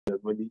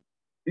everybody.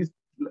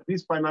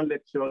 This final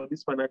lecture,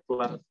 this final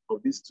class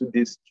of this 2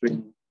 days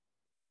training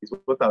is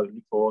what I look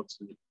forward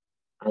to.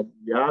 And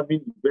we are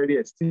having very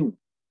esteemed,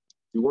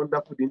 the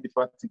wonderful, the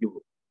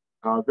indefatigable,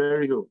 our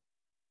very own,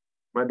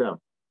 Madam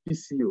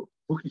PCO,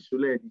 Bukky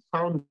Soleye, the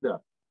founder,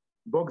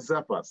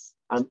 BugZapers,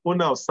 and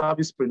owner of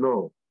Service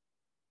Preneur.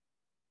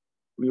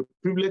 We're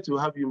privileged to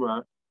have you,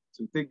 ma,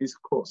 to take this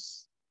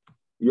course.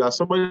 You are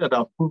somebody that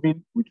have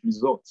proven with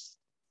results.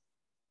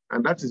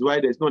 And that is why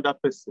there's no other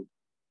person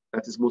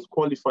that is most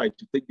qualified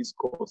to take this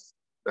course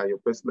than your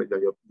person,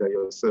 than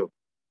yourself.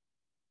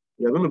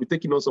 We are going to be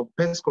taking on some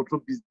pest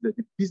control business,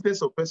 the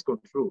business of pest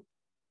control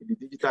in the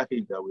digital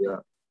age that we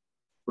are.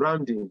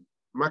 Branding,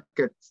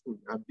 marketing,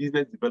 and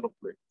business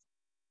development.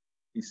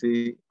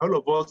 All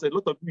of us, a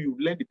lot of you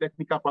learn the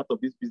technical part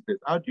of this business.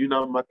 How do you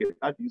now market?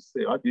 How do you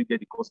sell? How do you get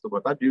the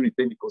customer? How do you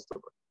retain the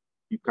customer?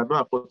 You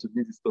cannot afford to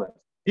miss this class.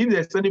 If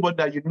there's anybody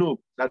that you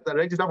know that's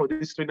registered for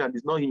this training and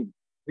it's not him,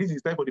 this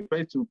is time for the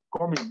person to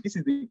come in. This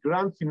is the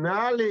grand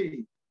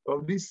finale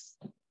of this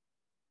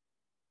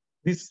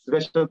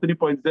version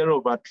 3.0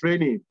 of our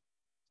training.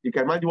 You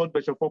can imagine what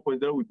version 4.0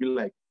 will be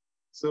like.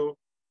 So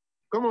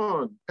come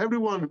on,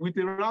 everyone, with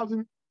a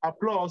rousing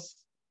applause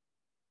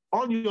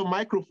on your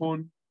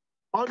microphone,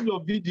 on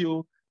your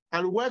video,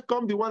 and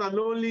welcome the one and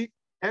only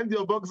MD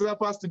of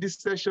BugZapers to this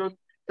session.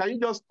 Can you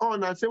just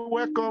on and say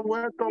welcome,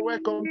 welcome,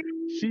 welcome?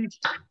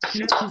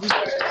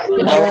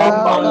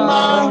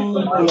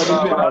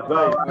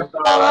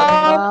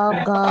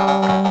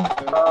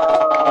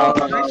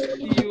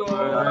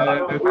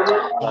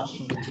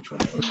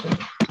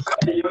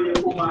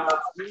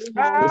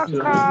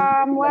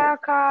 Welcome,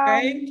 welcome.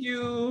 Thank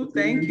you,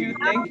 thank you,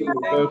 thank you.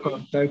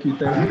 Welcome, thank you,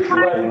 thank you.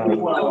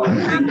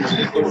 Thank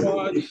you so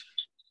much.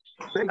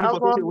 Thank you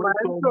for taking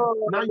welcome.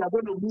 Now you're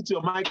going to mute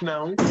your mic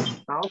now.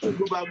 I also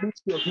go back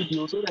mute your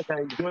video so that I can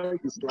enjoy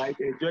the slide,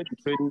 enjoy the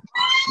training.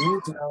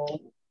 Mute now.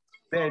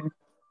 Then,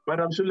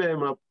 Madam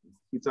Soleye,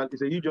 it's a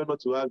huge honor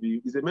to have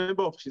you. She's a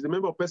member of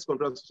Pest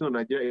Control Association of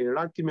Nigeria, a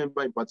ranking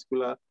member in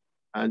particular,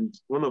 and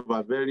one of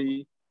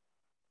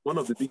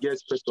the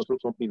biggest pest control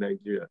company in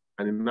Nigeria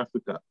and in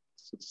Africa,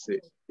 so to say.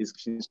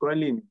 She's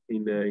currently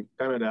in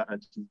Canada,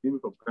 and she's been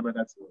from Canada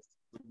to us.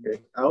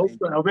 Okay. I hope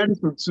very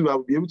soon too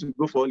I'll be able to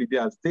go for holiday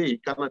and stay in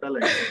Canada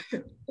like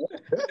that.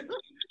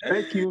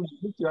 Thank you.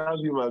 Good to have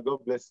you, man.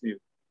 God bless you.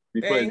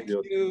 Thank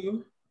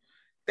you.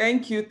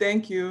 Thank you.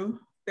 Thank you.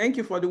 Thank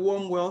you for the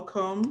warm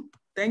welcome.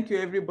 Thank you,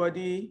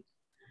 everybody.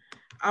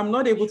 I'm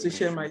not able to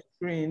share my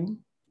screen.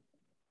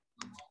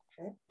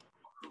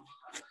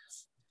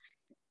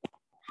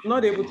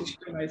 Not able to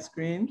share my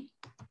screen.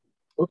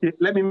 Okay,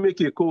 let me make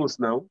a course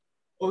now.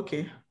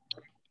 Okay.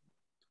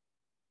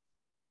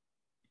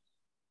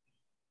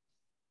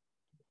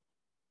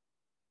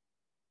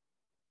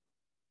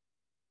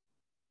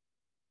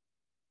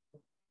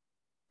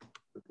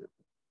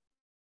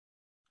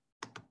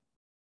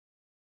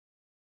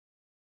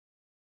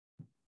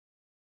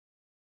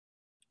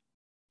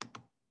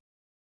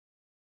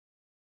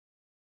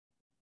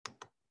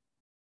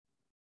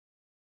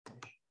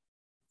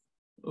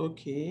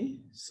 Okay,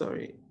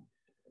 sorry.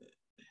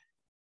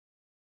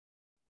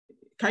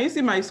 Can you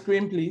see my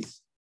screen,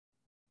 please?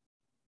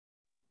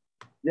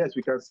 Yes,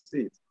 we can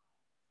see it.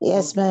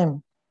 Yes,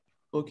 ma'am.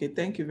 Okay,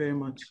 thank you very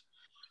much.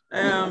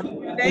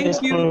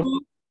 Thank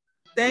you.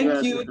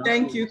 Thank you,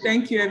 thank you,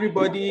 thank you,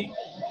 everybody.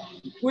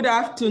 Good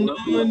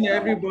afternoon,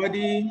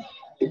 everybody.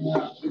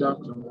 Good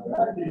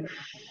afternoon.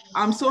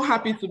 I'm so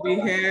happy to be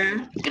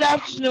here. Good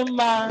afternoon,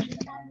 ma.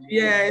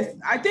 Yes,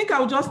 I think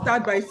I'll just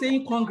start by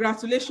saying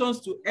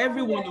congratulations to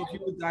every one of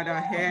you that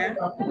are here.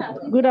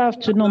 Good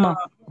afternoon, ma.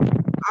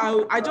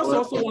 I just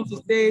also want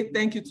to say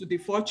thank you to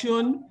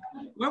DFORTUNE.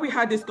 When we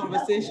had this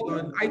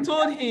conversation, I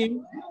told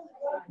him,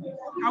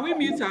 can we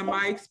mute our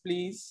mics,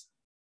 please?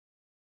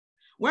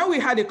 When we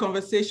had a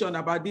conversation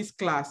about this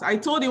class, I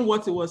told him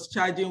what he was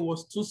charging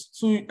was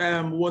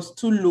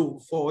too low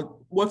for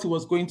what he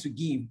was going to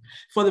give,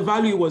 for the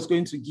value he was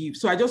going to give.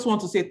 So I just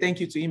want to say thank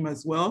you to him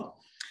as well.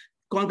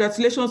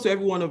 Congratulations to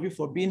every one of you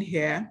for being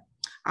here.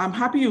 I'm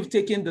happy you've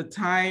taken the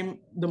time,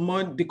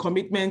 the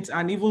commitment,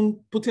 and even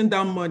putting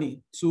down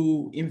money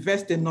to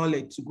invest in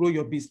knowledge to grow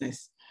your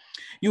business.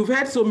 You've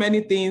heard so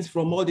many things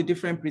from all the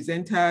different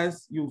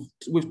presenters.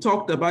 We've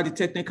talked about the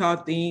technical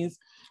things.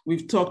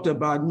 We've talked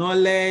about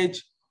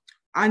knowledge.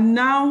 And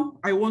now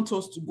I want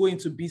us to go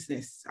into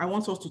business. I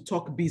want us to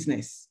talk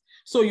business.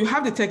 So you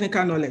have the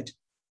technical knowledge.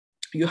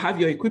 You have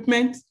your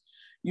equipment.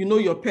 You know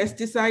your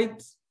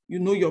pesticides. You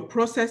know your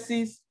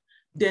processes.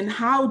 Then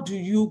how do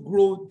you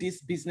grow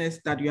this business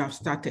that you have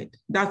started?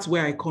 That's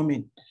where I come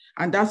in.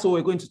 And that's what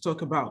we're going to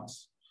talk about.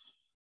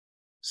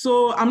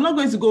 So I'm not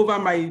going to go over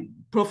my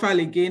profile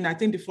again. I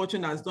think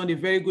DFORTUNE has done a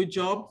very good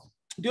job.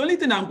 The only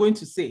thing I'm going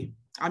to say,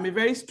 I'm a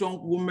very strong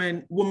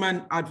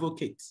woman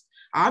advocate.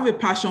 I have a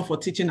passion for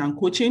teaching and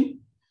coaching.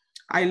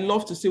 I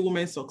love to see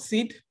women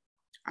succeed.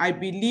 I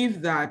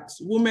believe that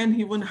women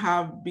even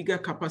have bigger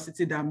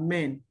capacity than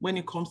men when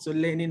it comes to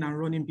learning and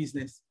running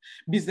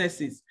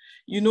businesses.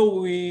 You know,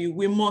 we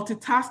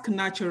multitask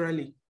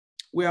naturally.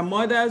 We are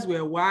mothers, we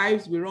are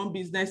wives, we run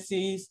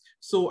businesses.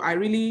 So I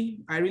really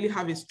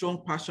have a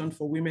strong passion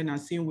for women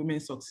and seeing women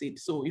succeed.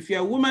 So if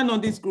you're a woman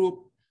on this group,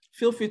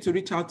 feel free to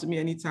reach out to me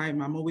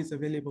anytime. I'm always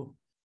available.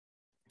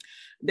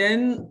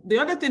 Then the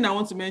other thing I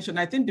want to mention,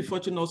 I think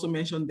DFORTUNE also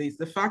mentioned this,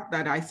 the fact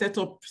that I set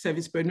up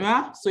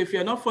Preneur. So if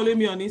you're not following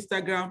me on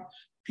Instagram,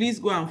 please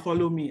go and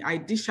follow me. I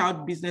dish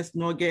out business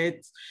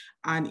nuggets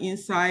and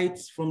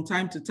insights from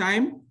time to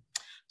time.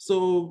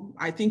 So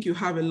I think you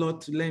have a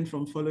lot to learn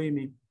from following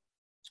me.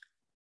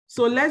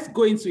 So let's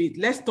go into it.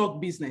 Let's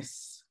talk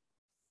business.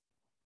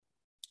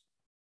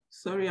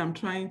 Sorry, I'm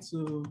trying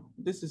to,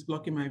 this is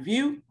blocking my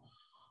view.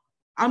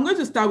 I'm going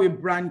to start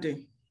with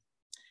branding.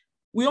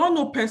 We all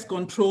know pest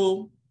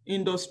control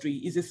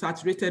industry is a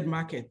saturated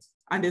market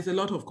and there's a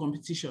lot of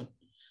competition.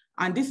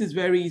 And this is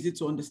very easy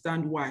to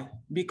understand why,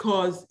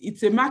 because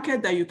it's a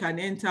market that you can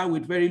enter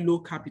with very low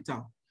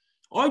capital.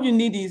 All you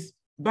need is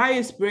buy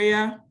a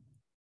sprayer,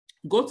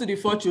 go to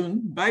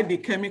DFORTUNE, buy the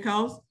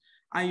chemicals,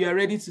 and you're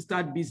ready to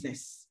start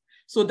business.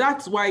 So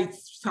that's why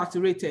it's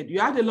saturated.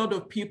 You had a lot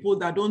of people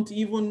that don't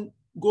even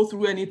go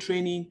through any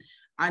training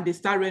and they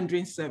start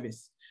rendering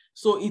service.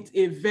 So it's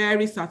a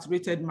very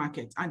saturated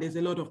market and there's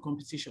a lot of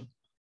competition.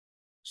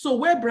 So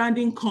where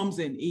branding comes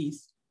in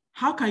is,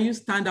 how can you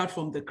stand out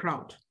from the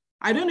crowd?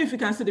 I don't know if you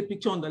can see the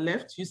picture on the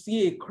left. You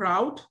see a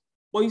crowd,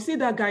 but you see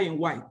that guy in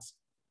white.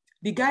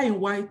 The guy in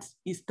white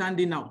is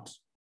standing out.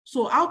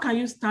 So how can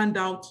you stand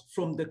out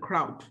from the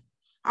crowd?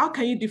 How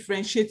can you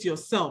differentiate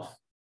yourself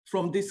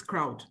from this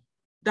crowd?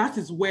 That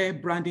is where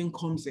branding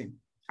comes in.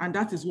 And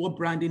that is what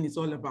branding is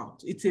all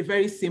about. It's a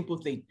very simple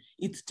thing.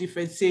 It's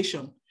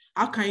differentiation.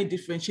 How can you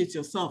differentiate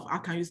yourself? How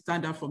can you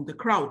stand out from the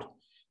crowd?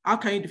 How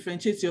can you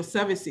differentiate your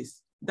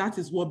services? That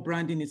is what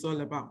branding is all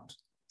about.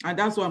 And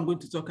that's what I'm going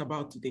to talk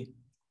about today.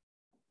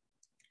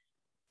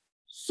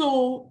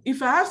 So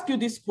if I ask you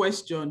this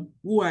question,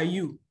 who are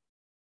you?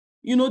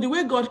 You know, the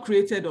way God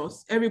created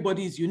us,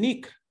 everybody is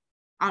unique.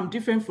 I'm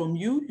different from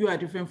you. You are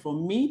different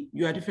from me.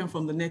 You are different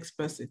from the next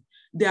person.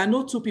 There are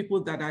no two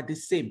people that are the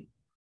same.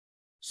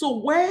 So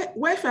where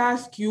if I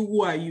ask you,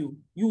 who are you?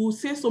 You will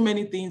say so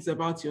many things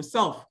about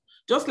yourself.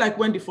 Just like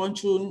when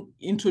DFORTUNE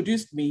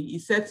introduced me, he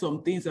said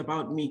some things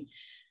about me.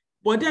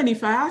 But then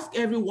if I ask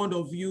every one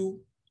of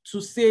you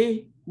to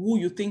say who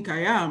you think I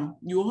am,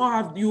 you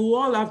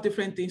all have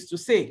different things to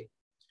say.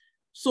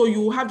 So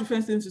you have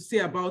different things to say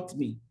about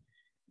me.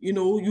 You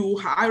know,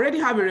 I already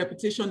have a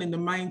reputation in the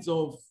minds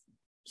of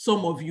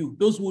some of you,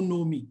 those who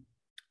know me.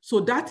 So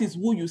that is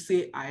who you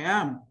say I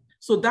am.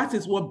 So that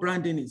is what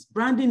branding is.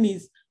 Branding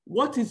is,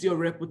 what is your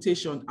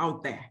reputation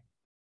out there?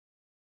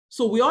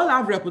 So we all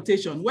have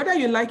reputation, whether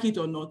you like it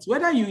or not,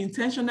 whether you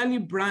intentionally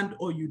brand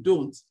or you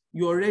don't,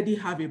 you already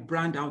have a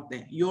brand out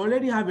there. You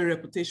already have a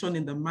reputation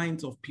in the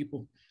minds of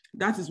people.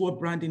 That is what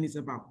branding is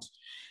about.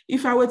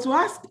 If I were to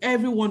ask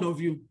every one of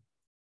you,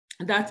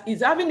 that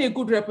is having a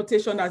good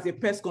reputation as a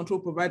pest control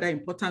provider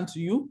important to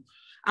you,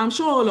 I'm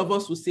sure all of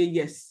us will say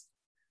yes.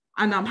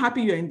 And I'm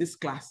happy you're in this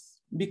class,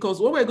 because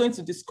what we're going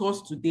to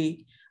discuss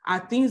today are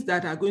things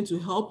that are going to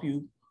help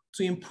you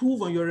to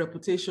improve on your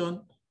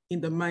reputation in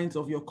the minds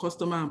of your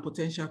customer and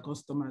potential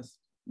customers.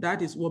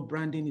 That is what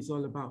branding is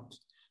all about.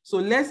 So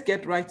let's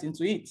get right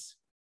into it.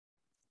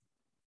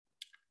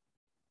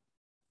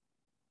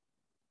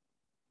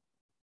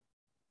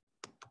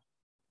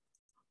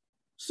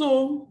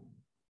 So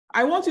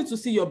I want you to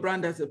see your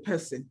brand as a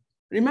person.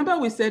 Remember,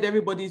 we said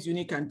everybody is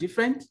unique and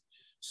different.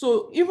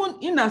 So even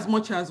in as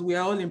much as we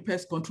are all in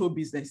pest control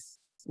business,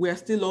 we are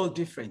still all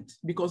different,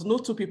 because no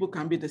two people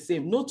can be the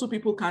same. No two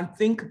people can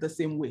think the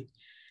same way.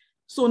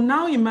 So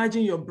now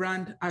imagine your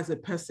brand as a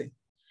person.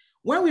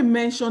 When we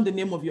mention the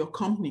name of your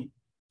company,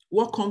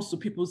 what comes to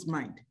people's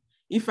mind?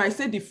 If I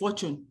say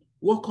DFORTUNE,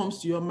 what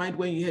comes to your mind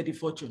when you hear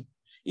DFORTUNE?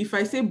 If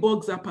I say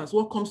BugZapers,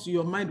 what comes to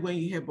your mind when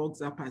you hear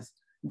BugZapers?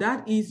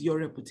 That is your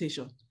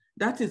reputation.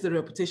 That is the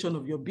reputation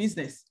of your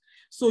business.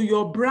 So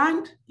your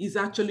brand is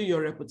actually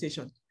your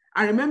reputation.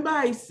 I remember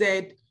I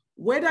said,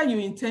 whether you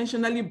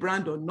intentionally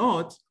brand or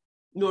not,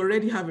 you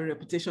already have a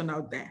reputation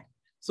out there.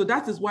 So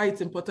that is why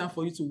it's important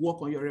for you to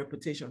work on your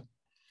reputation.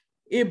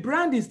 A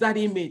brand is that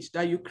image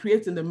that you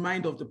create in the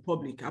mind of the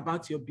public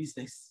about your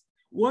business.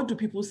 What do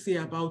people say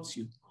about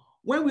you?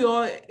 When we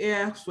all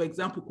hear, for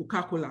example,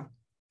 Coca-Cola,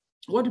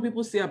 what do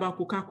people say about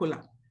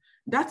Coca-Cola?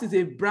 That is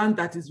a brand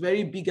that is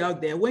very big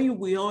out there. When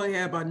we all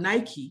hear about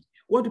Nike,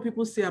 what do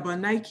people say about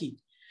Nike?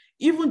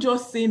 Even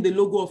just saying the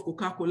logo of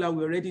Coca-Cola,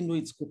 we already know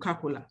it's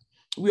Coca-Cola.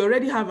 We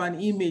already have an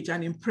image,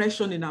 an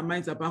impression in our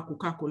minds about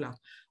Coca-Cola.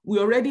 We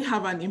already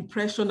have an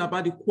impression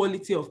about the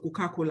quality of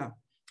Coca-Cola.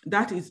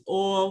 That is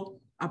all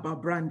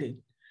about branding.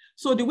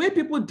 So the way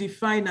people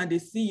define and they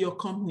see your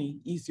company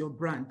is your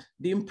brand.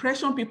 The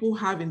impression people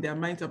have in their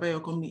minds about your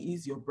company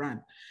is your brand.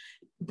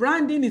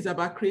 Branding is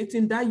about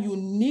creating that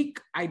unique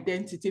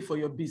identity for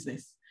your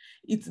business.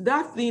 It's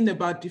that thing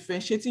about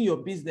differentiating your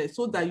business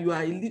so that you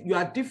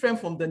are different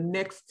from the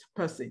next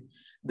person.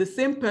 The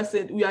same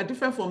person, we are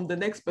different from the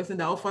next person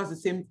that offers the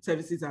same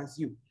services as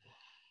you.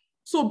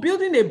 So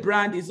building a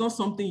brand is not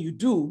something you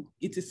do,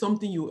 it is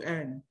something you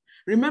earn.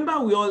 Remember,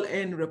 we all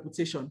earn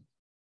reputation.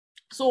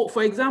 So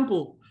for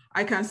example,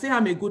 I can say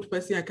I'm a good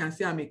person, I can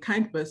say I'm a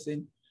kind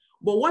person,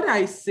 but what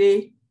I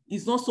say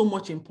is not so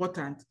much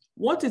important.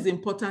 What is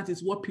important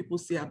is what people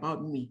say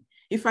about me.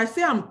 If I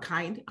say I'm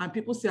kind and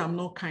people say I'm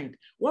not kind,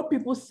 what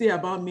people say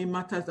about me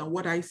matters than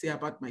what I say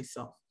about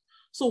myself.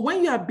 So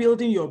when you are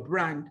building your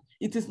brand,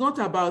 it is not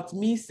about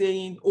me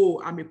saying,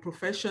 oh, I'm a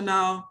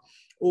professional,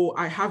 or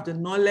I have the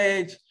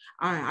knowledge,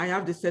 I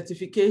have the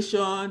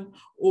certification,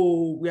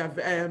 or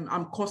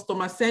I'm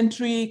customer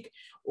centric,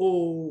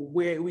 or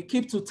we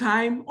keep to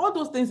time. All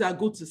those things are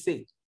good to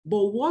say.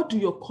 But what do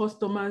your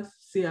customers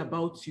say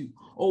about you?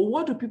 Or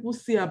what do people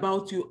say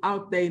about you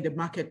out there in the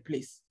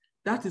marketplace?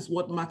 That is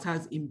what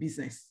matters in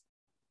business.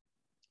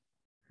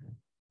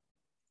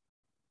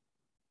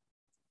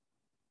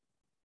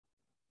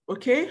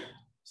 Okay,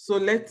 so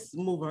let's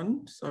move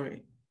on.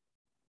 Sorry.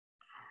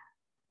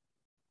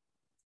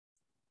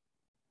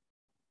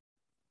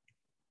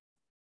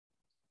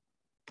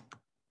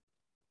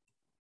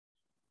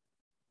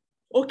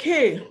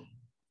 Okay,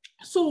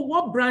 so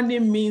what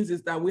branding means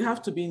is that we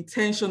have to be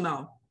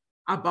intentional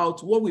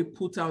about what we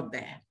put out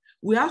there.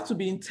 We have to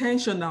be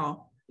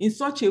intentional in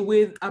such a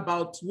way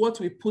about what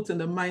we put in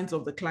the minds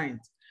of the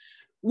client.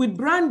 With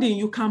branding,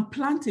 you can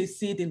plant a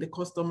seed in the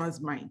customer's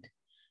mind.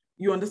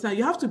 You understand?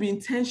 You have to be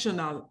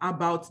intentional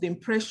about the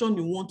impression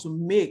you want to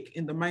make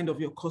in the mind of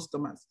your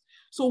customers.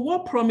 So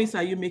what promise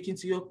are you making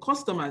to your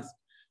customers?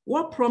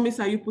 What promise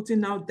are you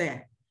putting out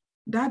there?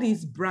 That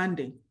is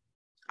branding.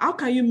 How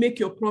can you make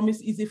your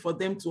promise easy for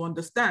them to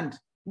understand?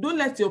 Don't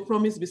let your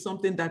promise be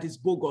something that is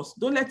bogus.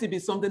 Don't let it be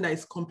something that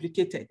is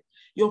complicated.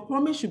 Your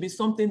promise should be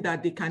something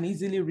that they can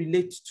easily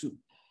relate to.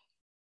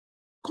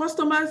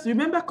 Customers,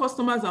 remember,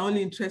 customers are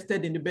only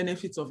interested in the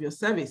benefits of your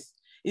service.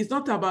 It's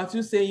not about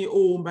you saying,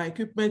 oh, my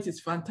equipment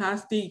is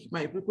fantastic,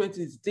 my equipment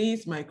is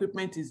this, my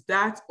equipment is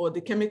that, or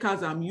the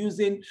chemicals I'm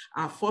using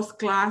are first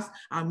class,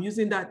 I'm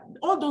using that.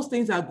 All those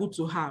things are good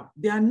to have.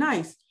 They are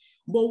nice.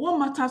 But what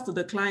matters to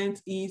the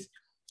client is,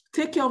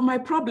 take care of my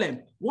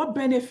problem. What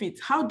benefit?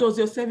 How does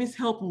your service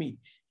help me?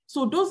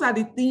 So those are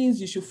the things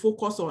you should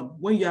focus on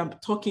when you are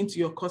talking to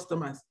your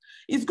customers.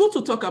 It's good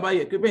to talk about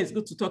your equipment. It's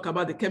good to talk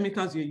about the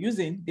chemicals you're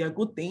using. They are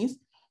good things.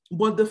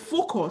 But the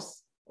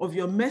focus of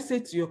your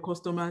message to your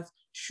customers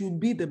should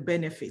be the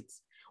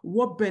benefits.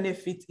 What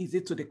benefit is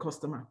it to the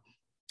customer?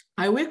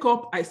 I wake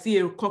up, I see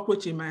a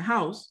cockroach in my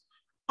house.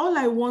 All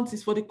I want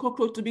is for the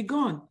cockroach to be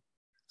gone.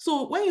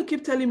 So when you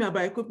keep telling me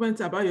about equipment,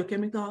 about your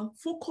chemical,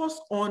 focus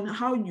on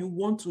how you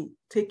want to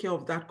take care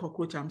of that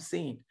cockroach I'm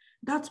saying.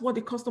 That's what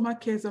the customer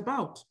cares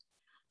about.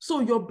 So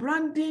your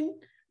branding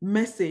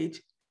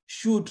message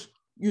should,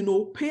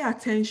 pay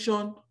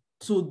attention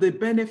to the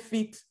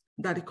benefit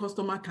that the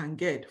customer can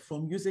get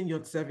from using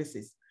your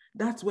services.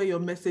 That's where your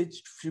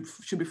message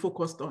should be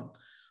focused on.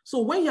 So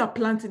when you're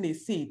planting a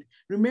seed,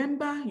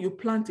 remember you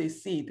plant a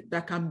seed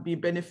that can be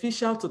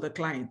beneficial to the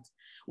client.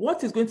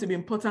 What is going to be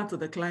important to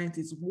the client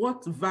is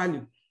what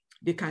value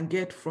they can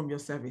get from your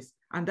service.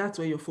 And that's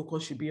where your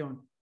focus should be on.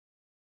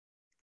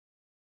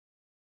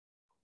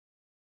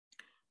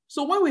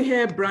 So when we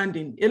hear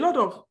branding, a lot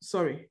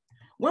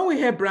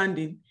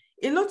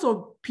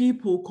of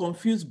people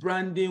confuse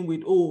branding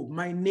with, oh,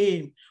 my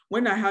name.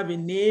 When I have a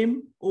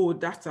name, oh,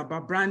 that's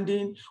about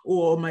branding,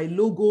 or my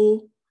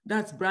logo,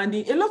 that's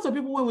branding. A lot of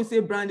people, when we say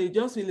branding,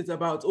 just feel it's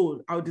about,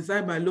 oh, I'll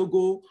design my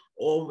logo,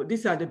 or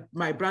these are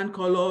my brand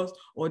colors,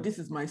 or this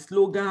is my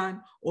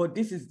slogan, or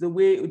this is the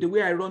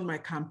way I run my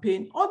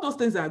campaign. All those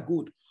things are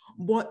good.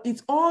 But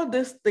it's all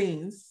these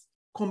things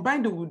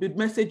combined with the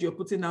message you're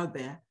putting out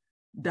there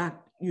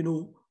that,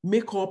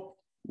 make up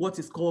what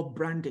is called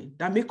branding,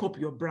 that make up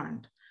your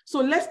brand.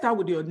 So let's start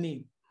with your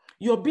name.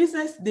 Your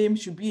business name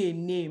should be a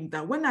name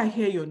that when I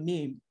hear your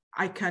name,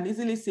 I can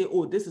easily say,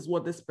 oh, this is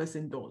what this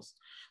person does.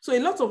 So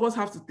a lot of us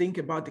have to think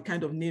about the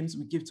kind of names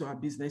we give to our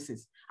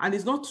businesses. And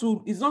it's not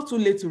too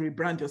late to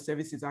rebrand your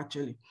services,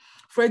 actually.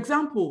 For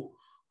example,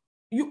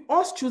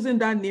 us choosing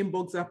that name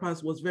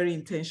BugZapers was very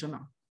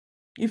intentional.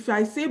 If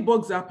I say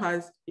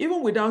BugZapers,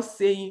 even without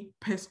saying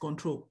pest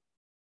control,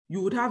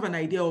 you would have an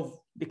idea of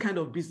the kind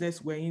of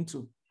business we're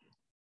into.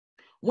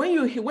 When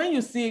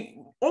you see,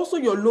 also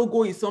your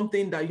logo is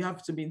something that you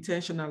have to be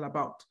intentional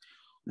about.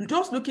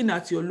 Just looking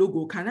at your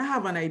logo, can I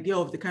have an idea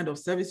of the kind of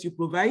service you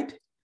provide?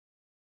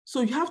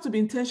 So you have to be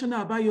intentional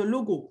about your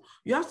logo.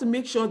 You have to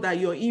make sure that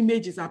your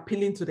image is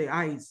appealing to the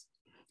eyes.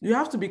 You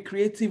have to be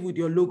creative with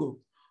your logo.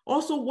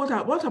 Also, what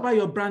about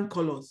your brand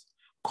colors?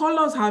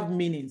 Colors have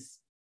meanings.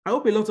 I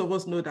hope a lot of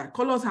us know that.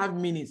 Colors have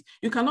meanings.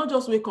 You cannot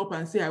just wake up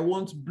and say, I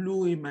want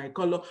blue in my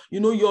color.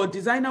 Your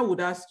designer would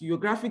ask you, your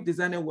graphic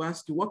designer will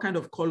ask you, what kind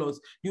of colors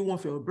do you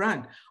want for your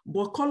brand?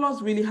 But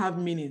colors really have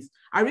meanings.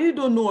 I really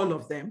don't know all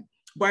of them,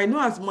 but I know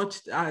as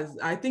much as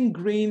I think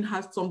green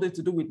has something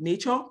to do with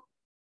nature.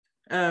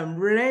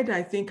 Red,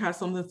 I think, has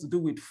something to do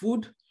with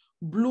food.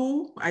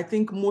 Blue, I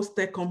think most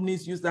tech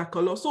companies use that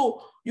color.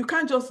 So you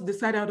can't just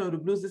decide out of the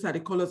blues, these are the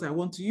colors I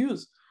want to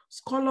use.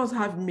 Colors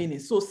have meaning.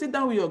 So sit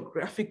down with your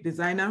graphic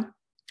designer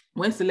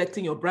when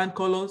selecting your brand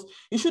colors.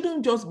 You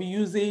shouldn't just be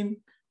using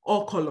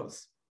all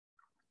colors.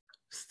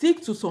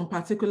 Stick to some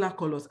particular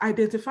colors.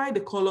 Identify the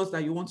colors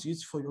that you want to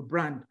use for your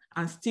brand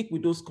and stick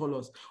with those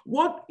colors.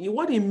 What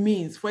it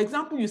means, for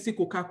example, you see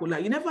Coca-Cola,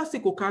 you never see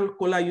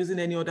Coca-Cola using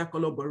any other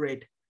color but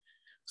red.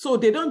 So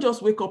they don't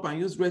just wake up and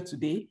use red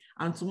today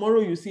and tomorrow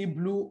you see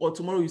blue or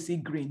tomorrow you see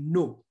green.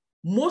 No,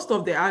 most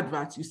of the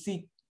adverts you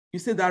see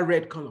that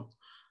red color.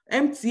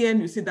 MTN,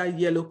 you see that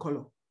yellow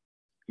color.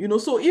 You know,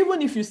 so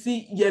even if you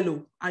see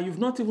yellow and you've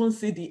not even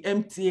seen the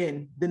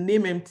MTN, the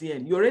name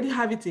MTN, you already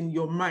have it in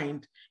your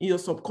mind, in your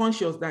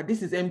subconscious that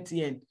this is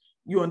MTN.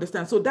 You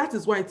understand? So that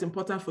is why it's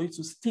important for you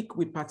to stick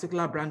with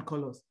particular brand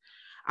colors.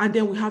 And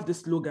then we have the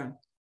slogan.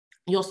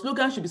 Your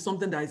slogan should be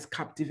something that is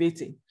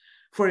captivating.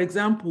 For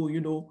example,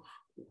 you know,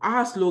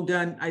 our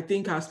slogan, I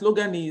think our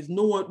slogan is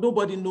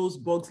nobody knows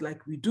bugs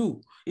like we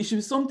do. It should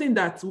be something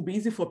that will be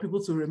easy for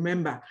people to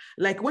remember.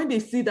 Like when they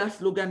see that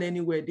slogan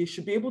anywhere, they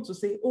should be able to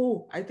say,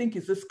 oh, I think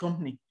it's this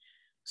company.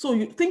 So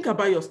you think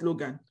about your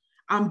slogan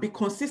and be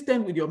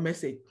consistent with your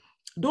message.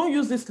 Don't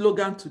use this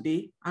slogan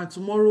today and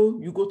tomorrow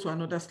you go to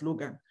another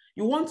slogan.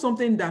 You want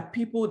something that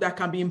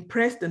can be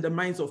impressed in the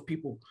minds of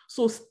people.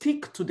 So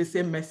stick to the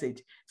same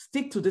message,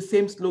 stick to the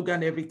same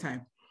slogan every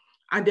time.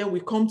 And then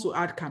we come to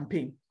ad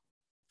campaign.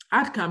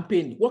 Ad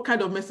campaign, what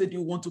kind of message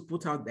you want to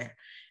put out there?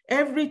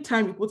 Every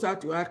time you put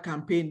out your ad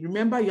campaign,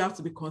 remember you have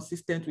to be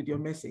consistent with your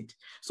message.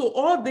 So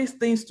all these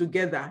things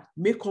together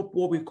make up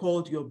what we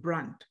call your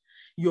brand.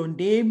 Your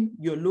name,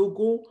 your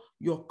logo,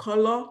 your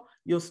color,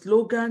 your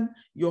slogan,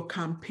 your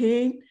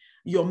campaign,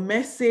 your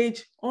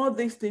message, all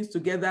these things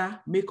together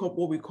make up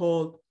what we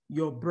call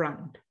your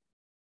brand.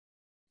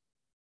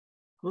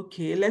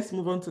 Okay, let's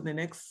move on to the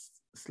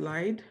next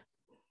slide.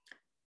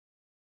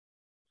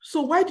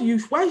 So why do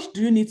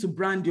you need to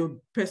brand your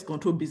pest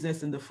control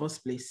business in the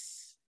first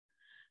place?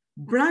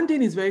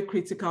 Branding is very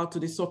critical to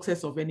the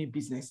success of any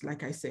business,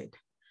 like I said.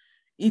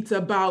 It's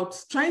about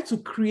trying to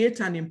create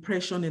an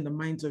impression in the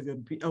minds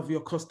of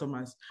your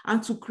customers.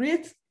 And to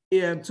create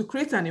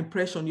an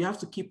impression, you have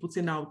to keep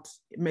putting out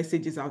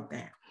messages out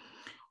there.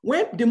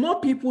 The more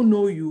people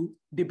know you,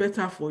 the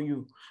better for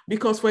you.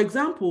 Because, for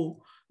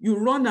example, you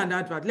run an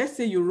advert. Let's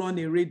say you run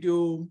a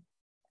radio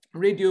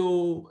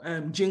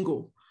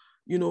jingle.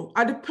 You know,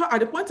 at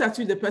the point at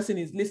which the person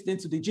is listening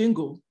to the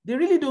jingle, they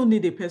really don't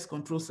need a pest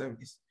control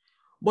service.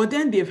 But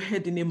then they've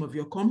heard the name of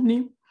your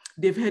company,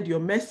 they've heard your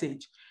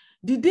message.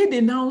 The day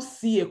they now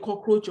see a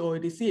cockroach or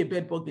they see a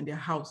bed bug in their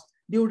house,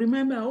 they'll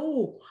remember,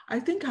 oh, I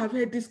think I've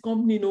heard this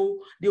company.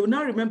 No, they will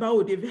now remember,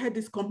 oh, they've heard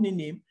this company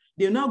name.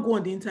 They'll now go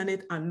on the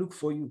internet and look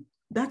for you.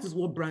 That is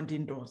what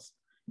branding does.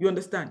 You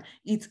understand?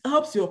 It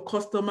helps your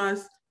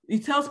customers.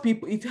 It helps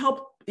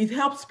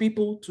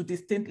people to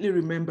distinctly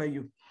remember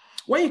you.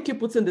 When you keep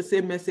putting the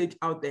same message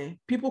out there,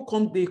 they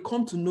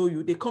come to know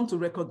you, they come to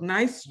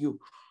recognize you.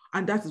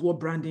 And that is what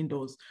branding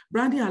does.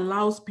 Branding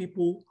allows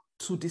people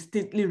to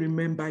distinctly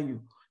remember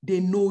you. They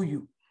know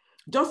you.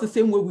 Just the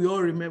same way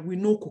we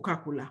know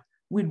Coca-Cola.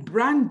 With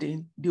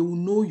branding, they will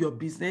know your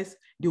business,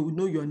 they will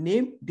know your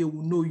name, they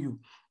will know you.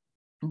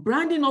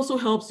 Branding also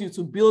helps you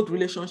to build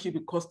relationship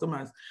with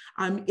customers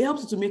and it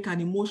helps you to make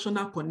an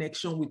emotional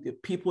connection with the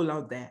people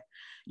out there.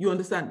 You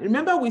understand?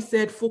 Remember we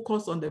said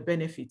focus on the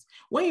benefits.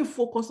 When you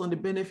focus on the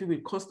benefit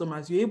with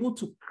customers, you're able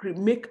to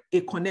make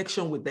a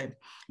connection with them.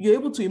 You're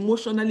able to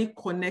emotionally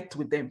connect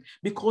with them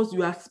because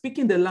you are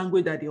speaking the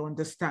language that they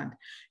understand.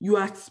 You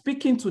are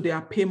speaking to their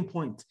pain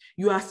point.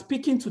 You are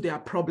speaking to their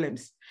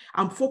problems.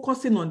 I'm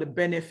focusing on the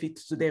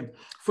benefits to them.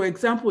 For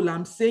example,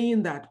 I'm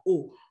saying that,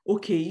 oh,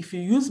 okay, if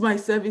you use my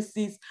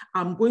services,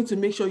 I'm going to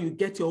make sure you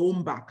get your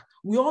own back.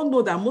 We all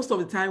know that most of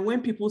the time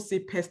when people see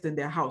pests in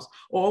their house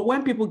or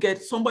when people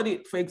get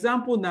somebody, for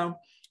example, now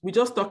we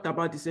just talked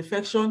about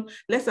disinfection.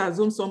 Let's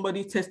assume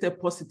somebody tested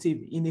positive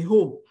in a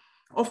home.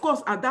 Of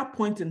course, at that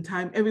point in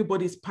time,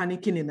 everybody's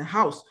panicking in the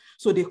house.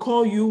 So they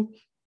call you,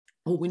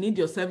 oh, we need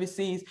your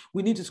services.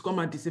 We need you to come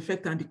and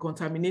disinfect and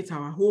decontaminate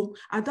our home.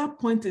 At that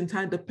point in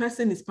time, the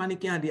person is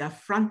panicking and they are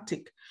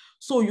frantic.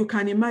 So you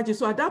can imagine.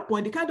 So at that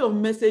point, the kind of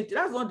message,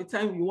 that's not the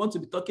time you want to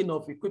be talking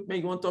of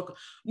equipment.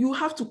 You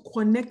have to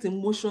connect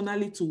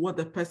emotionally to what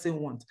the person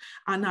wants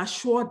and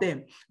assure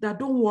them that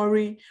don't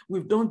worry,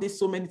 we've done this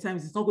so many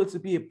times. It's not going to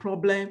be a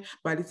problem.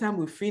 By the time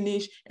we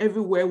finish,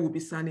 everywhere will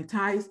be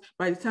sanitized.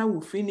 By the time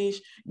we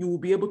finish, you will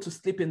be able to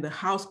sleep in the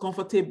house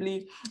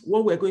comfortably.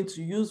 What we're going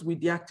to use will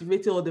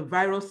deactivate all the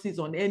viruses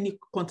on any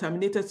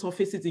contaminated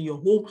surfaces in your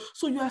home.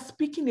 So you are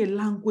speaking a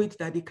language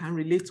that they can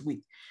relate with.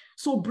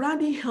 So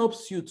branding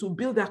helps you to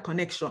build that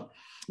connection.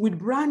 With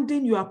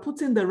branding, you are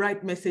putting the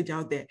right message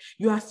out there.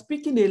 You are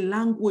speaking a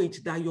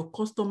language that your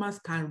customers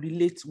can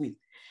relate with.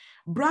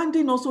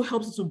 Branding also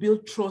helps you to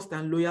build trust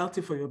and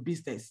loyalty for your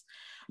business.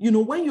 You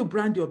know, when you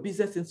brand your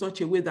business in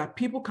such a way that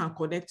people can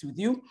connect with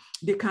you,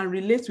 they can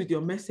relate with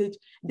your message,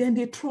 then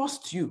they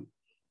trust you.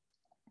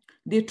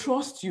 They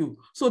trust you.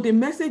 So the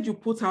message you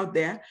put out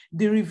there,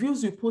 the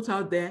reviews you put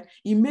out there,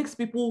 it makes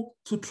people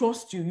to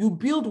trust you. You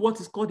build what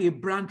is called a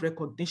brand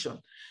recognition.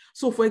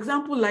 So for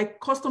example,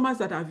 like customers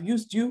that have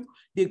used you,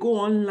 they go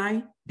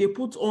online, they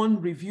put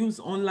on reviews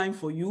online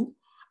for you,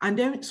 And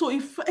then, so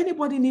if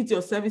anybody needs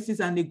your services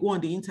and they go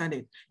on the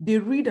internet, they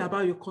read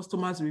about your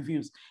customers'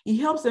 reviews. It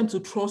helps them to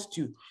trust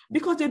you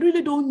because they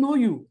really don't know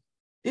you.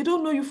 They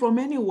don't know you from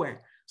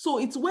anywhere. So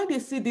it's when they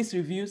see these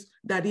reviews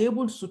that they're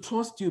able to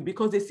trust you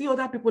because they see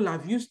other people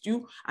have used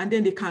you and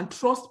then they can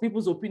trust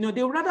people's opinion.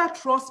 They would rather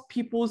trust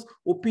people's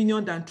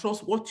opinion than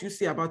trust what you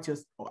say about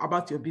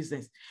your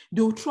business.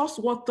 They will trust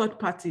what third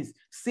parties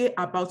say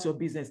about your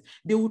business.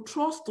 They will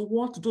trust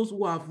what those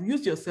who have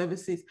used your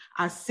services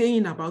are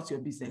saying about your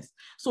business.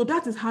 So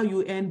that is how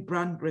you earn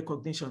brand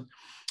recognition.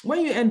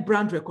 When you earn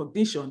brand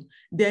recognition,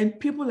 then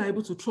people are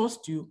able to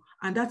trust you,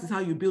 and that is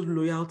how you build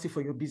loyalty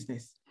for your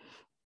business.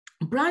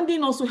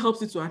 Branding also helps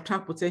you to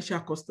attract potential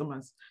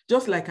customers.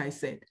 Just like I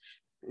said,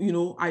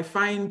 I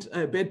find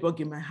a bed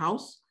bug in my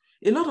house.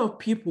 A lot of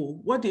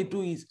people, what they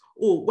do is,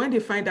 when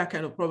they find that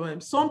kind of problem,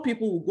 some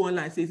people will go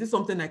online and say, is this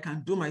something I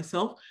can do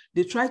myself?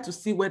 They try to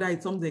see whether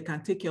it's something they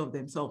can take care of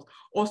themselves.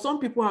 Or some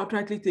people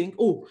outrightly think,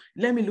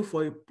 let me look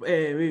for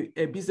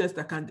a business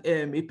that can,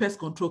 a pest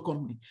control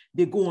company.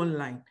 They go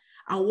online.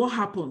 And what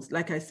happens?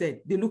 Like I said,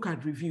 they look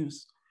at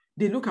reviews.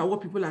 They look at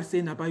what people are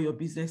saying about your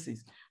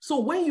businesses. So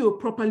when you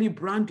properly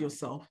brand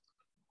yourself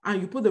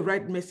and you put the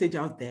right message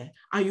out there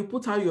and you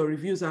put out your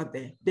reviews out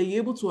there, then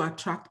you're able to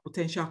attract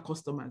potential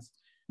customers.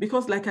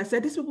 Because like I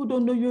said, these people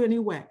don't know you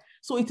anywhere.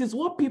 So it is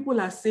what people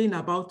are saying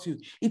about you.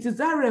 It is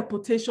that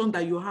reputation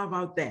that you have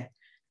out there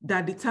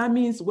that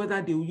determines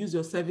whether they will use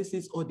your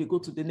services or they go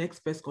to the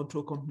next pest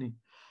control company.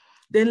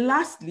 Then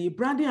lastly,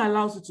 branding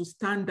allows you to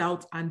stand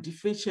out and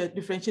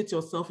differentiate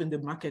yourself in the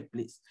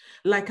marketplace.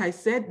 Like I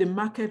said, the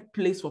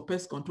marketplace for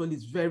pest control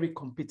is very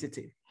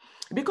competitive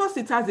because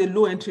it has a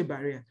low entry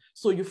barrier.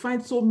 So you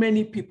find so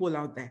many people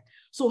out there.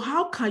 So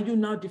how can you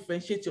now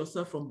differentiate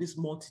yourself from this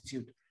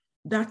multitude?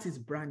 That is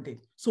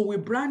branding. So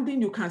with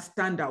branding, you can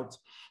stand out.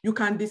 You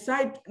can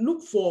decide,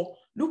 look for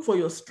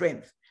your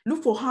strength.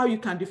 Look for how you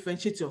can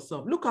differentiate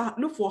yourself.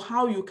 Look for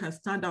how you can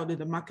stand out in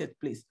the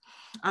marketplace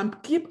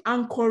and keep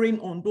anchoring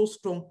on those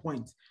strong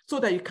points so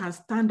that you can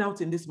stand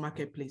out in this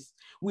marketplace.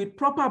 With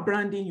proper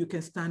branding, you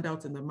can stand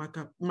out in the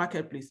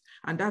marketplace.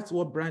 And that's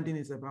what branding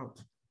is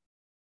about.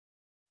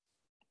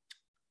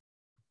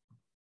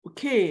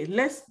 Okay,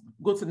 let's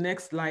go to the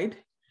next slide.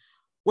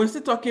 We're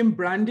still talking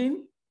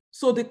branding.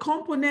 So the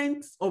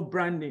components of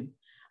branding,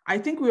 I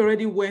think we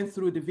already went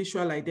through the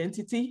visual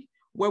identity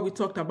where we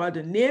talked about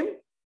the name.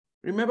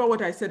 Remember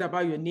what I said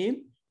about your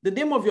name? The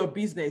name of your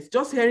business,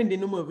 just hearing the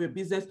name of your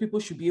business, people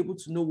should be able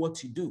to know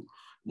what you do.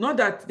 Not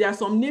that there are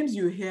some names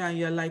you hear and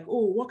you're like,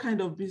 what kind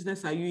of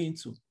business are you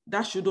into?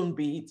 That shouldn't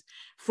be it.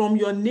 From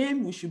your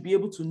name, we should be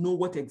able to know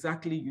what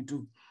exactly you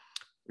do.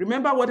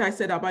 Remember what I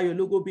said about your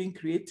logo being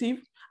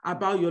creative,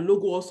 about your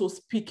logo also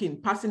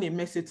speaking, passing a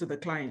message to the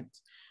client.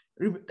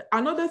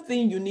 Another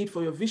thing you need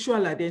for your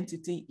visual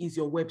identity is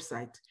your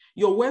website.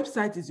 Your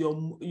website is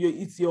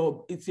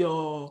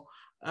your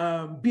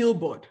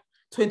billboard.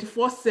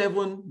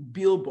 24/7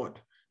 billboard.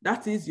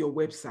 That is your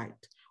website.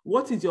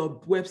 What is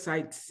your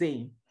website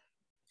saying?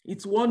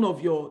 It's one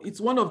of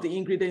the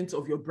ingredients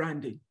of your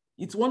branding.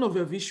 It's one of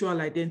your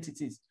visual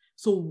identities.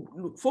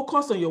 So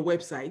focus on your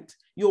website.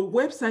 Your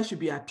website should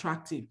be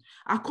attractive.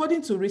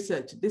 According to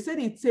research, they said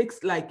it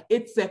takes like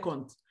 8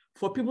 seconds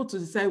for people to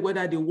decide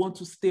whether they want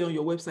to stay on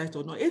your website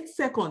or not. 8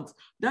 seconds.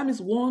 That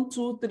means 1,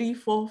 2, 3,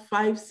 4,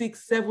 5,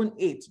 6, 7,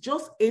 8.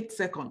 Just 8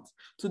 seconds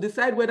to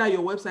decide whether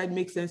your website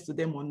makes sense to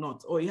them or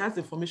not, or it has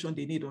the information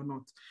they need or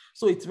not.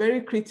 So it's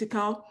very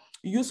critical.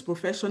 Use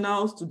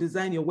professionals to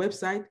design your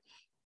website.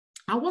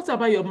 And what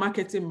about your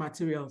marketing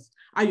materials?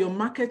 Are your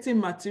marketing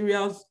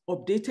materials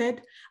updated?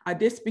 Are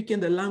they speaking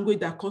the language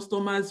that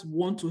customers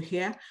want to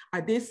hear?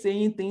 Are they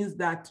saying things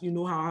that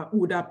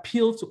would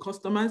appeal to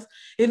customers?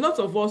 A lot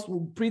of us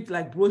will print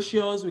like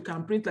brochures. We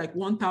can print like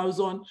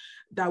 1,000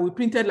 that we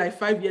printed like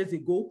 5 years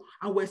ago,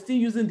 and we're still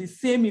using the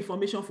same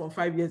information from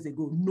 5 years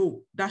ago.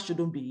 No, that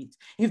shouldn't be it.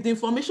 If the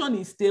information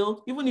is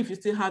stale, even if you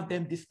still have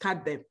them,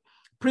 discard them.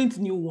 Print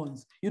new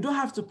ones. You don't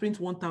have to print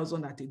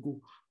 1,000 at a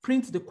go.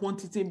 Print the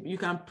quantity. You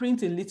can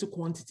print in little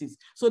quantities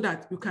so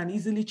that you can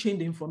easily change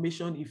the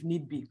information if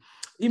need be.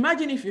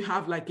 Imagine if you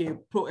have like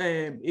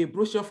a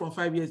brochure from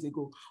 5 years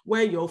ago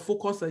where your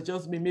focus has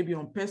just been maybe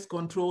on pest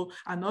control,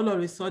 and all of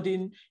a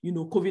sudden,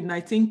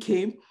 COVID-19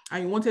 came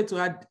and you wanted to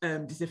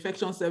add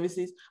disinfection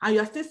services, and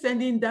you're still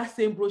sending that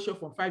same brochure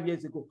from 5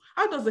 years ago.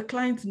 How does the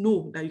client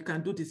know that you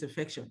can do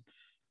disinfection?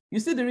 You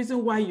see the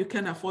reason why you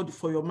can afford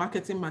for your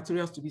marketing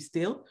materials to be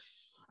stale?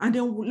 And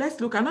then let's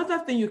look, another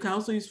thing you can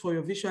also use for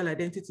your visual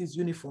identity is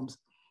uniforms.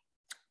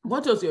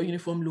 What does your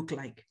uniform look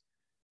like?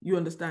 You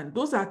understand?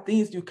 Those are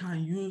things you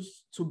can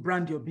use to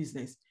brand your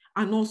business.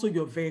 And also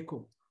your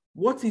vehicle.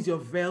 What is your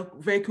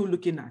vehicle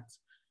looking at?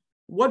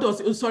 What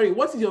is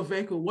your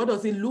vehicle? What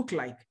does it look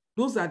like?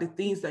 Those are the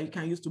things that you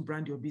can use to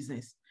brand your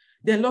business.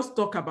 Then let's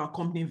talk about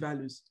company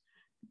values.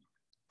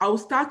 I'll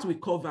start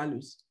with core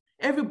values.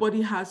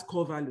 Everybody has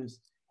core values.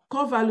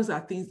 Core values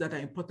are things that are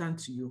important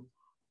to you.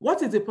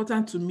 What is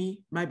important to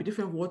me might be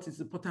different from what is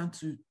important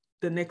to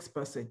the next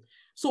person.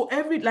 So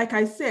like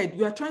I said,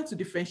 you are trying to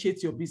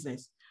differentiate your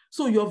business.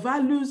 So your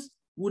values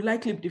will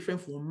likely be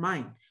different from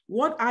mine.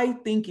 What I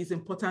think is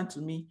important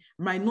to me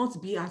might not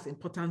be as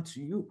important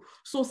to you.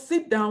 So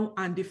sit down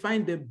and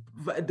define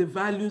the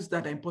values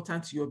that are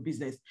important to your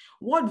business.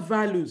 What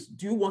values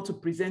do you want to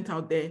present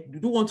out there?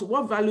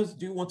 What values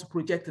do you want to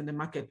project in the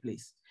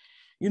marketplace?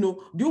 You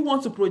know, do you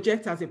want to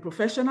project as a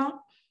professional?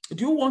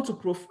 Do you want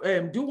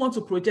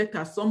to project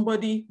as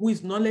somebody who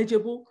is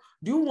knowledgeable?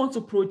 Do you want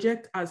to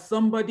project as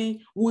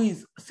somebody who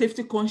is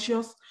safety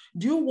conscious?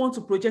 Do you want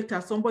to project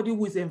as somebody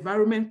who is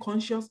environment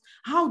conscious?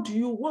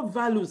 What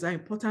values are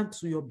important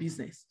to your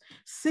business?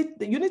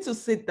 You need to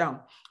sit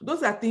down.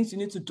 Those are things you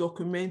need to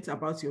document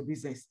about your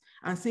business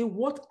and say,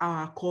 what are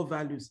our core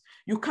values?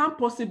 You can't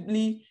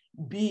possibly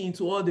be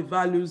into all the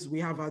values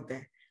we have out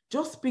there.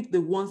 Just pick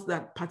the ones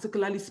that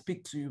particularly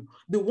speak to you,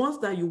 the ones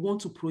that you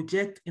want to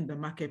project in the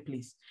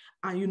marketplace.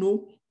 And, you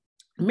know,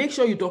 make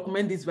sure you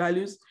document these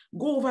values,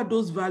 go over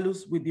those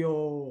values with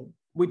your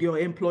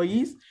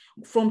employees.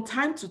 From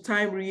time to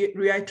time,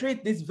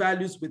 reiterate these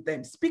values with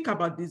them. Speak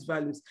about these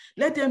values.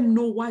 Let them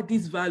know why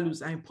these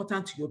values are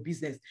important to your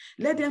business.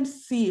 Let them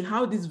see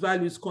how these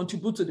values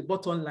contribute to the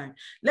bottom line.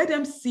 Let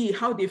them see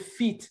how they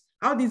fit,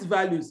 how these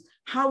values,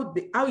 how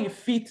it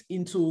fits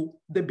into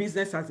the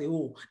business as a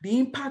whole, the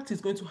impact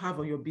it's going to have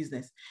on your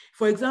business.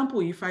 For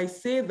example, if I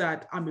say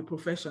that I'm a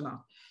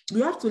professional,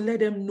 you have to let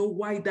them know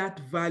why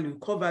that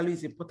core value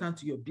is important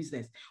to your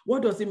business.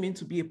 What does it mean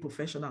to be a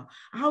professional?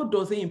 How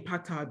does it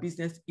impact our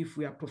business if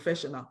we are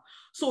professional?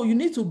 So you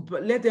need to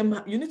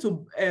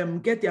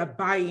get their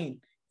buy-in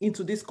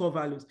into these core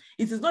values.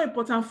 It is not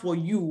important for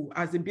you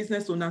as a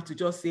business owner to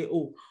just say,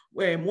 oh,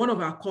 one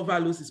of our core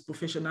values is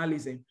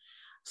professionalism.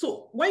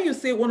 So when you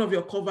say one of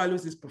your core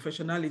values is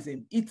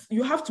professionalism,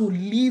 you have to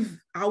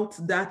live out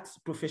that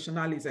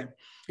professionalism.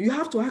 You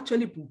have to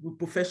actually be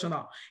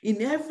professional.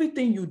 In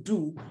everything you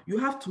do, you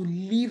have to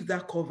live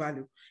that core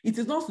value. It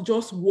is not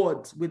just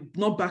words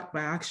not backed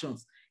by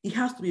actions. It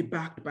has to be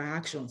backed by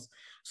actions.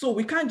 So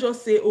we can't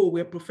just say, oh,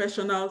 we're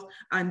professionals,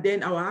 and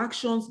then our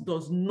actions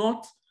does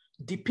not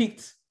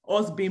depict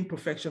us being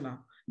professional.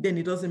 Then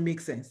it doesn't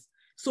make sense.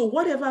 So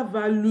whatever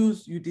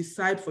values you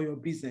decide for your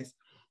business,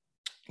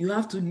 you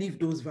have to live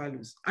those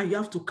values, and you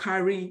have to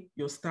carry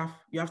your staff,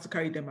 you have to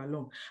carry them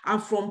along.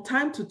 And from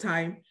time to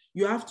time,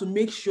 you have to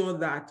make sure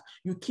that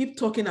you keep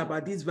talking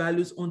about these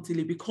values until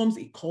it becomes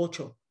a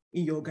culture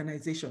in your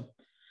organization.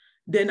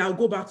 Then I'll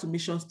go back to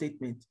mission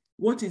statement.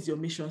 What is your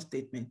mission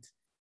statement?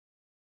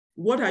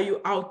 What are you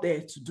out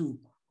there to do?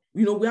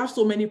 You know, we have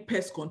so many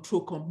pest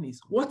control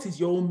companies. What is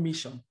your own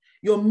mission?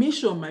 Your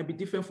mission might be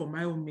different from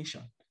my own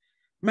mission.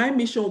 My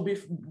mission will be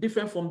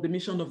different from the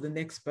mission of the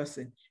next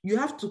person. You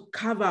have to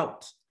carve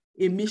out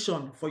a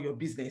mission for your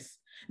business.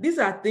 These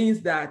are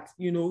things that,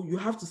 you know, you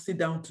have to sit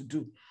down to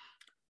do.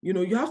 You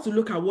know, you have to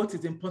look at what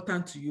is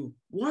important to you.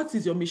 What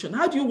is your mission?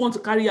 How do you want to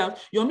carry out?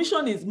 Your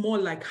mission is more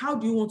like, how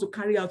do you want to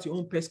carry out your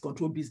own pest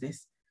control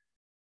business?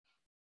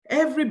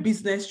 Every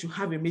business should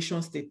have a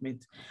mission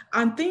statement,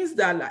 and things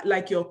that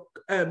like your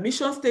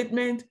mission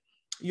statement,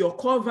 your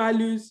core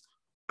values,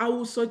 I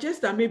would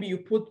suggest that maybe you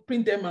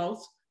print them out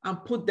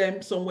and put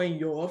them somewhere in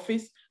your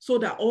office so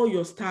that all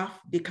your staff,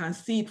 they can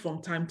see it from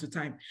time to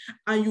time.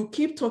 And you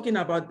keep talking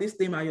about this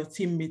thing at your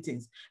team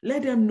meetings.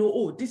 Let them know,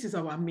 oh, this is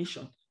our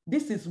mission.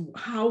 This is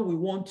how we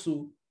want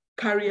to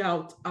carry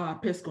out our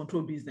pest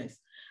control business.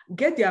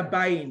 Get their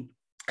buy-in,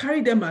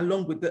 carry them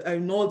along with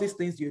all these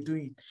things you're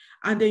doing.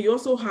 And then you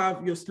also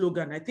have your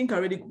slogan. I think I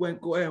already went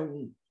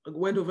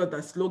over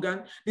the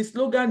slogan. The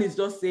slogan is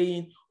just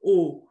saying,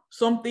 oh,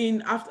 something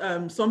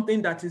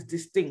that is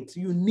distinct,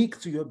 unique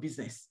to your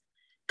business.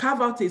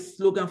 Carve out a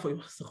slogan for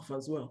yourself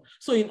as well.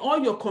 So in all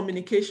your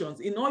communications,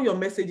 in all your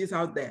messages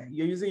out there,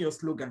 you're using your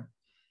slogan.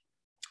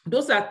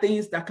 Those are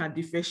things that can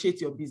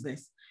differentiate your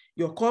business.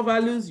 Your core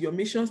values, your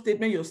mission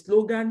statement, your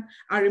slogan,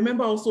 and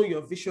remember also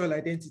your visual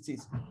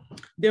identities.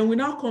 Then we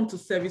now come to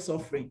service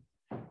offering.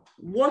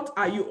 What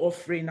are you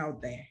offering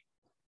out there?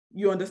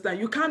 You understand?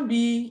 You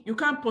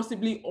can't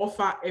possibly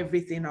offer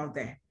everything out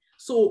there.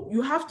 So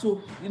you have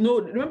to,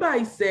 remember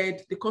I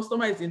said the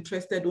customer is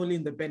interested only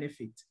in the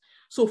benefit.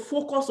 So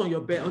focus on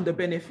the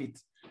benefit.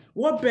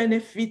 What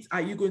benefits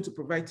are you going to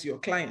provide to your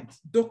clients?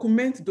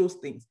 Document those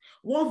things.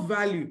 What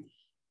value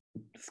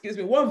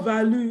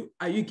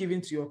are you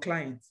giving to your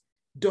clients?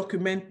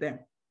 Document them.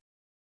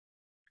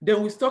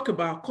 Then we talk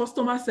about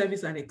customer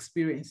service and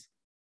experience.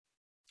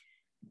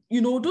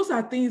 Those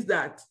are things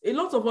that a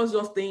lot of us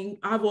just think,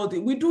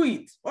 we do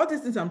it. All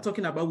these things I'm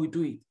talking about, we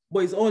do it,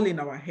 but it's all in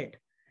our head.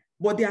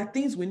 But there are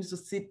things we need to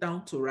sit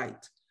down to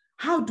write.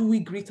 How do we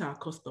greet our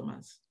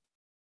customers?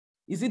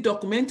 Is it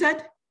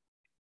documented?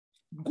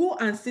 Go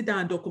and sit down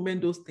and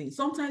document those things.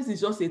 Sometimes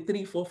it's just a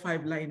 3, 4,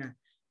 5 liner.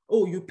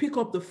 Oh, you pick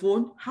up the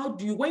phone.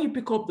 When you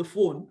pick up the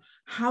phone,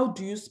 how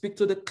do you speak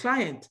to the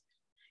client?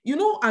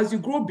 As you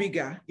grow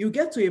bigger, you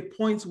get to a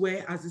point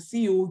where as a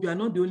CEO, you are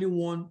not the only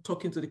one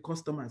talking to the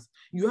customers.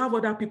 You have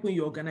other people in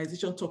your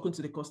organization talking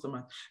to the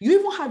customers. You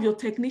even have your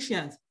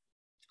technicians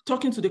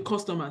talking to the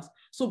customers.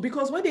 So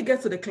because when they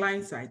get to the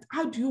client side,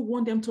 how do you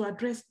want them to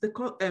address the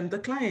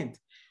client?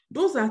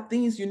 Those are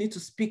things you need to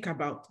speak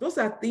about. Those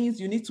are things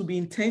you need to be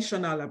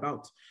intentional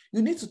about.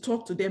 You need to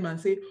talk to them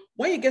and say,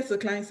 when you get to the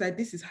client side,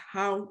 this is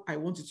how I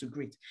want you to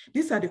greet.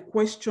 These are the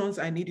questions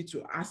I needed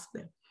to ask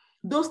them.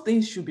 Those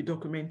things should be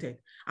documented.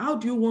 How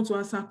do you want to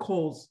answer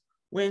calls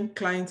when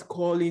clients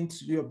call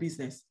into your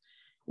business?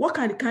 What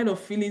kind of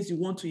feelings you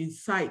want to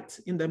incite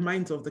in the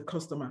minds of the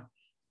customer?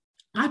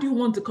 How do you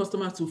want the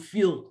customer to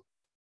feel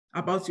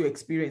about your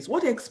experience?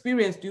 What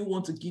experience do you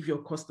want to give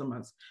your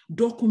customers?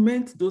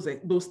 Document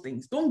those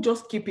things. Don't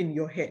just keep in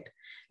your head.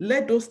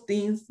 Let those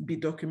things be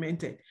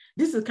documented.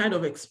 This is the kind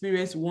of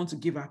experience we want to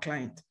give our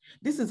client.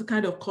 This is the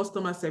kind of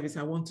customer service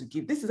I want to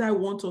give. This is how I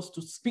want us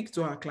to speak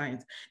to our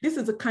clients. This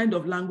is the kind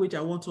of language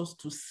I want us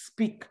to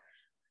speak.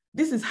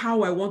 This is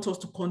how I want us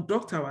to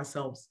conduct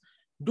ourselves.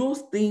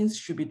 Those things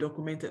should be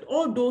documented.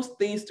 All those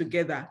things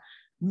together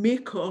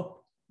make up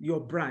your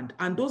brand.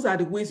 And those are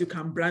the ways you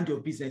can brand your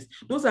business.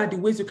 Those are the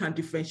ways you can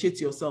differentiate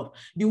yourself.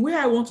 The way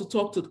I want to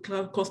talk to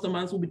the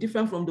customers will be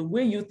different from the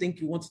way you think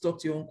you want to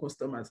talk to your own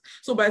customers.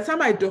 So by the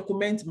time I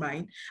document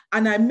mine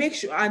and I make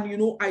sure,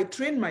 and I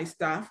train my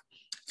staff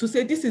to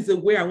say, this is the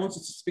way I want you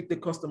to speak to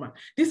the customer.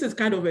 This is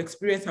kind of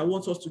experience I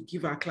want us to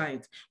give our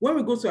clients. When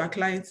we go to our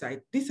client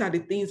side, these are the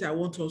things I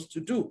want us to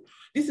do.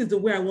 This is the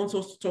way I want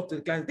us to talk to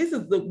the client. This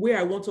is the way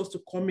I want us to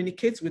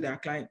communicate with our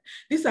client.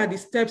 These are the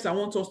steps I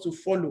want us to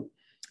follow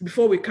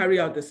before we carry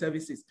out the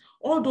services.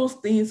 All those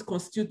things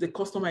constitute the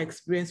customer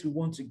experience we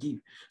want to give.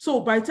 So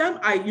by the time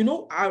I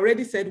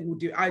already said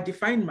I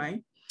define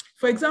mine.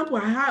 For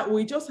example,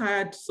 we just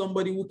hired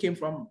somebody who came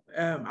from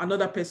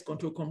another pest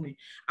control company.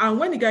 And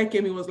when the guy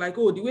came, he was like,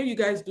 oh, the way you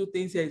guys do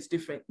things here is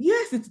different.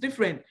 Yes, it's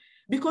different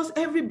because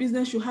every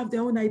business should have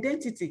their own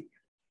identity.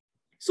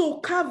 So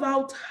carve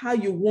out how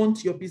you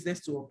want your business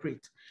to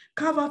operate.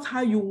 Carve out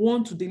how you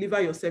want to deliver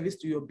your service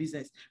to your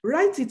business.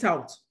 Write it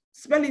out.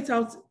 Spell it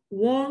out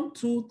 1,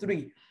 2,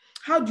 3.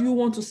 How do you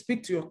want to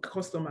speak to your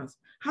customers?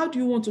 How do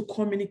you want to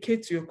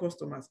communicate to your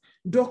customers?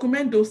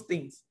 Document those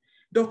things.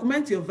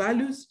 Document your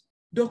values.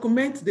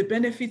 Document the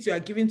benefits you are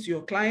giving to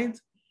your client.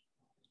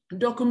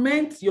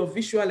 Document your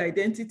visual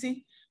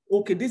identity.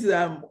 Okay, this is,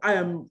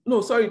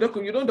 no, sorry,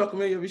 you don't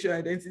document your visual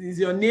identity. It's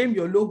your name,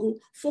 your logo.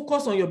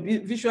 Focus on your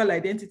visual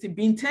identity.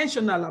 Be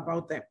intentional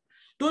about them.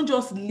 Don't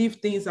just leave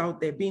things out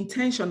there. Be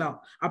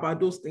intentional about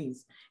those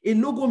things. A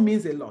logo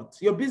means a lot.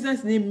 Your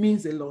business name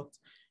means a lot.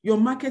 Your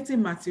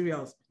marketing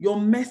materials, your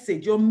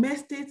message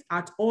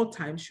at all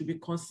times should be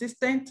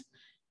consistent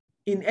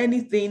in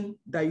anything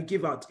that you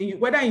give out.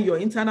 Whether in your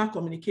internal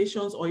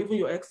communications or even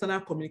your external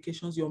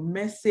communications, your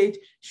message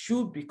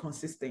should be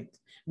consistent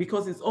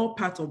because it's all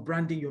part of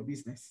branding your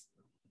business.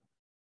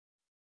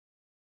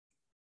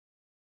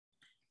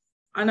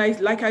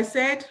 And like I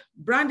said,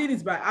 branding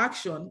is by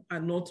action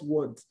and not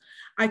words.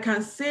 I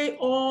can say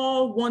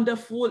all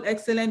wonderful,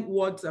 excellent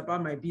words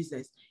about my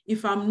business.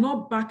 If I'm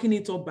not backing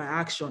it up by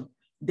action,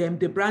 then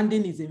the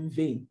branding is in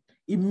vain.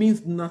 It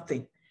means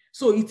nothing.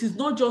 So it is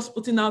not just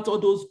putting out all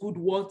those good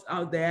words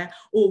out there.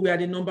 Oh, we are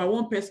the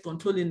 #1 pest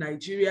control in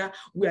Nigeria.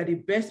 We are the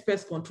best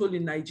pest control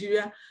in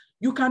Nigeria.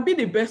 You can be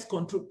the best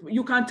control.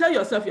 You can tell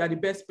yourself you are the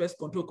best pest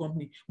control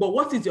company, but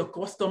what is your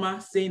customer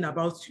saying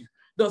about you?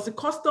 Does the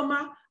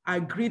customer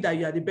agree that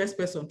you are the best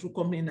pest control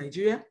company in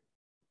Nigeria?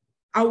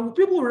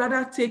 People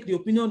rather take the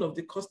opinion of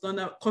the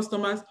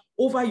customers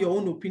over your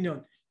own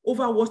opinion,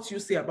 over what you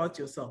say about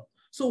yourself.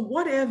 So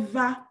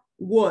whatever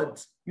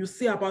words you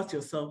say about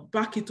yourself,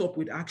 back it up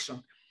with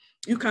action.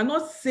 You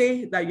cannot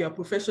say that you are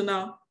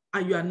professional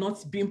and you are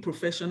not being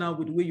professional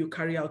with the way you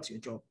carry out your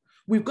job.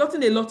 We've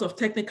gotten a lot of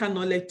technical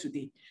knowledge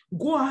today.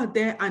 Go out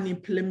there and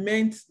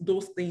implement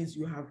those things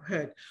you have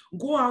heard.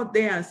 Go out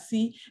there and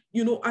see,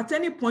 at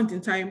any point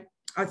in time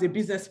as a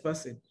business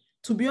person,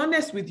 to be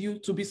honest with you,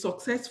 to be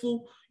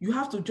successful, you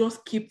have to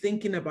just keep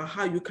thinking about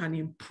how you can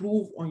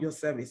improve on your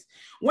service.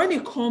 When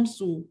it comes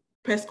to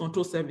pest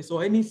control service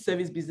or any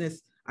service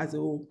business as a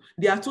whole,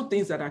 there are two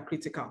things that are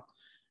critical.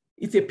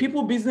 It's a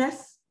people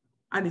business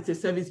and it's a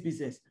service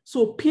business.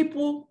 So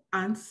people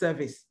and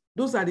service,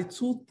 those are the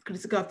two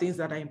critical things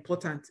that are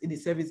important in the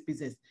service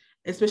business,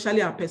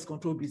 especially our pest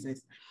control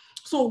business.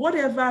 So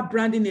whatever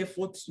branding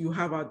efforts you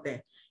have out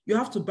there, you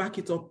have to back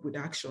it up with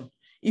action.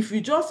 If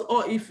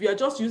you are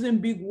just using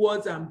big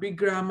words and big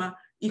grammar,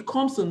 it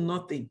comes to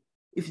nothing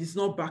if it's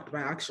not backed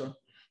by action.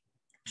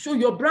 So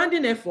your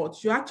branding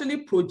efforts, you actually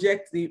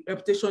project the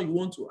reputation you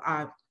want to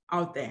have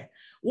out there.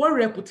 What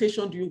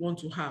reputation do you want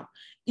to have?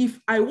 If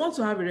I want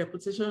to have a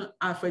reputation,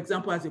 for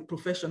example, as a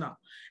professional,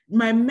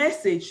 my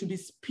message should be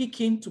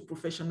speaking to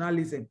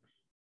professionalism.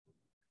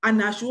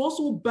 And I should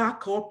also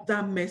back up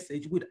that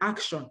message with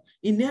action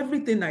in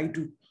everything I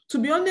do. To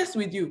be honest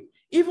with you,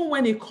 even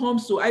when it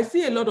comes to, I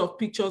see a lot of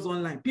pictures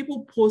online.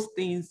 People post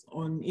things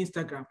on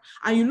Instagram,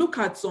 and you look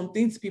at some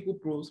things people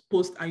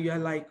post, and you're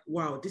like,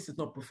 wow, this is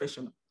not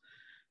professional.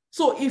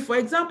 So if, for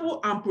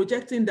example, I'm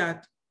projecting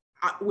that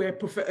we're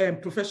a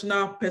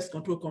professional pest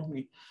control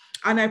company,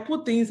 and I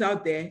put things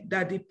out there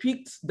that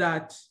depict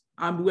that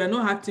we're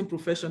not acting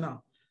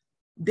professional,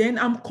 then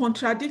I'm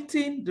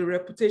contradicting the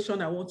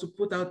reputation I want to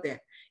put out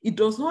there. It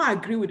does not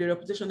agree with the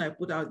reputation I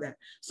put out there.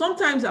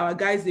 Sometimes our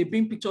guys, they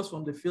bring pictures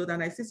from the field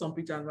and I see some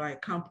pictures and I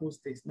can't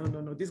post this.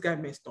 No, this guy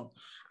messed up.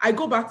 I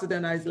go back to them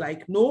and I was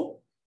like, no,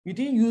 you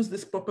didn't use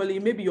this properly.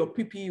 Maybe your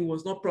PPE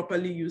was not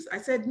properly used. I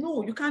said,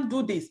 no, you can't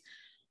do this.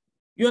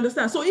 You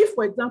understand? So if,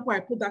 for example,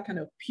 I put that kind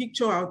of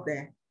picture out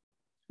there,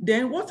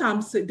 then what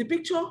I'm saying, the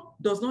picture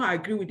does not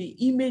agree with the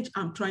image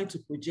I'm trying to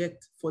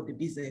project for the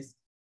business.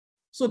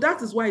 So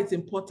that is why it's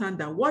important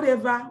that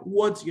whatever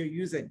words you're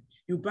using,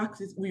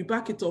 we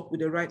back it up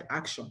with the right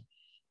action.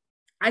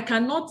 I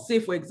cannot say,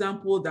 for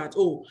example, that,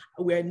 oh,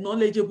 we're a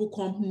knowledgeable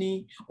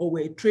company or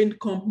we're a trained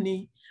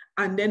company,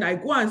 and then I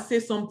go and say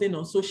something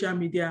on social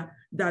media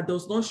that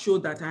does not show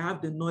that I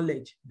have the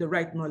knowledge, the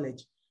right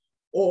knowledge,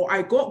 or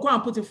I go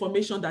and put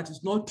information that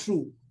is not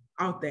true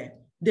out there.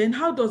 Then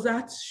how does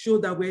that show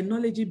that we're a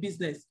knowledgeable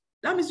business?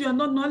 That means you are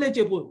not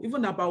knowledgeable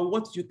even about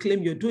what you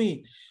claim you're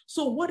doing.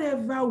 So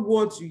whatever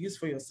words you use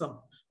for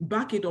yourself,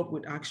 back it up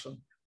with action.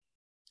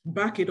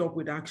 Back it up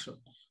with action.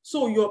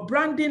 So your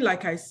branding,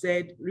 like I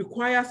said,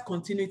 requires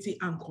continuity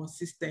and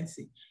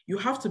consistency. You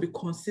have to be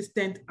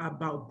consistent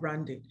about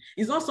branding.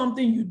 It's not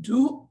something you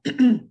do,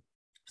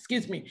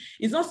 excuse me,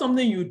 it's not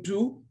something you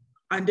do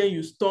and then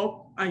you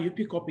stop and you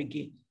pick up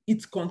again.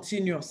 It's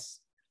continuous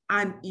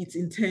and it's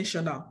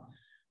intentional.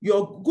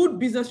 Your good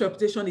business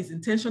reputation is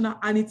intentional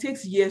and it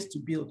takes years to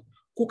build.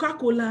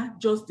 Coca-Cola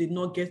just did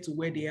not get to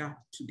where they are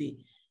today.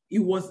 It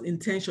was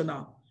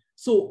intentional.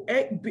 So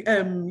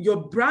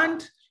your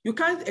brand, you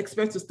can't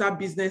expect to start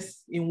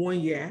business in 1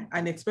 year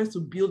and expect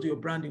to build your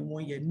brand in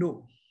 1 year.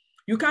 No,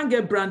 you can't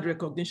get brand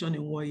recognition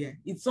in 1 year.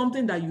 It's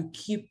something that you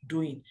keep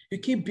doing. You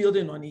keep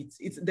building on it.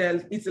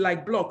 It's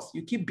like blocks.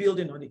 You keep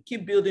building on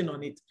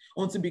it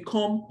until you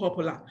become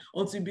popular,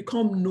 until you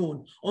become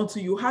known,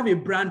 until you have a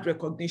brand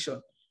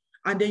recognition.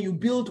 And then you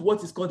build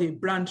what is called a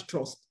brand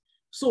trust.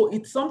 So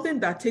it's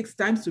something that takes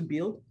time to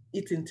build.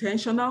 It's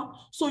intentional.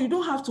 So you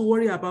don't have to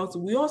worry about it.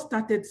 We all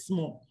started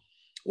small.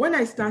 When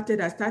I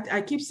started,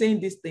 I keep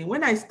saying this thing.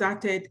 When I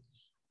started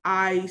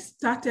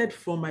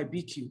from my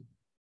BQ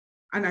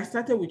and I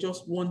started with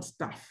just 1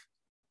 staff.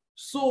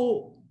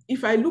 So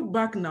if I look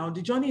back now,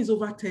 the journey is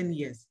over 10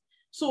 years.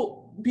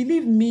 So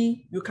believe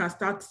me, you can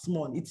start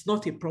small. It's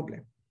not a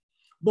problem.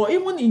 But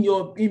even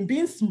in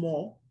being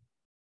small,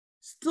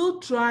 still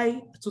try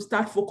to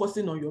start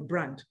focusing on your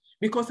brand,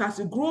 because as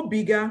you grow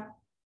bigger,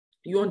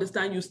 you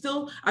understand,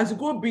 as you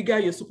grow bigger,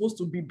 you're supposed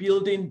to be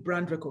building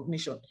brand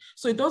recognition.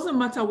 So it doesn't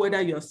matter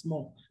whether you're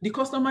small. The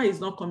customer is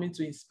not coming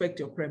to inspect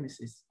your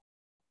premises.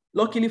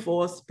 Luckily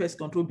for us, pest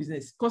control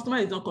business, customer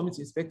is not coming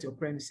to inspect your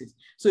premises.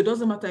 So it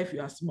doesn't matter if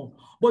you are small,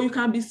 but you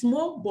can be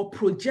small, but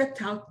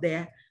project out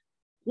there.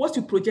 What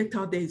you project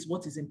out there is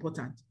what is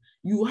important.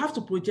 You have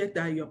to project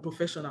that you're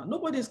professional.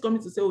 Nobody is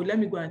coming to say, oh, let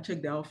me go and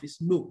check their office.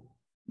 No.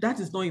 That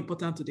is not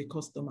important to the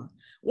customer.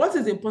 What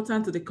is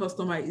important to the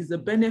customer is the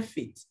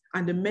benefit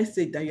and the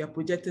message that you are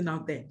projecting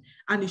out there,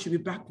 and it should be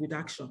backed with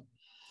action.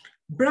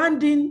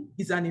 Branding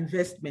is an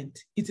investment.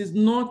 It is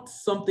not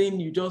something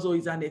you just, oh,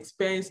 it's an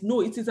expense.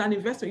 No, it is an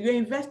investment. You're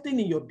investing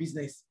in your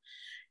business.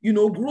 You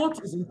know,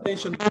 growth is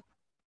intentional.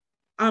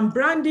 And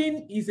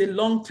branding is a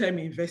long-term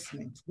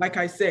investment. Like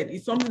I said,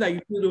 it's something that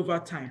you build over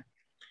time.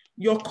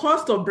 Your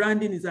cost of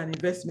branding is an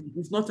investment.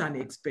 It's not an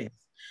expense.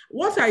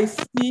 What I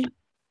see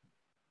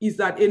is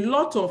that a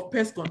lot of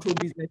pest control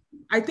business,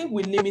 I think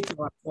we limit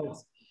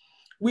ourselves.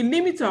 We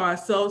limit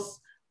ourselves.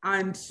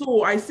 And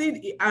so I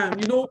see,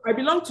 you know, I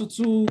belong to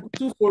two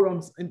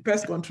forums in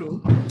pest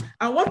control.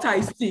 And what I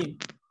see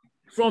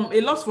from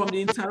a lot from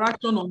the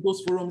interaction on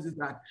those forums is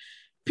that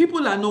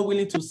people are not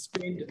willing to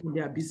spend on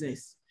their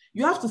business.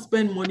 You have to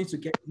spend money to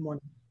get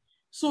money.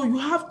 So you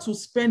have to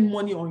spend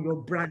money on your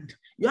brand.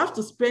 You have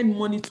to spend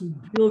money to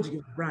build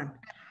your brand.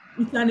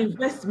 It's an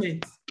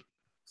investment.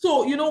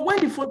 So, you know,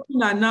 when the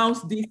Fortune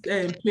announced this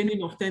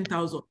training of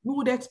 10,000, we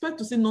would expect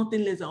to see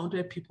nothing less than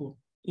 100 people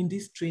in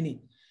this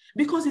training,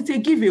 because it's a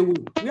giveaway.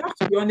 We have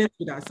to be honest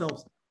with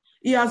ourselves.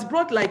 He has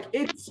brought like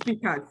 8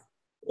 speakers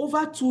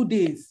over 2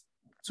 days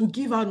to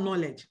give out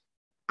knowledge.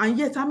 And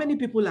yet, how many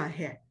people are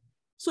here?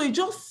 So it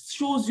just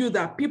shows you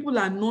that people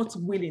are not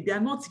willing. They are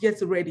not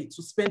yet ready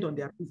to spend on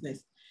their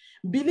business.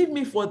 Believe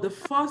me, for the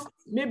first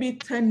maybe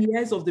 10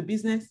 years of the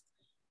business,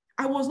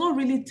 I was not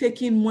really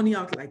taking money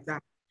out like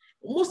that.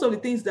 Most of the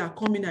things that are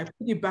coming, I put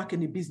it back in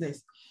the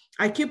business.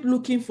 I keep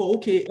looking for,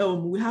 okay,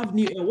 we have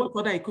new, what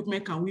other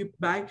equipment can we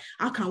buy?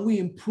 How can we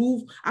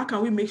improve? How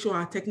can we make sure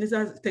our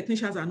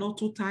technicians are not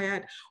too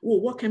tired? Oh,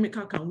 what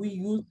chemical can we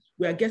use?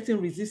 We are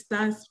getting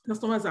resistance.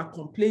 Customers are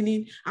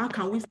complaining. How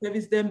can we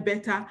service them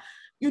better?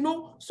 You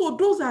know, so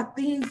those are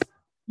things,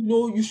 you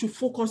know, you should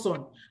focus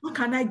on. How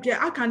can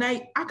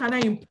I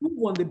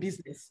improve on the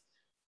business?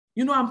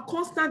 You know, I'm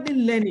constantly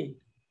learning.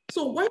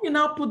 So when you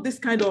now put this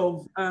kind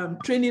of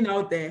training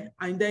out there,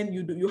 and then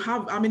you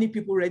have how many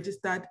people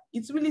registered,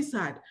 it's really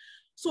sad.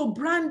 So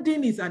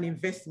branding is an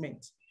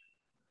investment.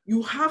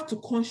 You have to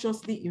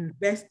consciously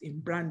invest in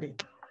branding.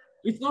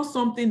 It's not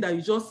something that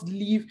you just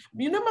leave.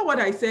 You remember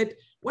what I said,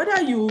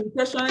 whether you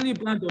intentionally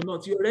brand or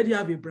not, you already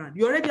have a brand.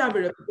 You already have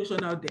a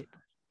reputation out there.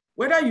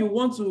 Whether you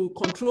want to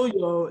control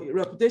your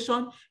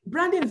reputation,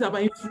 branding is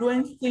about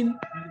influencing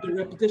the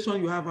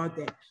reputation you have out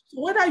there. So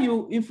whether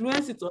you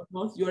influence it or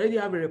not, you already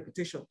have a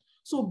reputation.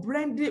 So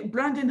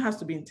branding has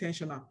to be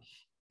intentional.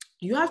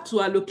 You have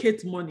to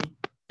allocate money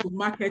to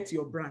market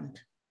your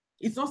brand.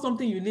 It's not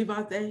something you leave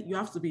out there. You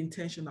have to be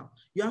intentional.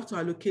 You have to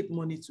allocate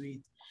money to it.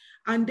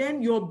 And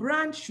then your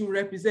brand should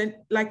represent,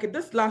 like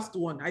this last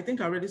one, I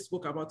think I already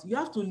spoke about, you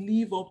have to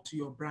live up to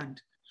your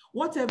brand.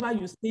 Whatever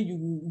you say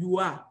you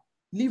are,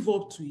 live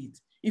up to it.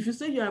 If you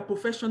say you're a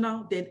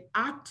professional, then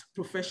act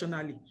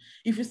professionally.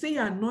 If you say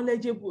you're a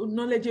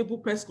knowledgeable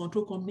pest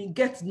control company,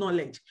 get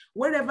knowledge.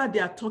 Wherever they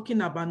are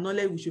talking about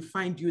knowledge, we should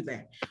find you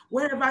there.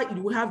 Wherever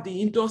you have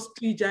the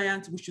industry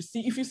giants, we should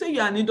see. If you say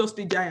you're an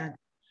industry giant,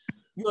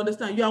 you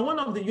understand, you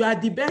are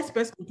the best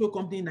pest control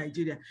company in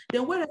Nigeria.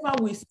 Then wherever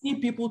we see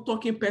people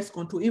talking pest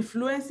control,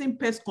 influencing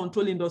pest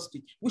control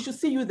industry, we should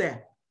see you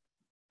there.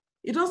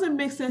 It doesn't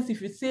make sense if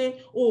you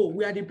say, oh,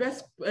 we are the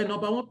best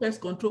 #1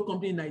 pest control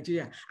company in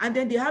Nigeria, and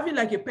then they're having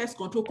like a pest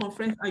control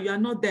conference and you are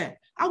not there.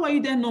 How are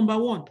you then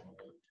 #1?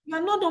 You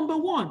are not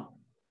 #1.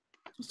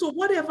 So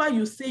whatever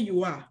you say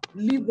you are,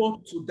 live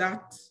up to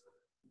that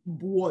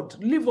word,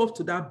 live up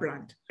to that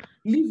brand,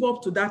 live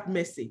up to that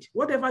message.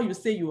 Whatever you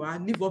say you are,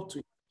 live up to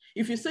it.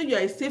 If you say you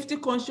are a safety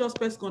conscious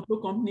pest control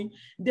company,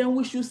 then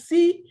we should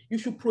see, you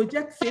should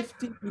project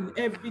safety in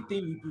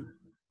everything you do.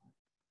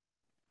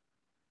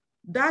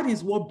 That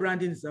is what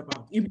branding is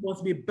about. It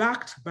must be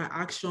backed by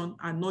action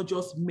and not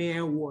just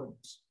mere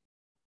words.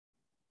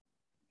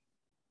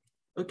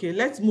 Okay,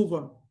 let's move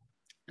on.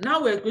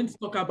 Now we're going to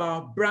talk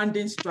about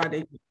branding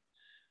strategy.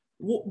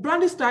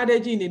 Branding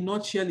strategy in a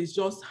nutshell is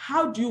just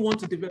how do you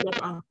want to develop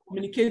and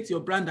communicate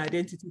your brand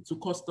identity to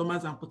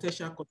customers and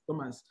potential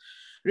customers.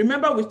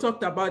 Remember, we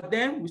talked about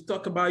them. We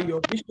talked about your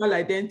visual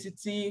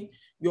identity,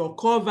 your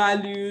core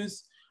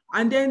values,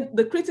 and then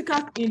the critical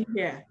thing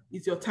here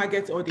is your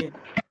target audience.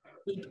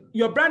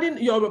 Your branding,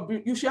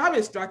 you should have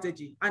a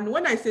strategy. And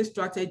when I say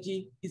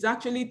strategy, it's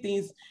actually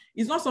things,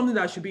 it's not something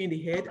that should be in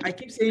the head. I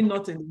keep saying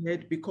not in the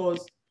head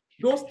because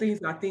those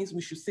things are things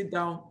we should sit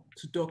down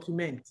to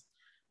document.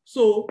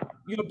 So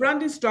your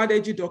branding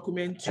strategy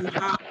document, you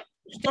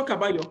should talk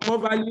about your core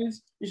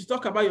values. You should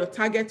talk about your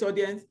target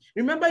audience.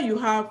 Remember, you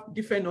have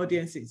different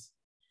audiences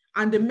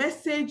and the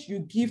message you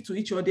give to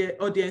each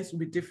audience will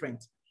be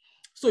different.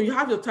 So you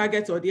have your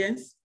target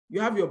audience, you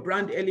have your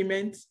brand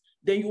elements.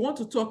 Then you want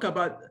to talk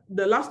about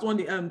the last one,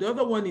 the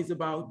other one is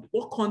about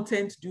what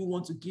content do you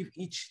want to give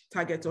each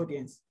target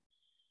audience?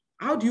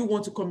 How do you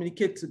want to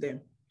communicate to them?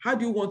 How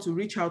do you want to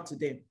reach out to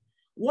them?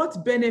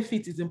 What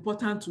benefit is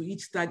important to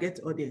each target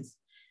audience?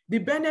 The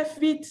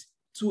benefit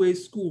to a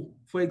school,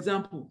 for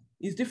example,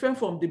 is different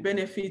from the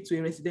benefit to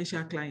a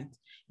residential client.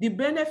 The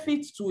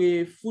benefit to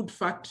a food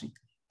factory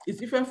is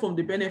different from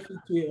the benefit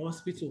to a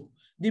hospital.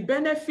 The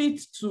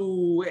benefit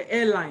to an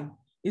airline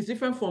is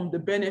different from the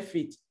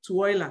benefit to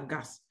oil and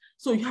gas.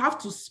 So you have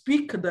to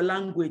speak the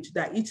language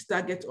that each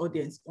target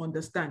audience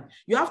understand.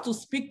 You have to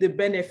speak the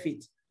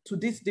benefit to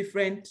these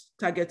different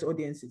target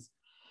audiences.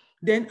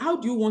 Then how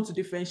do you want to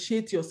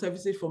differentiate your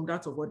services from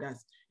that of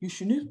others? You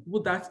should need to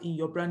put that in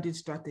your branding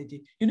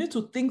strategy. You need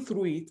to think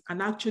through it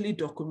and actually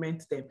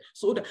document them.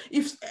 So that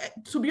if,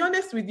 to be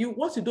honest with you,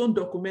 what you don't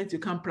document, you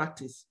can't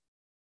practice.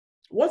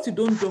 What you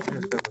don't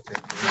document,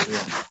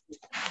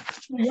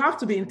 you have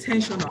to be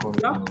intentional.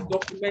 You have to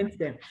document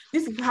them.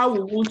 This is how we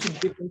want to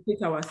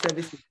differentiate our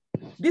services.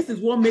 This is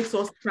what makes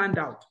us stand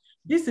out.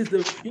 This is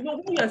the,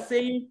 when you're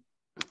saying,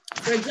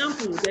 for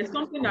example, there's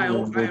something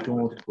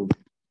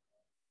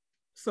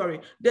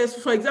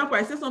for example,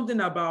 I said something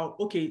about,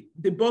 okay,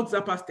 the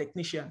BugZapers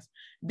technicians.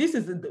 This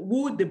is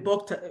who the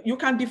bug, you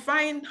can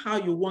define how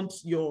you want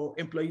your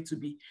employee to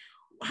be.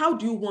 How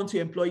do you want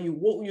your employee?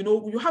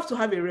 You have to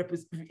have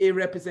a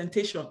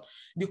representation,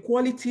 the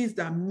qualities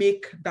that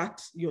make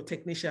that your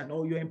technician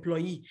or your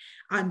employee,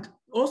 and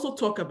also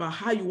talk about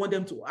how you want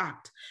them to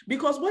act.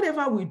 Because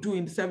whatever we do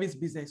in the service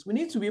business, we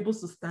need to be able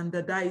to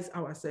standardize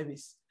our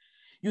service.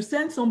 You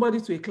send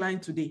somebody to a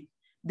client today,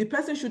 the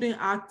person shouldn't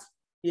act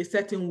a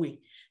certain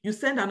way. You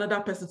send another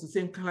person to the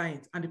same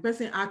client and the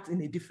person acts in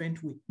a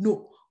different way.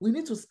 No, we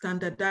need to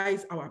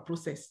standardize our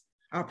processes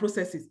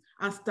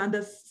and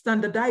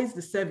standardize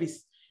the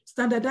service.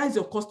 Standardize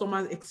your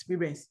customer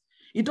experience.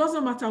 It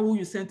doesn't matter who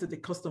you send to the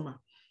customer.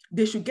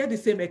 They should get the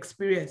same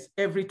experience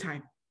every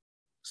time.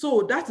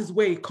 So that is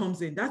where it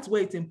comes in. That's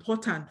where it's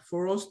important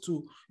for us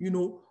to,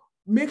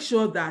 make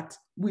sure that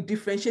we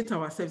differentiate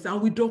ourselves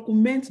and we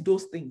document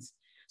those things.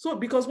 So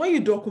because when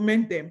you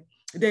document them,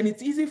 then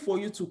it's easy for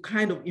you to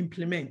kind of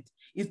implement.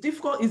 It's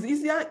difficult,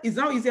 it's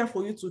now easier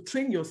for you to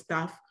train your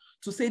staff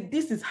to say,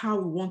 this is how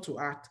we want to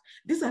act.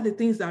 These are the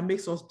things that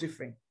makes us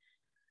different.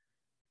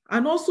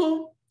 And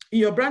also, in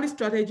your branding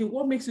strategy,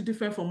 what makes you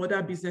different from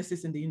other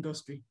businesses in the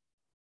industry?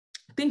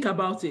 Think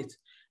about it.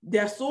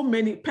 There are so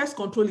many, pest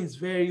control is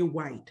very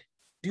wide.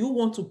 Do you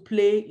want to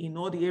play in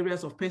all the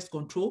areas of pest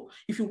control?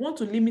 If you want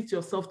to limit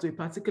yourself to a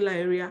particular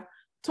area,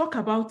 talk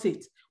about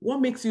it.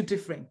 What makes you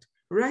different?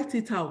 Write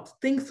it out.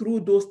 Think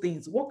through those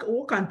things.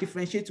 What can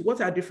differentiate? What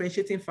are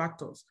differentiating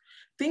factors?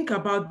 Think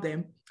about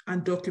them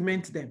and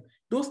document them.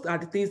 Those are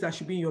the things that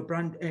should be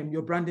in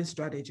your branding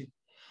strategy.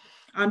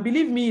 And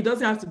believe me, it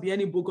doesn't have to be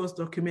any bogus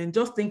document.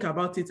 Just think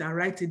about it and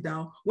write it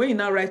down. When you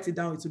now write it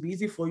down, it will be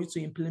easy for you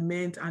to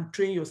implement and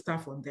train your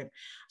staff on them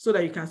so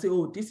that you can say,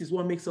 oh, this is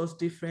what makes us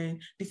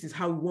different. This is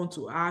how we want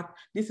to act.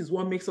 This is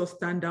what makes us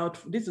stand out.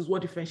 This is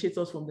what differentiates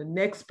us from the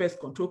next pest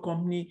control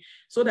company,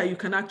 so that you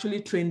can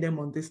actually train them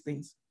on these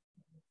things.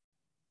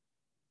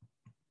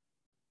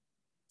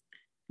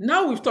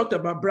 Now we've talked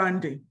about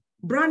branding.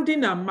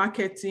 Branding and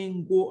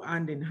marketing go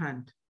hand in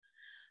hand.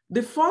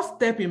 The first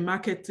step in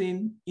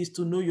marketing is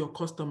to know your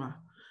customer.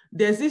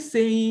 There's this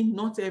saying,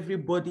 not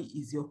everybody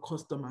is your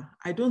customer.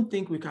 I don't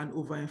think we can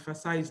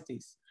overemphasize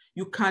this.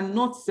 You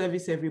cannot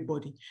service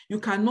everybody. You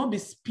cannot be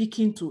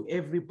speaking to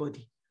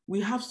everybody.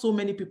 We have so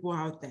many people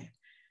out there.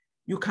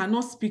 You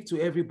cannot speak to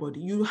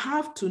everybody. You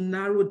have to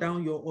narrow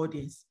down your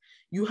audience.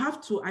 You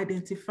have to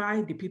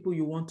identify the people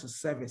you want to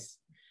service.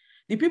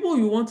 The people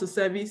you want to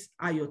service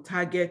are your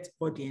target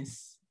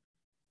audience.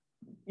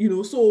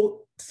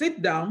 So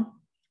sit down,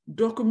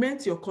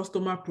 document your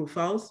customer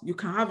profiles. You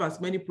can have as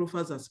many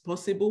profiles as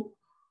possible.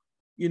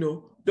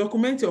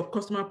 Document your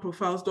customer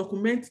profiles,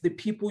 document the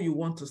people you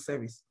want to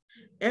service.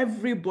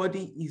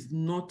 Everybody is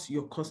not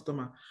your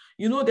customer.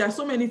 There are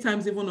so many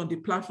times, even on the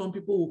platform,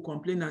 people will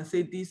complain and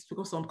say this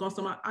because some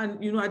customer, and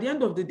at the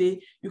end of the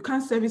day, you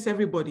can't service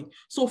everybody.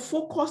 So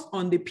focus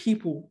on the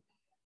people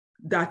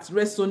that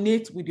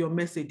resonate with your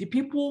message, the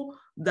people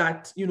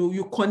that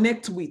you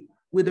connect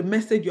with the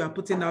message you are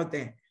putting out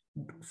there.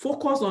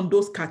 Focus on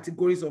those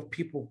categories of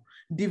people.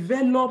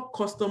 Develop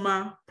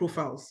customer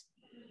profiles.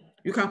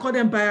 You can call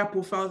them buyer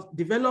profiles.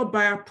 Develop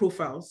buyer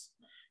profiles,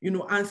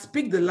 and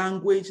speak the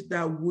language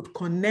that would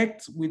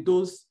connect with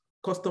those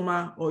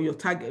customer or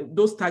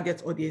those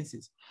target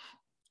audiences.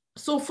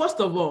 So first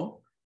of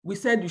all, we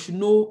said you should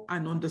know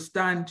and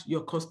understand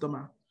your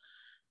customer.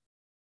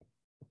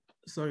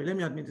 Sorry, let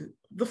me admit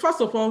it.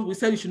 First of all, we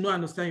said you should know and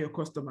understand your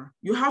customer.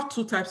 You have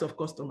two types of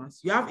customers.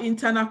 You have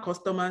internal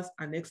customers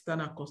and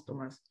external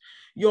customers.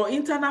 Your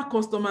internal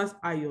customers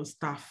are your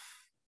staff.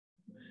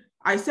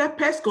 I said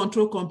pest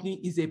control company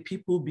is a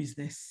people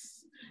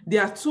business.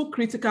 There are two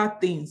critical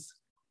things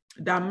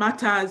that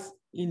matters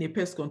in a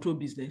pest control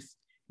business: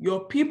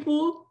 your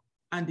people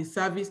and the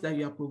service that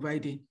you are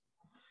providing.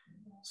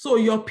 So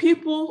your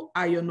people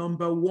are your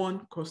number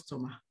one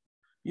customer.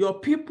 Your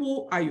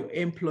people are your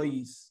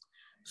employees.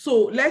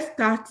 So let's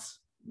start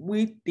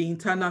with the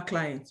internal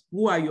clients.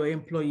 Who are your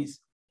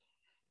employees?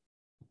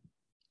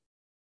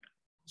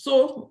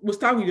 So we'll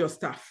start with your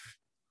staff.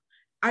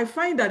 I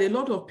find that a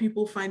lot of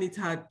people find it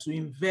hard to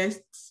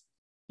invest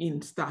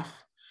in staff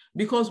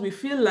because we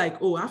feel like,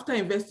 oh, after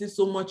investing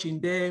so much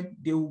in them,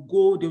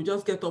 they'll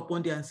just get up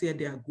one day and say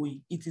they are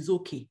going. It is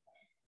okay.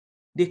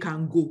 They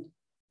can go.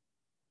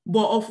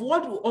 But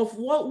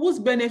whose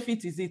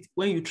benefit is it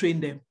when you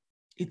train them?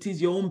 It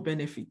is your own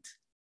benefit.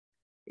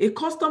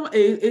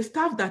 A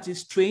staff that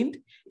is trained,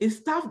 a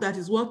staff that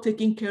is well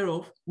taken care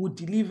of, will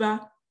deliver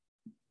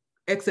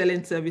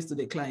excellent service to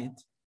the client.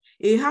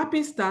 A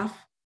happy staff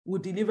will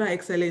deliver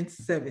excellent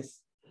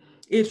service.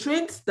 A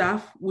trained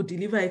staff will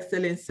deliver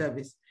excellent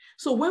service.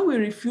 So when we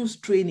refuse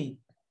training,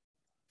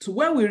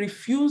 when we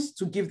refuse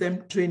to give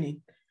them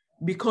training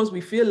because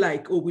we feel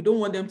like, oh, we don't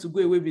want them to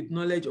go away with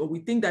knowledge, or we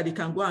think that they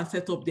can go and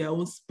set up their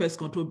own pest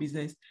control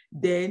business,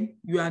 then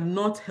you are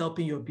not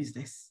helping your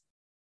business.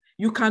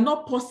 You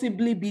cannot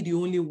possibly be the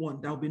only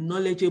one that will be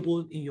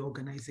knowledgeable in your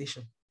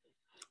organization.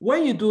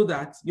 When you do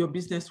that, your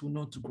business will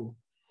not grow.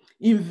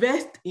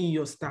 Invest in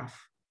your staff.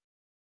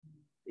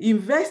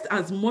 Invest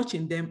as much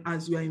in them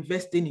as you are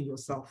investing in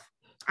yourself.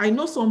 I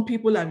know some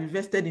people have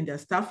invested in their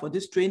staff for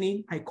this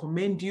training. I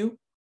commend you.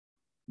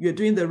 You're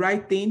doing the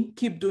right thing.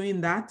 Keep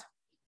doing that.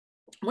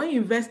 When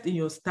you invest in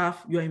your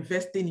staff, you're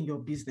investing in your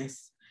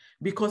business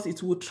because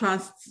it will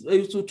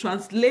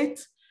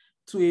translate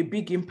to a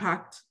big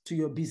impact to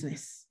your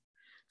business.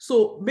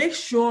 So make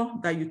sure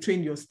that you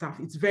train your staff.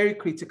 It's very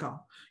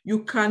critical.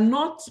 You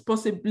cannot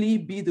possibly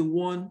be the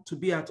one to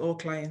be at all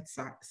clients'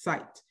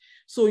 site.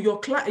 So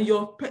your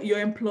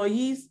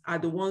employees are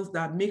the ones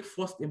that make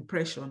first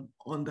impression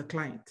on the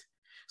client.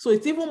 So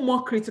it's even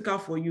more critical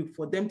for you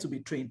for them to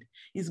be trained.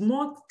 It's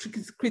more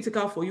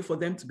critical for you for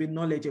them to be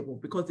knowledgeable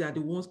because they are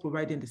the ones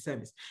providing the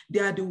service. They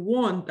are the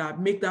ones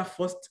that make that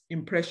first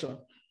impression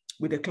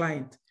with the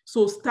client.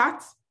 So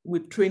start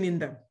with training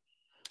them.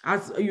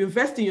 As you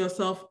invest in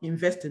yourself,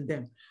 invest in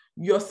them.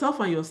 Yourself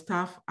and your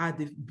staff are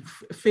the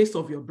face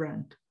of your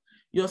brand.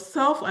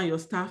 Yourself and your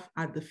staff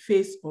are the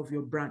face of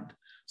your brand.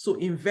 So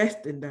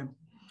invest in them.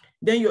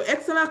 Then your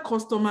external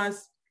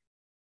customers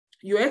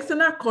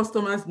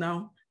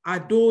now are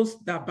those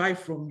that buy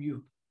from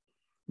you.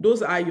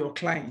 Those are your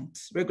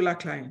clients, regular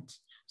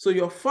clients. So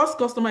your first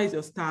customer is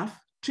your staff.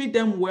 Treat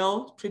them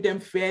well, treat them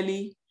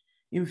fairly,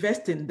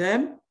 invest in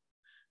them.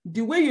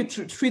 The way you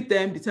treat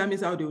them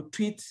determines how they'll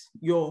treat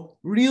your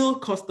real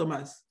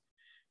customers.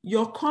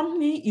 Your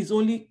company is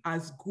only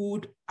as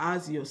good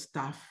as your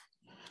staff.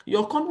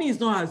 Your company is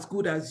not as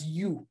good as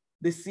you,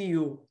 the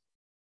CEO.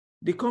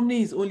 The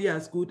company is only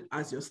as good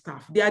as your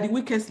staff. They are the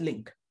weakest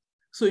link.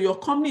 So your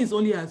company is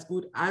only as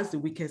good as the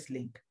weakest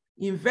link.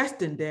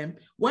 Invest in them.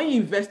 When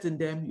you invest in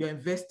them, you're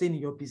investing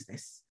in your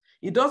business.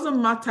 It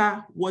doesn't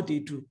matter what they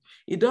do.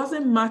 It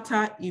doesn't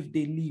matter if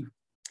they leave.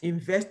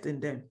 Invest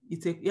in them.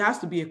 It has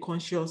to be a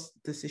conscious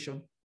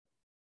decision.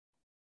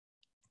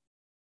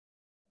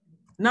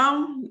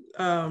 Now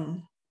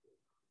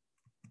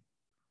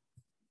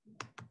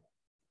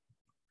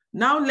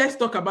let's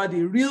talk about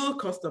the real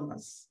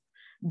customers.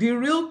 The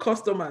real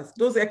customers,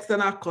 those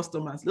external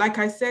customers. Like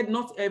I said,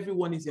 not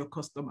everyone is your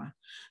customer.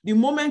 The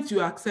moment you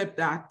accept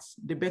that,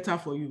 the better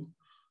for you.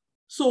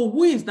 So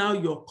who is now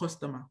your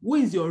customer? Who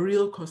is your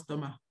real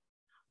customer?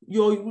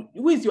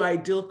 Who is your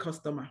ideal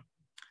customer?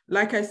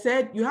 Like I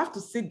said, you have to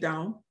sit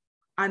down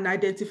and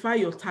identify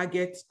your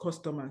target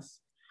customers.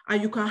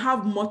 And you can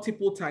have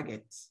multiple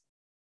targets.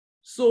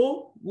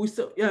 So with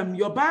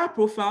your buyer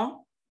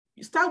profile,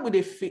 you start with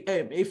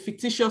a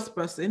fictitious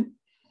person,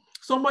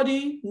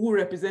 somebody who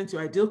represents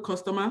your ideal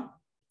customer.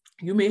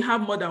 You may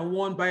have more than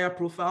one buyer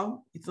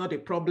profile. It's not a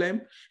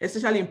problem.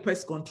 Especially in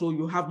pest control,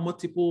 you have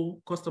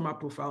multiple customer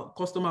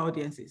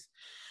audiences.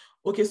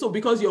 Okay, so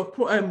because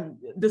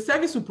the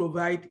service you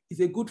provide is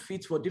a good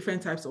fit for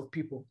different types of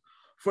people.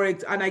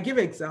 And I give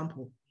an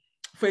example.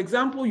 For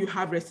example, you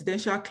have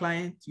residential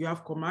clients, you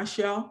have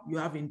commercial, you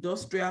have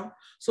industrial.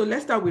 So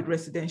let's start with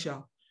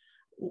residential.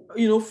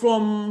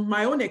 From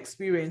my own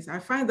experience, I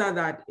find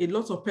that a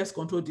lot of pest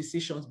control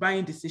decisions,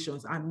 buying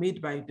decisions, are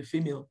made by the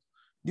female,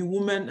 the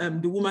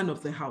woman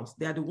of the house.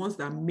 They are the ones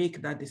that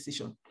make that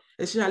decision,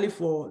 especially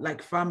for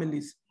like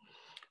families.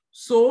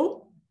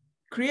 So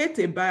create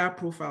a buyer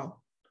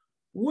profile.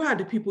 Who are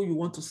the people you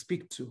want to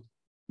speak to?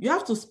 You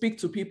have to speak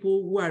to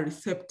people who are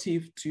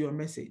receptive to your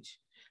message.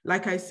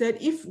 Like I said,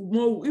 if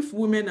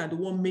women are the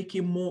one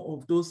making more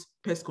of those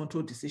pest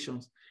control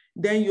decisions,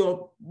 then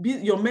your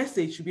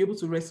message should be able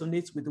to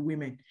resonate with the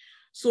women.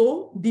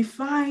 So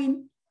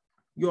define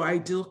your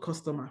ideal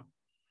customer.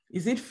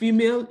 Is it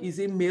female? Is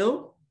it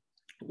male?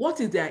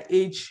 What is their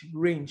age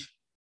range?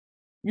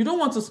 You don't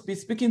want to be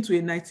speaking to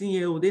a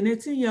 19-year-old. A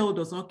 19-year-old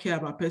does not care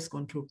about pest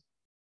control.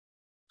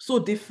 So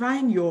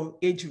define your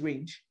age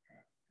range.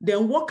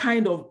 Then what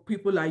kind of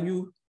people are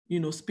you,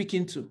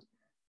 speaking to?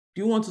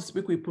 Do you want to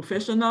speak with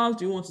professionals?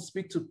 Do you want to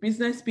speak to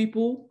business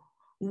people?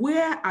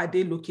 Where are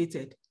they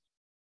located?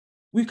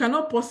 We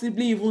cannot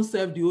possibly even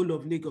serve the whole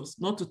of Lagos,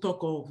 not to talk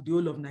of the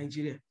whole of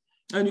Nigeria.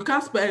 And you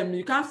can't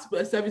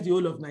service the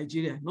whole of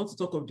Nigeria, not to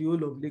talk of the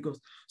whole of Lagos.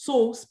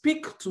 So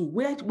speak to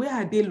where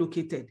are they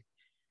located?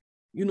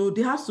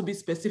 There has to be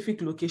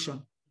specific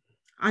location.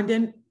 And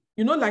then,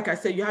 like I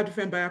said, you have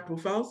different buyer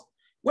profiles.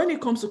 When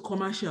it comes to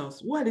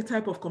commercials, what are the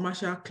type of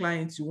commercial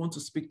clients you want to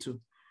speak to?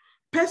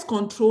 Pest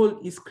control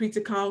is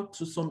critical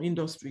to some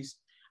industries.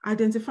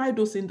 Identify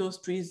those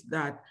industries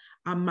that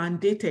are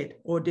mandated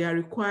or they are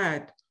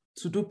required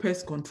to do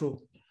pest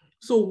control.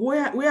 So who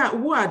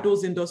are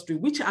those industries?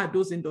 Which are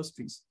those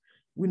industries?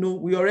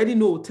 We already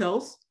know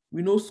hotels,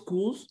 we know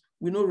schools,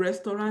 we know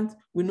restaurants,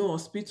 we know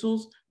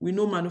hospitals, we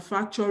know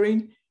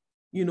manufacturing,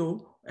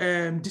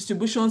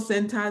 distribution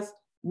centers,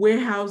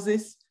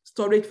 warehouses,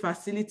 storage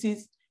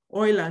facilities,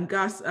 oil and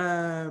gas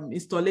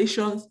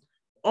installations,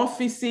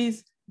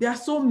 offices. There are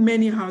so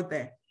many out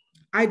there.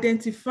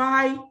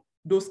 Identify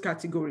those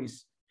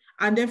categories.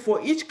 And then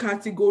for each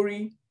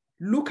category,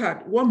 look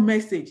at what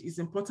message is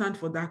important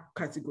for that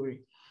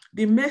category.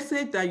 The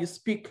message that you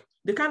speak,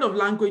 the kind of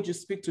language you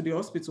speak to the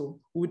hospital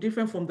will be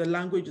different from the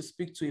language you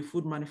speak to a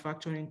food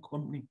manufacturing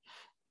company.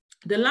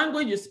 The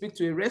language you speak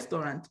to a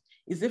restaurant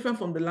is different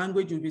from the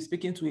language you'll be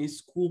speaking to a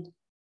school.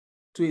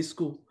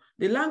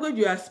 The language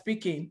you are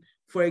speaking,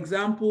 for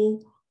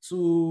example,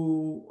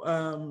 to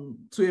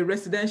a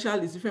residential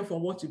is different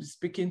from what you'll be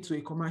speaking to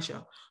a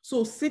commercial.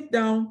 So sit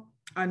down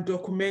and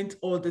document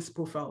all these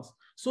profiles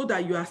so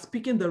that you are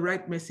speaking the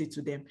right message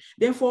to them.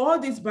 Then for all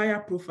these buyer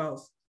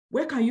profiles,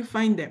 where can you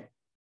find them?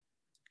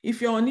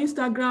 If you're on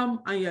Instagram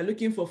and you're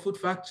looking for Food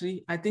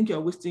Factory, I think you're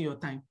wasting your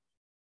time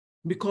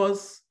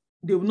because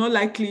they will not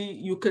likely,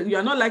 you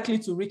are not likely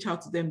to reach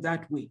out to them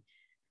that way.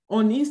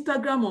 On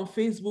Instagram, on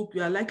Facebook,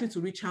 you are likely to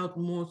reach out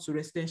more to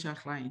residential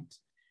clients.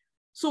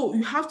 So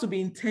you have to be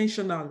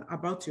intentional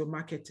about your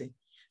marketing.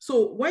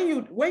 So when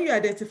you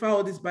identify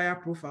all these buyer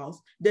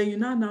profiles, then you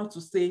now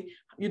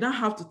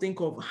have to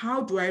think of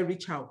how do I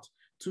reach out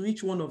to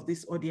each one of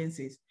these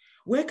audiences?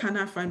 Where can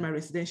I find my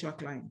residential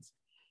clients?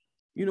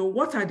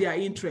 What are their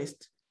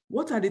interests?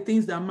 What are the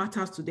things that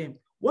matters to them?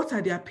 What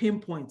are their pain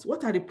points?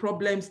 What are the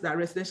problems that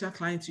residential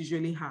clients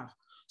usually have?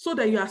 So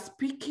that you are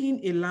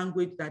speaking a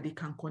language that they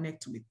can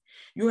connect with.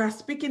 You are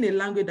speaking a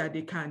language that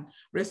they can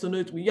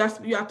resonate with.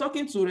 You are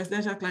talking to a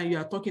residential client, you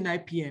are talking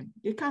IPM.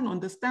 They can't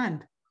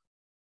understand.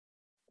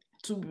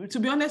 To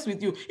be honest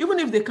with you, even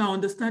if they can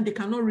understand, they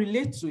cannot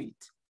relate to it.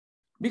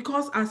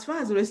 Because as far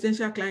as the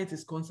residential client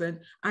is concerned,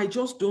 I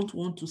just don't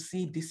want to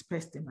see this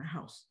pest in my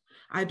house.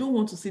 I don't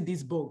want to see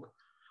this bug.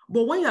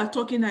 But when you are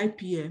talking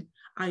IPM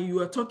and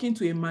you are talking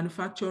to a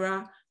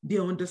manufacturer they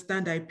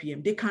understand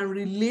IPM. They can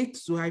relate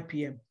to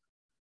IPM.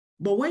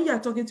 But when you are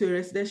talking to a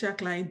residential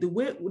client,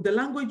 the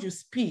language you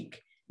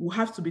speak will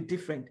have to be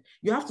different.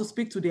 You have to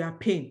speak to their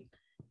pain.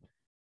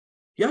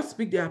 You have to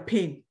speak their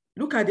pain.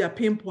 Look at their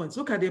pain points,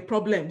 look at their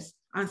problems,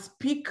 and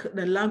speak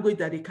the language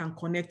that they can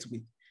connect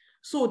with.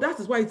 So that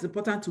is why it's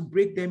important to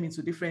break them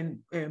into different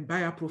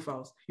buyer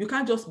profiles. You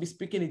can't just be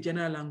speaking a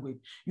general language.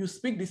 You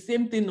speak the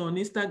same thing on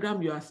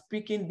Instagram, you are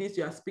speaking this,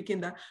 you are speaking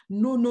that.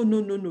 No.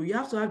 You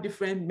have to have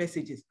different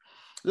messages.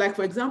 Like,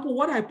 for example,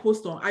 what I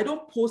post on, I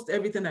don't post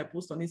everything I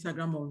post on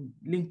Instagram on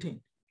LinkedIn.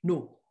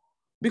 No,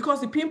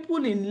 because the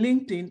people in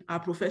LinkedIn are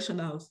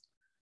professionals.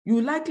 You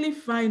will likely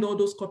find all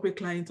those corporate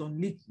clients on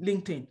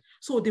LinkedIn.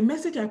 So the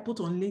message I put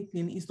on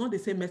LinkedIn is not the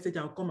same message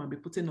I'll come and be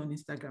putting on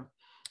Instagram.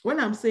 When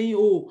I'm saying,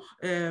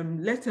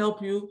 let's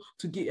help you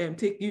to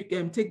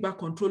take back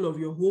control of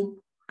your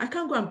home, I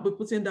can't go and be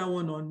putting that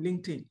one on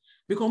LinkedIn,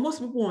 because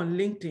most people on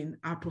LinkedIn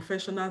are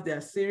professionals. They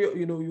are serious. If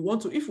you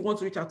want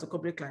to reach out to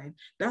corporate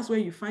clients, that's where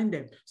you find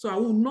them. So I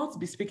will not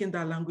be speaking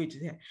that language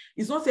here.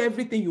 It's not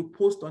everything you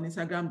post on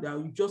Instagram that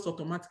you just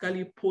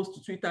automatically post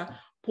to Twitter,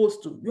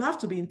 post to. You have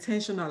to be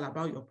intentional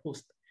about your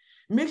post.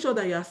 Make sure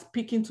that you are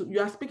speaking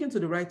to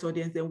the right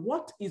audience. And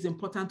what is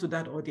important to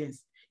that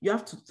audience? You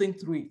have to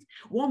think through it.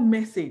 What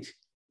message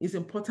is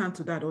important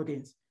to that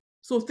audience?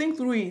 So think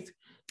through it,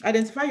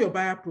 identify your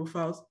buyer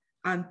profiles,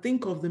 and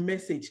think of the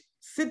message.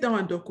 Sit down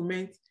and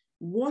document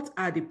what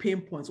are the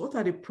pain points, what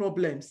are the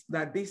problems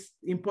that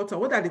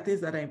what are the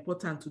things that are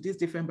important to these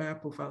different buyer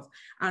profiles,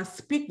 and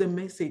speak the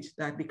message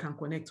that they can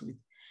connect with.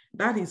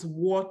 That is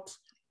what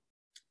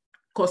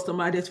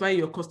identifying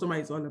your customer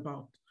is all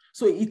about.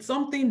 So it's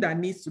something that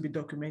needs to be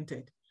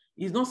documented.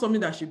 It's not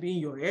something that should be in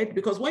your head,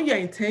 because when you're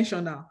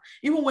intentional,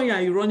 even when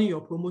you're running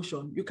your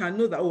promotion, you can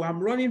know that, I'm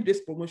running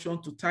this promotion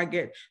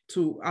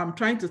I'm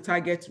trying to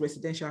target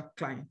residential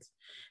clients.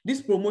 This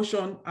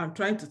promotion, I'm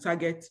trying to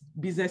target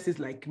businesses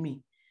like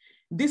me.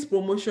 This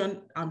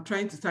promotion, I'm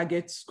trying to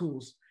target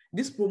schools.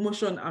 This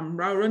promotion, I'm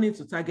running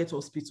to target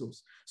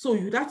hospitals. So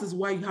that is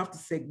why you have to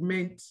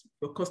segment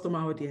your customer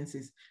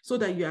audiences, so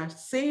that you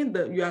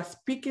are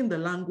speaking the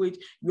language,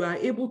 you are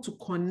able to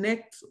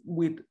connect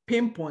with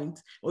pain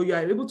points, or you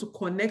are able to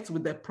connect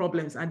with their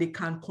problems, and they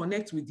can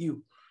connect with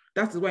you.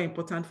 That is why it's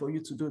important for you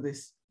to do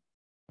this.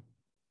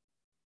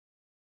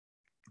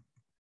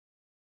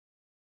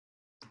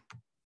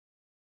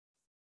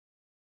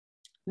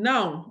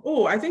 Now,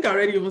 I think I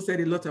already even said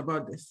a lot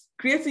about this.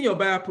 Creating your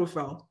buyer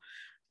profile.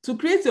 To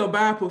create your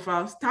buyer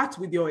profile, start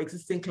with your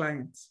existing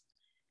clients.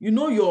 You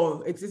know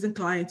your existing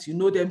clients, you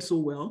know them so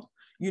well.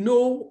 You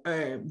know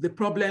the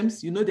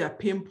problems, you know their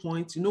pain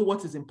points, you know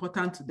what is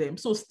important to them.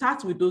 So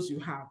start with those you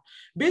have.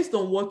 Based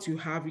on what you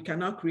have, you can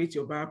now create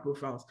your buyer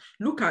profiles.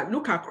 Look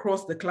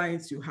across the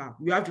clients you have.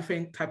 You have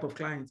different type of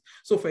clients.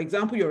 So for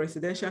example, your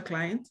residential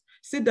client,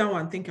 sit down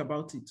and think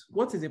about it.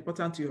 What is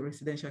important to your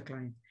residential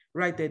client?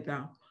 Write that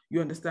down. You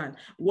understand?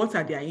 What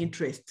are their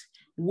interests?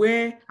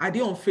 Where are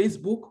they on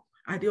Facebook?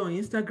 Are they on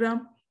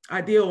Instagram?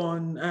 Are they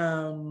on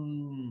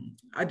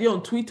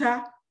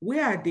Twitter?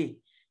 Where are they?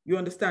 You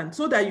understand?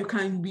 So that you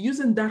can be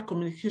using that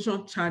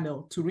communication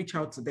channel to reach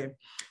out to them.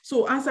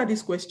 So answer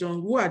this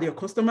question: who are their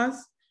customers?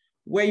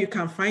 Where you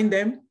can find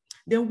them?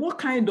 Then what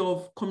kind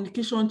of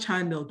communication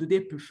channel do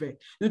they prefer?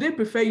 Do they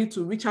prefer you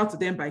to reach out to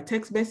them by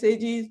text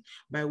messages,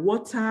 by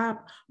WhatsApp?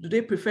 Do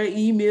they prefer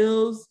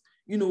emails?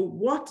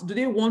 What do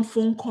they want?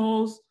 Phone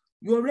calls?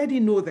 You already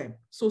know them.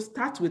 So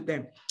start with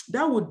them.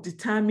 That would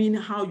determine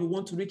how you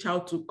want to reach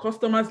out to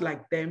customers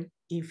like them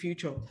in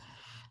future.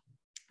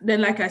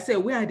 Then, like I said,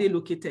 where are they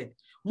located?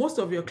 Most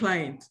of your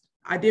clients,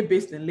 are they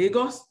based in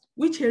Lagos?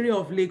 Which area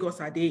of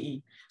Lagos are they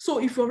in?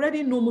 So if you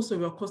already know most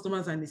of your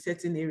customers are in a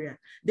certain area,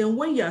 then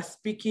when you are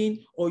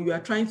speaking, or you are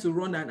trying to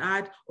run an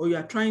ad, or you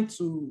are trying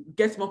to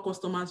get more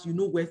customers, you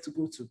know where to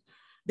go to.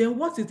 Then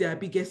what is their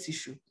biggest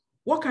issue?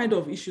 What kind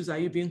of issues are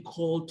you being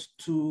called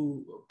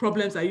to,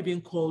 problems are you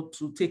being called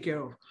to take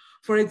care of?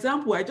 For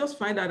example, I just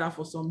find out that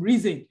for some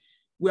reason,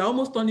 we're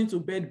almost turning to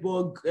bed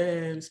bug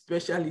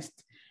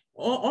specialists.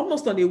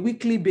 Almost on a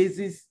weekly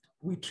basis,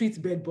 we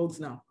treat bed bugs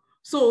now.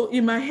 So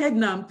in my head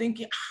now, I'm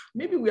thinking,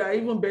 maybe we are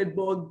even bed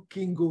bug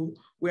kingo.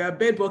 We are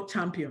bed bug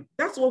champion.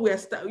 That's what we are,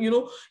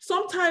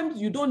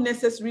 sometimes you don't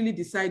necessarily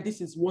decide this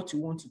is what you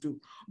want to do,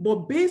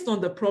 but based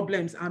on the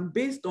problems and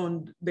based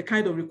on the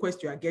kind of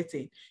request you are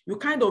getting, you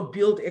kind of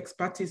build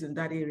expertise in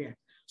that area.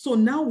 So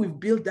now we've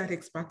built that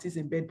expertise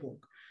in bed bug.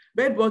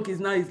 Bed bug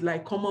is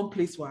like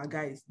commonplace for our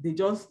guys. They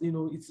just,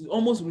 it's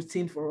almost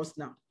routine for us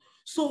now.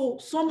 So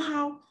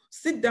somehow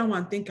sit down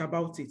and think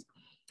about it.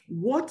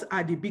 What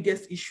are the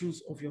biggest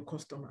issues of your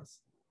customers?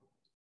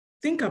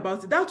 Think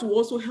about it. That will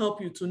also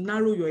help you to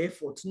narrow your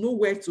efforts, know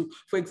where to.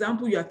 For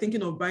example, you are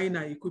thinking of buying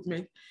an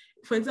equipment.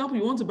 For example,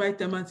 you want to buy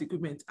termite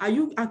equipment. Are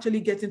you actually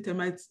getting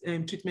termite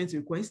treatment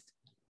request?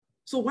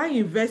 So why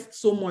invest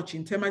so much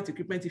in termite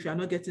equipment if you are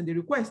not getting the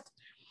request?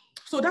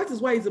 So that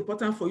is why it's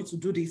important for you to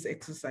do this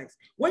exercise.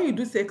 When you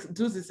do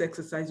this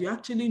exercise, you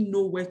actually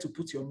know where to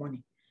put your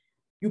money.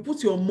 You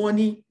put your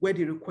money where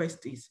the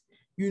request is.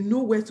 you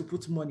know where to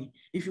put money.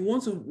 If you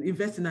want to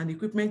invest in an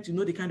equipment, you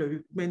know the kind of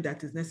equipment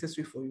that is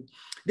necessary for you.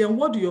 Then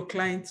what do your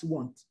clients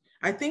want?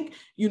 I think,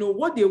 you know,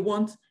 what they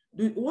want,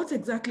 what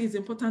exactly is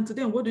important to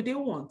them? What do they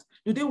want?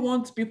 Do they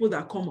want people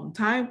that come on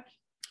time?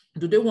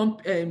 Do they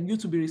want you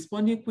to be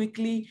responding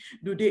quickly?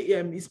 Do they,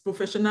 is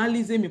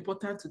professionalism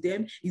important to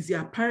them? Is the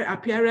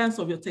appearance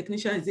of your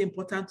technician, is it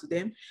important to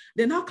them?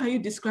 Then how can you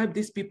describe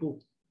these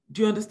people?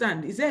 Do you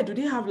understand? Do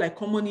they have like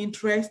common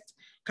interest?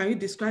 Can you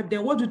describe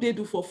them? What do they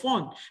do for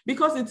fun?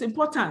 Because it's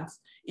important.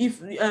 If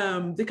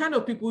the kind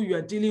of people you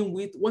are dealing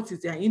with, what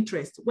is their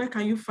interest? Where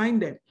can you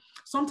find them?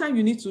 Sometimes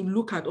you need to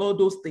look at all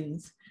those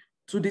things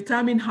to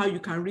determine how you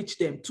can reach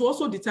them, to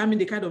also determine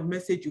the kind of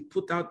message you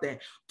put out there,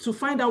 to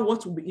find out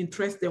what will be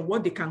interesting,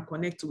 what they can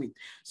connect with.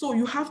 So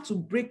you have to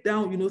break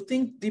down, you know,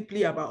 think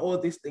deeply about all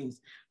these things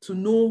to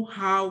know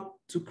how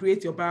to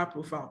create your buyer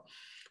profile.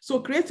 So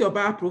create your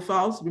buyer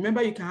profiles.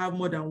 Remember, you can have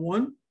more than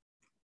one.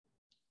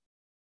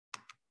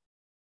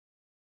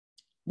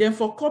 Then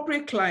for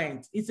corporate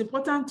clients, it's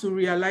important to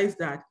realize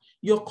that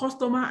your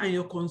customer and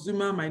your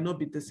consumer might not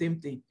be the same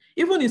thing.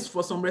 Even it's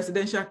for some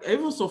residential,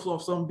 even for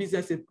some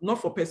businesses,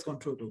 not for pest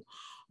control though.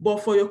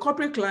 But for your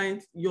corporate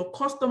clients, your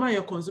customer and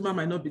your consumer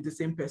might not be the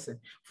same person.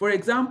 For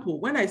example,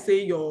 when I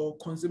say your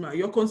consumer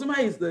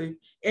is the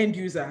end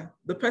user,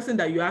 the person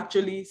that you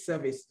actually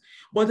service.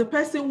 But the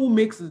person who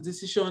makes the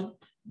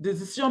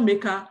decision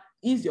maker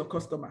is your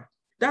customer.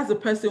 That's the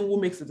person who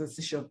makes the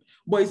decision,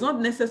 but it's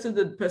not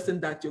necessarily the person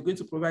that you're going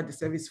to provide the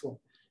service for.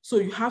 So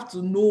you have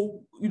to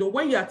know, you know,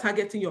 when you are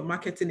targeting your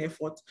marketing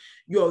effort,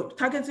 your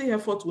targeting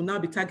effort will now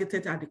be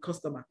targeted at the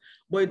customer,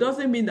 but it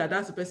doesn't mean that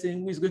that's the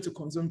person who is going to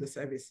consume the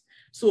service.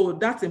 So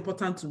that's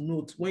important to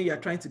note when you are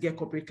trying to get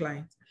corporate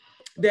clients.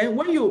 Then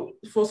when you,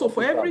 for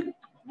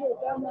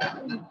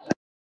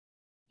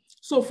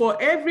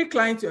every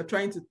client you're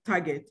trying to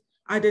target,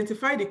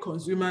 identify the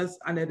consumers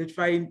and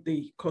identify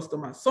the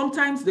customers.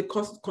 Sometimes the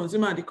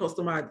consumer and the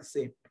customer are the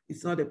same.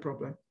 It's not a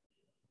problem.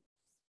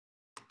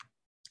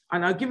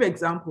 And I'll give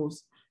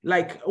examples.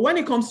 Like when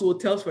it comes to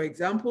hotels, for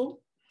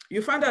example,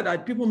 you find out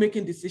that people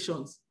making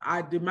decisions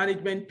are the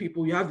management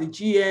people. You have the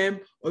GM,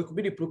 or it could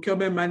be the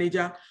procurement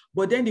manager,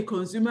 but then the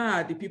consumer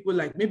are the people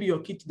like maybe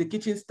the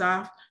kitchen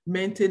staff,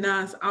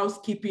 maintenance,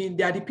 housekeeping.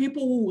 They are the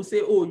people who will say,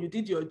 oh, you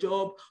did your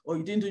job or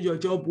you didn't do your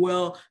job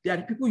well. They are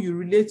the people you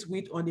relate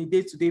with on a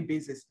day-to-day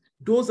basis.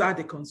 Those are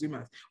the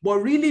consumers. But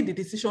really the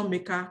decision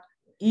maker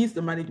is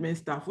the management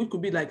staff, which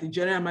could be like the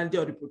general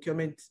manager or the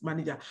procurement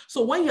manager.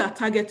 So when you are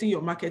targeting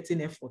your marketing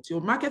effort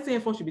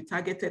should be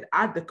targeted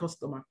at the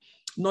customer,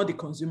 not the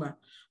consumer.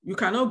 You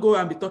cannot go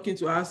and be talking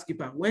to a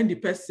housekeeper when the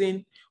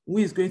person who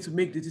is going to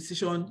make the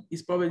decision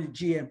is probably the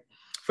GM.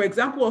 For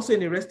example, also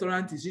in a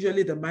restaurant, it's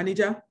usually the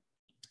manager.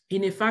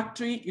 In a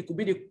factory, it could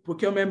be the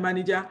procurement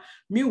manager.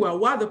 Meanwhile,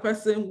 while the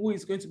person who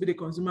is going to be the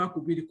consumer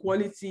could be the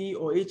quality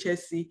or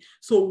HSC.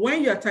 So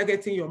when you're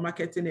targeting your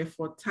marketing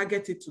effort,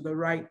 target it to the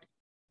right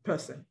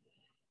person.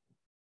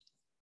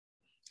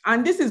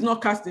 And this is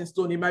not cast in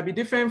stone. It might be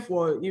different it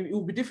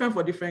will be different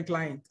for different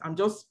clients. I'm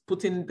just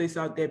putting this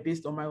out there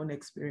based on my own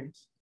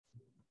experience.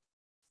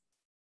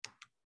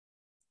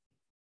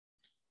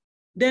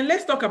 Then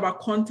let's talk about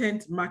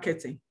content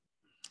marketing.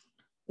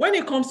 When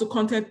it comes to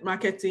content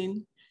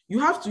marketing, you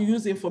have to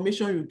use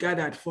information you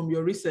gathered from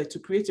your research to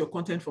create your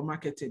content for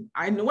marketing.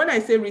 And when I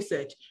say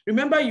research,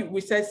 remember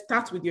we said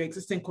start with your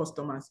existing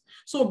customers.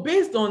 So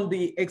based on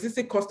the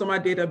existing customer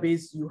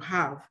database you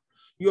have,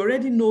 you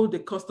already know the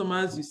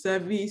customers you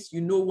service,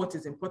 you know what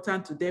is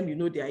important to them, you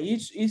know their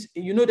interest,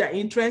 you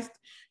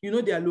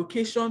know their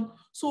location.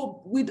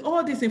 So with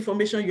all this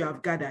information you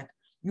have gathered,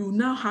 you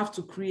now have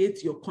to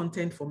create your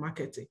content for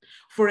marketing.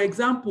 For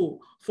example,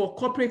 for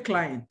corporate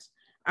clients,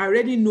 I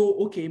already know,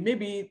 okay,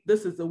 maybe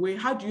this is the way.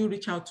 How do you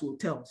reach out to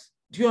hotels?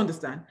 Do you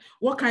understand?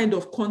 What kind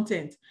of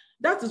content?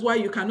 That is why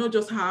you cannot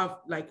just have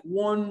like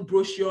one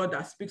brochure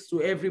that speaks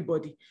to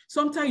everybody.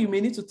 Sometimes you may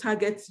need to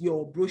target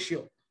your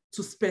brochure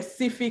to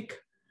specific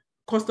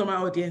customer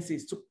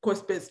audiences, to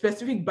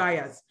specific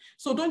buyers.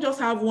 So don't just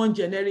have one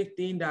generic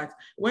thing that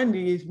when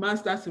the man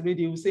starts to read,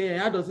 he will say,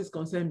 how does this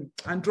concern me?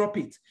 And drop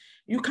it.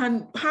 You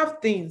can have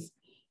things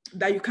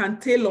that you can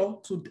tailor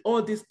to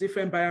all these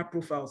different buyer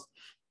profiles.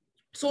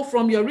 So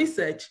from your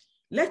research,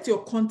 let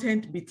your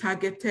content be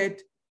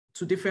targeted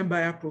to different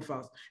buyer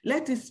profiles.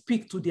 Let it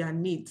speak to their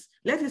needs.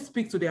 Let it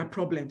speak to their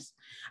problems.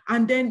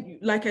 And then,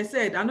 like I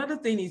said, another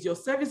thing is your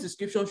service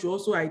description should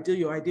also ideal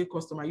your ideal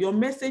customer. Your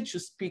message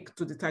should speak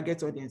to the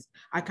target audience.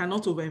 I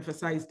cannot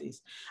overemphasize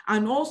this.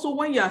 And also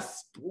when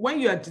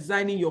you are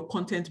designing your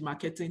content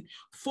marketing,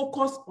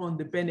 focus on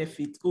the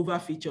benefit over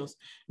features.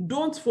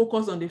 Don't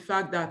focus on the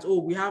fact that, oh,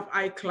 we have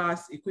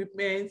high-class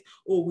equipment,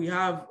 or we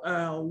have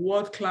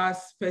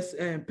world-class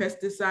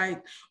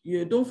pesticide.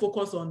 You don't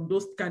focus on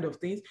those kind of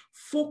things.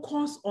 Focus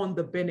focus on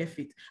the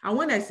benefit. And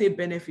when I say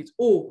benefit,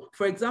 oh,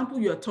 for example,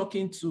 you're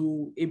talking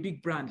to a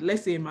big brand,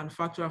 let's say a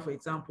manufacturer, for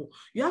example,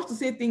 you have to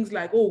say things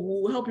like, oh,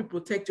 we'll help you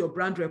protect your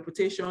brand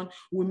reputation.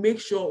 We'll make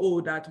sure,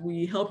 oh, that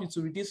we help you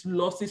to reduce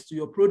losses to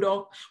your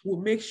product.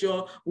 We'll make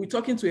sure, we're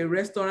talking to a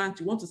restaurant,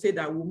 you want to say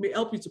that we'll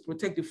help you to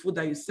protect the food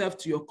that you serve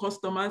to your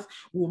customers.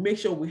 We'll make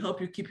sure we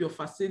help you keep your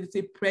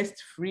facility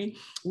pest free.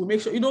 We'll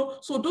make sure, you know,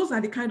 so those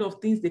are the kind of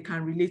things they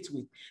can relate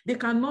with. They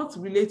cannot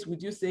relate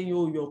with you saying,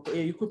 oh, your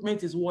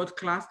equipment is world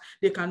class.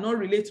 They cannot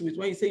relate with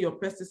when you say your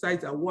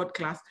pesticides are world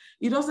class.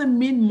 It doesn't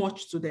mean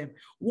much to them.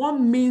 What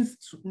means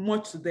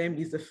much to them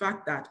is the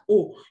fact that,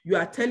 oh, you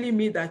are telling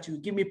me that you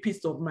give me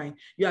peace of mind.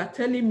 You are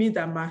telling me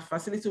that my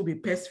facility will be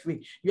pest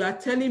free. You are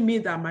telling me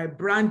that my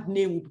brand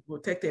name will be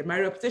protected. My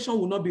reputation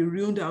will not be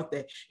ruined out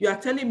there. You are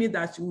telling me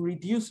that you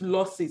reduce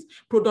losses,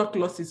 product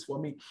losses for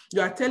me.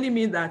 You are telling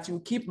me that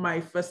you keep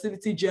my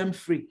facility germ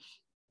free.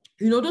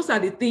 You know, those are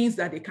the things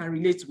that they can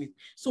relate with.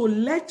 So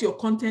let your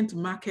content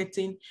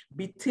marketing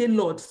be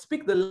tailored,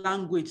 speak the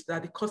language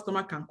that the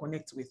customer can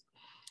connect with.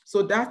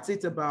 So that's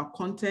it about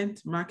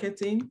content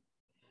marketing.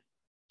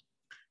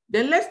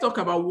 Then let's talk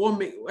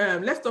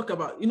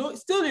about you know,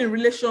 still in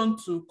relation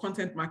to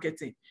content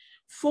marketing,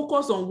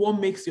 focus on what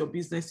makes your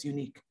business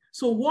unique.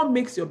 So what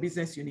makes your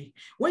business unique?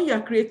 When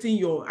you're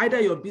creating either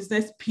your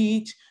business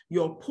pitch,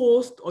 your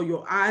post, or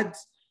your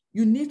ads,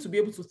 you need to be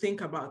able to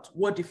think about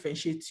what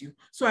differentiates you.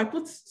 So I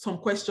put some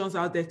questions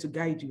out there to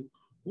guide you.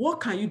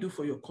 What can you do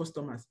for your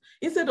customers?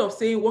 Instead of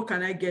saying, what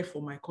can I get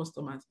for my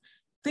customers?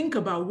 Think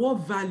about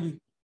what value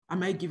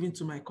am I giving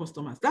to my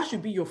customers? That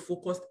should be your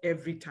focus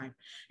every time.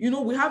 You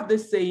know, we have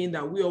this saying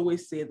that we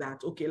always say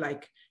that, okay,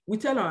 like we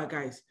tell our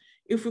guys,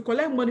 if we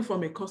collect money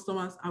from a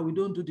customers and we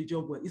don't do the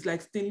job well, it's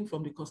like stealing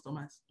from the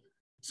customers.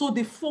 So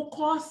the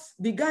focus,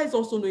 the guys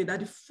also know that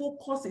the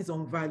focus is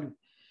on value.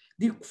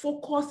 The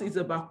focus is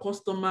about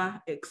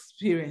customer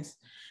experience.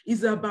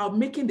 It's about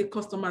making the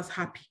customers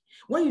happy.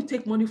 When you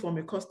take money from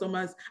the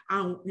customers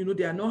and you know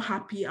they are not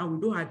happy and we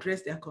don't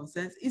address their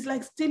concerns, it's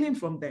like stealing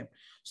from them.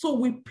 So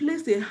we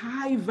place a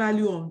high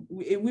value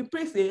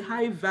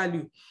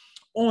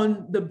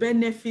on the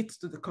benefits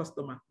to the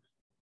customer.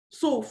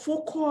 So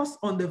focus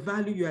on the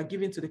value you are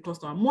giving to the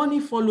customer. Money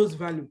follows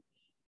value.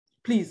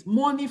 Please,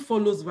 money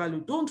follows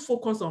value. Don't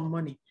focus on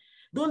money.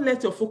 Don't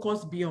let your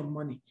focus be on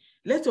money.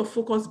 Let your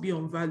focus be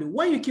on value.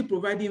 When you keep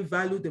providing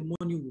value, the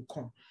money will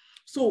come.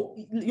 So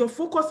your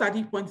focus at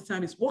this point in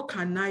time is, what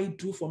can I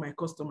do for my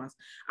customers?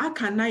 How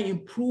can I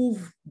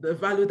improve the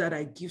value that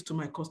I give to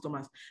my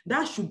customers?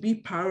 That should be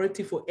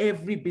priority for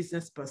every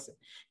business person.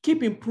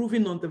 Keep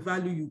improving on the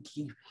value you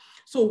give.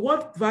 So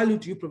what value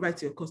do you provide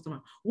to your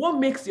customer? What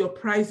makes your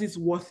prices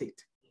worth it?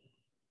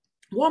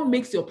 What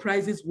makes your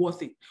prices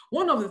worth it?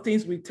 One of the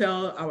things we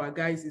tell our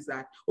guys is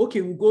that,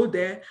 okay, we go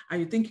there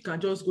and you think you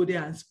can just go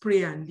there and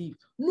spray and leave.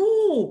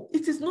 No,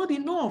 it is not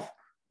enough.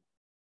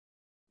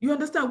 You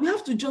understand? We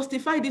have to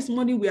justify this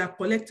money we are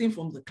collecting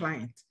from the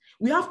client.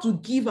 We have to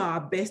give our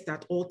best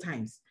at all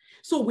times.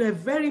 So we're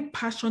very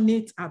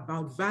passionate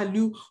about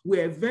value.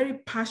 We're very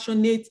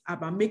passionate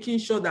about making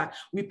sure that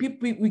we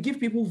give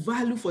people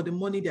value for the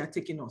money they are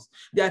taking us.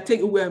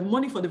 We're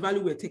money for the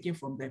value we're taking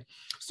from them.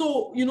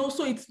 So, you know,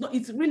 so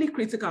it's really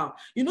critical.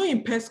 You know,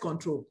 in pest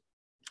control,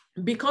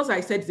 because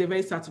I said it's a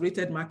very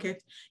saturated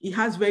market, it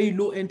has very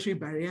low entry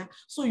barrier.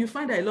 So you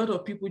find that a lot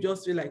of people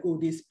just feel like, oh,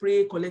 they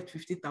spray, collect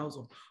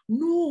 50,000.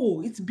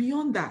 No, it's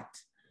beyond that.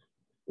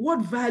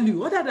 What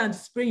value, other than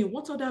spraying,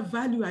 what other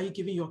value are you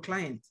giving your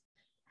client?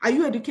 Are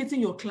you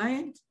educating your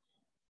client?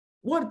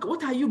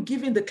 What are you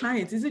giving the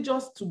client? Is it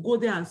just to go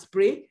there and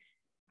spray?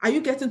 Are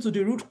you getting to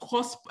the root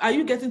cause? Are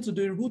you getting to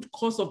the root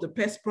cause of the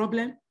pest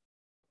problem?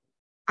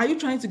 Are you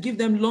trying to give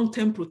them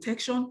long-term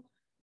protection?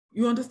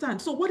 You understand?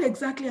 So what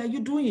exactly are you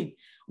doing?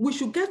 We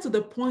should get to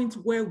the point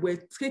where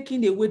we're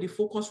taking away the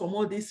focus from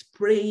all this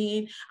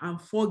spraying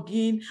and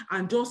fogging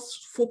and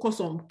just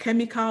focus on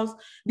chemicals.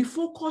 The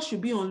focus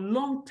should be on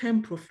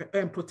long-term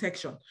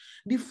protection.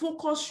 The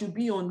focus should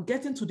be on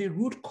getting to the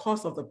root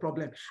cause of the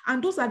problem.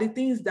 And those are the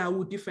things that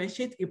will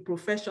differentiate a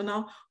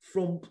professional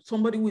from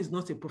somebody who is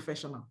not a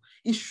professional.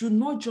 It should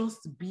not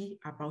just be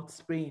about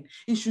spraying.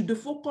 The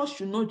focus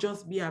should not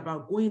just be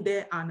about going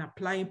there and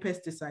applying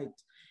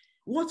pesticides.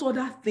 What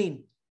other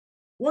thing?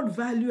 What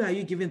value are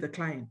you giving the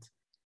client?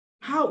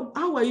 How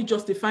are you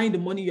justifying the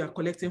money you are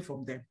collecting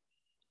from them?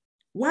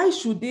 Why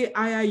should they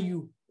hire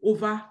you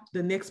over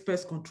the next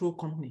pest control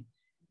company?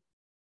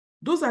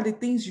 Those are the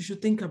things you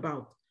should think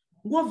about.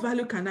 What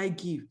value can I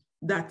give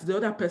that the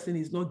other person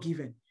is not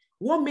given?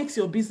 What makes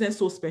your business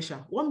so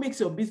special? What makes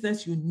your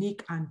business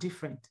unique and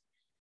different?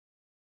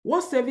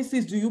 What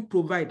services do you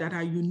provide that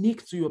are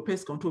unique to your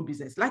pest control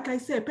business? Like I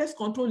said, pest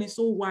control is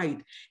so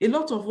wide. A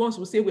lot of us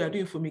will say we are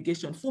doing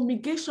fumigation.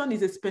 Fumigation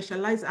is a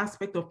specialized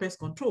aspect of pest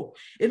control.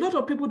 A lot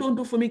of people don't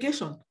do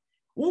fumigation.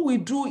 What we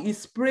do is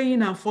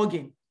spraying and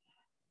fogging.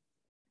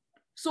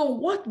 So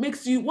what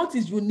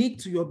is unique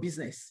to your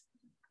business?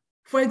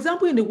 For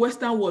example, in the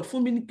Western world,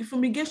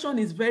 fumigation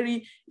is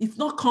it's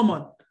not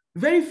common.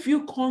 Very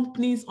few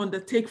companies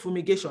undertake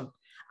fumigation.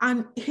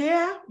 And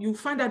here you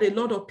find that a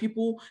lot of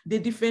people, they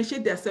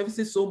differentiate their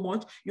services so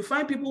much. You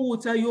find people who will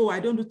tell you, oh, I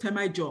don't do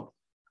termite job.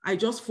 I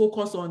just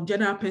focus on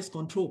general pest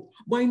control.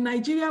 But in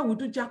Nigeria, we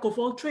do jack of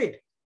all trade.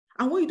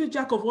 And when you do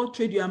jack of all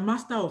trade, you are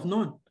master of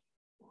none.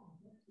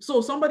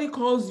 So somebody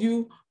calls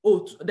you,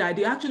 oh, that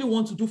they actually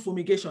want to do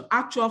fumigation,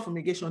 actual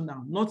fumigation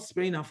now, not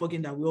spraying and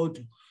fogging that we all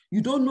do.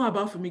 You don't know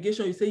about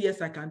fumigation, you say, yes,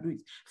 I can do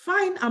it.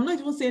 Fine, I'm not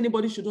even saying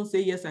anybody shouldn't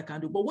say, yes, I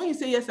can do. But when you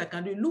say, yes, I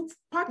can do it, look,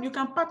 you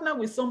can partner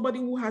with somebody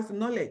who has the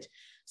knowledge,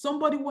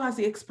 somebody who has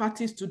the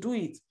expertise to do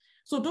it.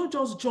 So don't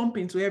just jump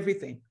into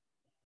everything.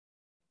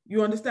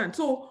 You understand?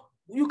 So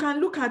you can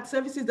look at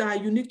services that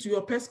are unique to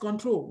your pest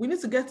control. We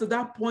need to get to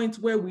that point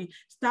where we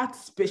start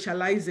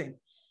specializing.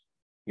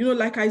 You know,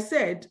 like I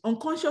said,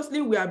 unconsciously,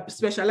 we are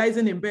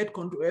specializing in bed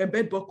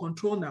bug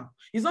control now.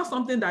 It's not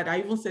something that I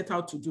even set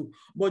out to do,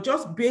 but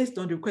just based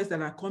on the requests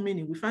that are coming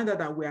in, we find out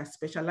that we are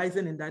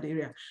specializing in that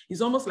area. It's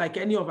almost like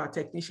any of our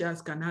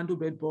technicians can handle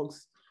bed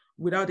bugs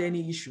without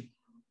any issue.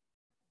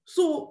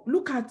 So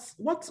look at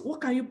what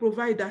can you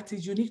provide that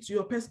is unique to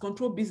your pest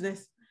control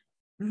business?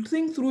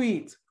 Think through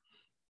it.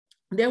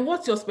 Then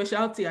what's your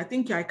specialty? I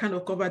think I kind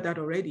of covered that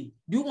already.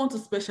 Do you want to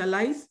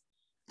specialize?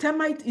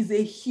 Termite is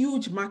a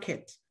huge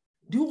market.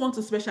 Do you want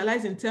to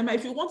specialize in termite?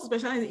 If you want to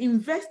specialize,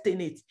 invest in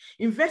it.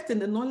 Invest in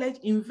the knowledge,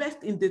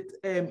 invest in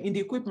the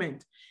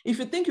equipment. If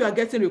you think you are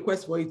getting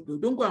requests for it,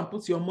 don't go and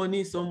put your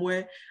money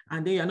somewhere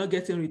and then you're not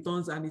getting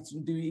returns and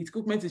the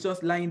equipment is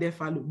just lying there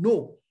fallow.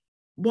 No.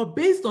 But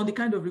based on the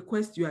kind of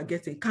requests you are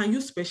getting, can you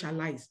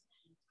specialize?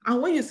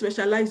 And when you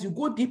specialize, you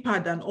go deeper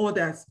than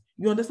others.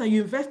 You understand?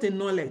 You invest in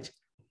knowledge.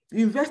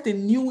 You invest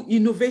in new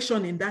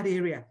innovation in that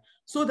area,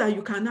 so that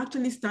you can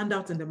actually stand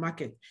out in the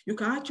market. You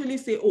can actually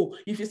say, oh,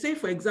 if you say,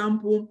 for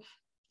example,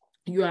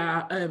 you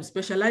are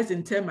specialized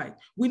in termite,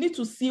 we need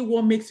to see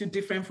what makes you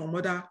different from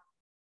other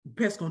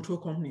pest control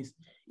companies.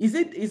 Is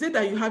it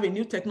that you have a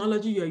new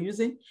technology you're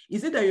using?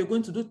 Is it that you're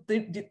going to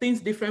do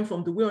things different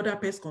from the way other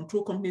pest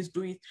control companies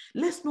do it?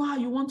 Let's know how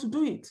you want to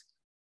do it.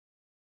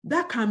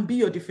 That can be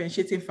your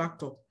differentiating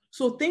factor.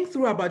 So think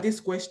through about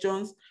these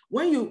questions.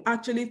 When you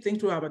actually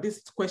think through about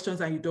these questions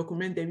and you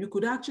document them, you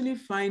could actually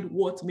find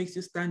what makes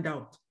you stand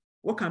out.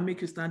 What can make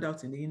you stand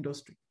out in the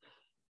industry?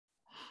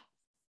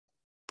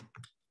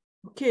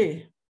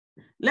 Okay,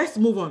 let's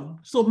move on.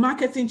 So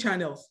marketing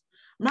channels.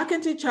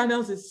 Marketing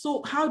channels is,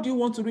 so how do you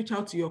want to reach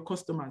out to your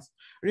customers?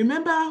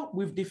 Remember,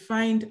 we've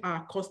defined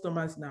our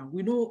customers now.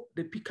 We know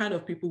the kind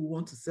of people we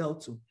want to sell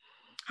to.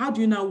 How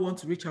do you now want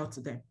to reach out to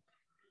them?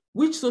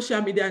 Which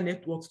social media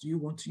networks do you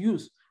want to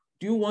use?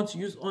 Do you want to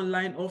use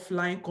online,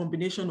 offline,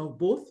 combination of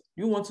both?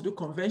 Do you want to do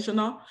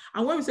conventional?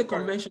 And when we say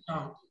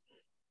conventional,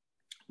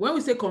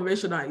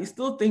 it's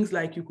still things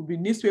like you could be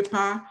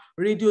newspaper,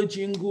 radio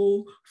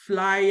jingle,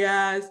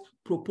 flyers,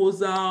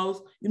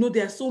 proposals. You know,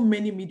 there are so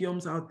many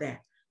mediums out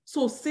there.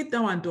 So sit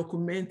down and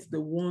document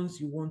the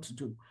ones you want to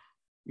do.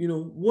 You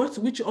know,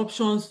 which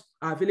options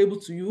are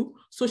available to you?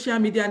 Social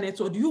media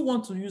network, do you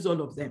want to use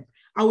all of them?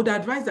 I would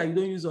advise that you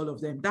don't use all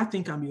of them. That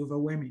thing can be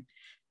overwhelming.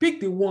 Pick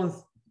the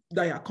ones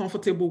that you're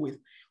comfortable with,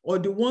 or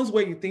the ones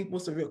where you think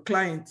most of your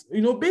clients,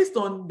 you know, based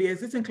on the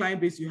existing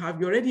client base you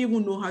have, you already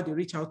even know how they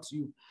reach out to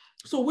you.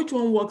 So which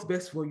one works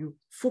best for you?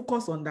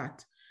 Focus on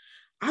that.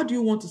 How do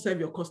you want to serve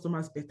your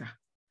customers better?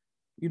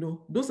 You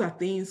know, those are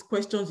things,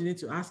 questions you need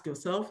to ask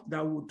yourself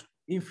that would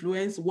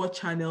influence what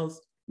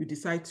channels you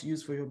decide to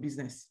use for your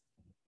business.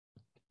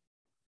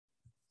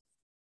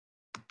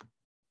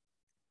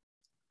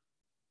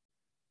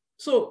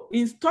 So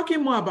in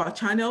talking more about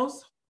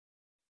channels,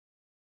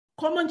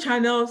 common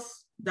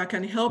channels that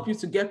can help you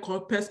to get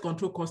pest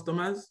control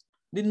customers,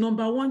 the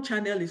number one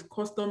channel is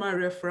customer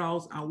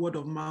referrals and word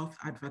of mouth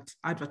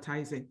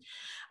advertising.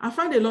 I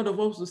find a lot of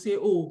us will say,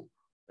 oh,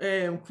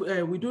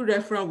 we do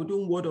referral, we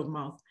do word of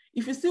mouth.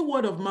 If you see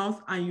word of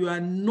mouth and you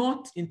are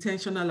not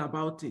intentional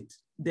about it,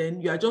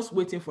 then you are just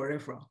waiting for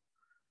referral.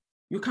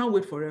 You can't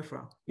wait for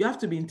referral. You have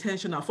to be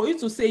intentional. For you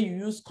to say you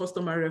use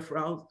customer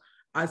referrals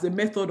as a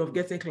method of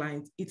getting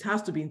clients, it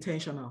has to be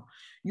intentional.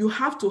 You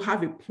have to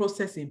have a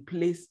process in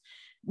place,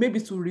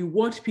 maybe to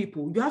reward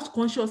people. You have to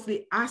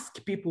consciously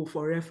ask people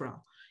for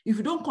referral. If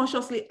you don't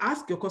consciously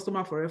ask your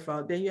customer for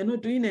referral, then you're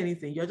not doing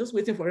anything. You're just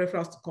waiting for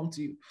referrals to come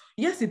to you.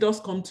 Yes, it does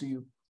come to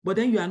you, but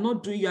then you are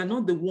not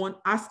the one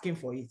asking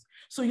for it.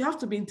 So you have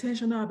to be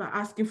intentional about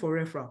asking for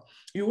referral.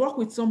 You work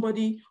with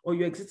somebody or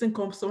your existing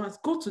customers,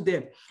 go to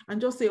them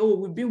and just say, oh,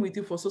 we've been with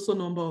you for so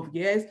number of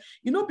years.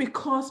 You know,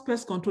 because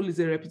pest control is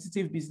a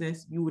repetitive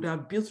business, you would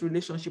have built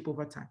relationship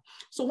over time.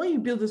 So when you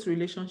build this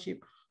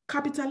relationship,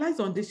 capitalize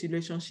on this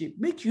relationship,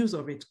 make use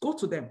of it, go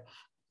to them.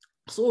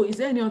 So is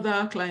there any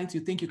other clients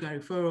you think you can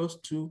refer us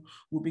to?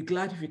 We'll be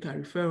glad if you can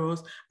refer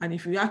us. And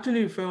if you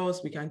actually refer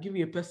us, we can give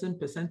you a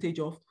percentage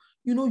of.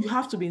 You know, you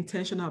have to be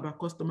intentional about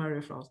customer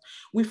referrals.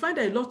 We find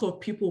that a lot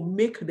of people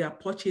make their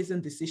purchasing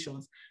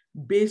decisions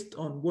based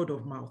on word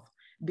of mouth.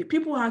 The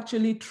people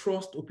actually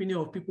trust opinion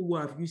of people who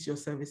have used your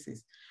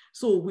services.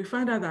 So we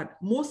find out that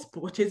most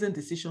purchasing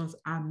decisions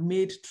are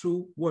made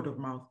through word of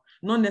mouth,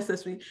 not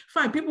necessarily.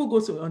 Fine, people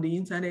go on the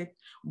internet,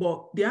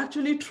 but they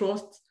actually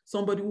trust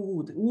somebody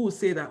who will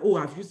say that, oh,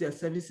 I've used their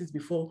services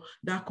before,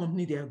 that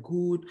company, they are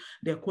good,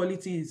 their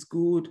quality is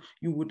good,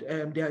 you would,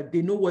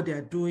 they know what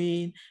they're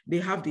doing, they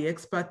have the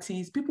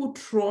expertise. People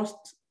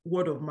trust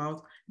word of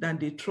mouth than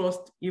they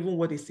trust even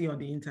what they see on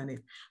the internet.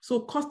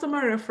 So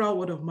customer referral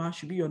word of mouth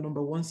should be your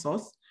number one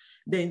source.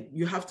 Then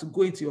you have to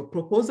go into your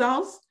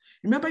proposals.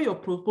 Remember, your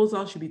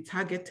proposal should be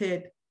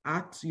targeted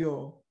at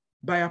your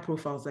buyer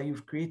profiles that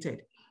you've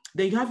created.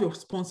 Then you have your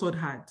sponsored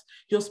ads.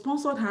 Your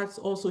sponsored ads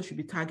also should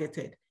be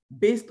targeted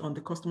based on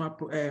the customer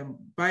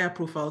buyer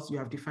profiles you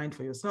have defined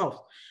for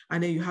yourself.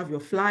 And then you have your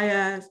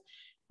flyers,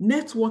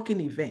 networking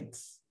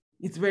events.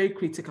 It's very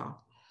critical.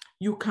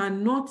 You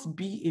cannot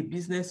be a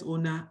business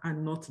owner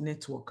and not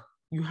network.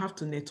 You have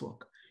to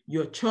network.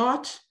 Your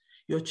church,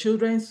 your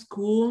children's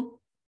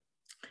school,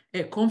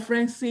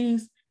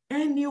 conferences,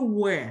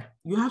 anywhere,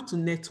 you have to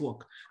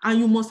network. And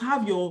you must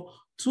have your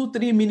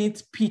 2-3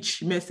 minute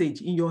pitch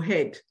message in your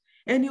head.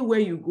 Anywhere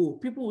you go,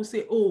 people will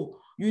say, oh,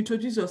 you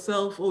introduce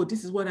yourself, oh,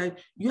 this is what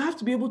you have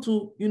to be able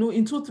to,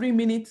 in 2-3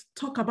 minutes,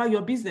 talk about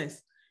your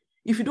business.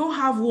 If you don't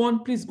have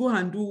one, please go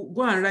and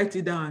write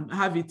it down,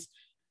 have it,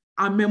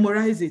 and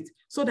memorize it,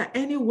 so that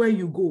anywhere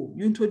you go,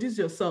 you introduce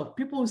yourself.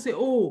 People will say,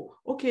 oh,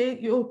 okay,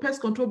 your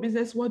pest control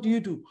business, what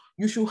do?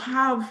 You should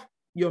have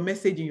your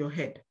message in your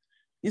head.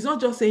 It's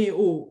not just saying,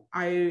 oh,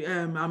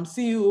 I'm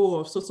CEO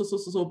of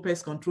so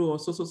pest control or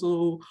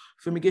so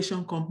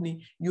fumigation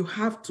company. You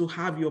have to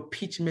have your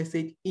pitch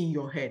message in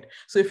your head.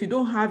 So if you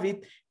don't have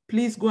it,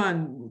 please go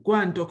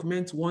and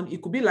document one.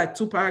 It could be like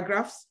 2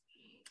 paragraphs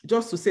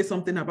just to say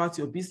something about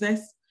your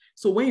business.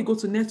 So when you go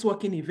to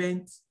networking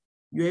events,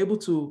 you're able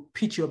to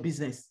pitch your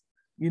business,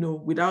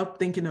 without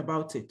thinking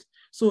about it.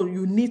 So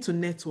you need to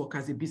network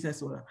as a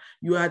business owner.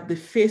 You are the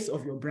face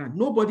of your brand.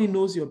 Nobody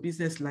knows your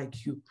business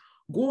like you.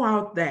 Go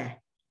out there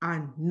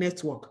and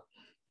network.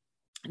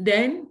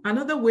 Then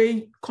another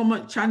way,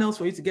 common channels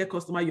for you to get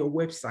customer, your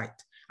website.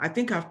 I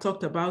think I've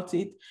talked about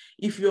it.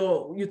 If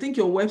you think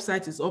your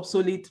website is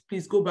obsolete,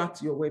 please go back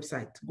to your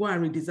website. Go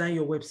and redesign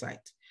your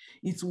website.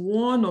 It's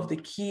one of the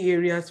key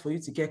areas for you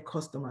to get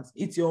customers.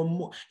 It's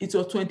your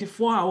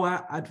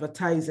 24-hour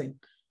advertising.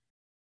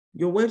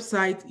 Your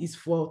website is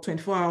for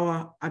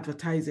 24-hour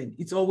advertising.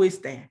 It's always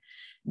there.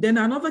 Then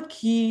another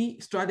key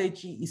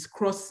strategy is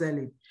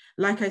cross-selling.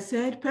 Like I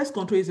said, pest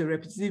control is a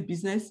repetitive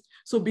business.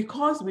 So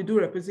because we do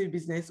repetitive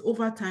business,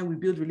 over time, we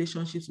build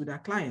relationships with our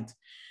clients.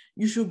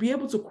 You should be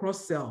able to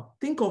cross-sell.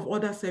 Think of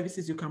other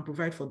services you can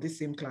provide for this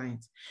same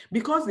client.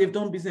 Because they've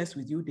done business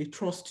with you, they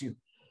trust you.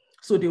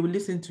 So they will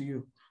listen to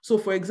you. So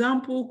for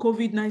example,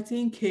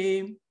 COVID-19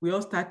 came, we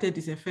all started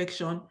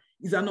disinfection.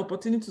 It's an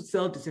opportunity to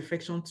sell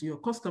disinfection to your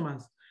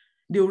customers.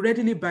 They will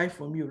readily buy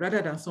from you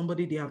rather than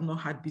somebody they have not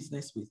had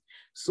business with.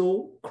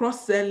 So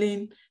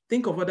cross-selling,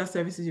 think of other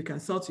services you can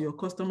sell to your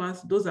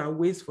customers. Those are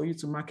ways for you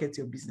to market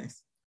your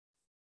business.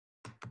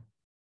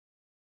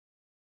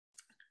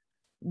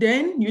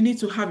 Then you need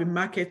to have a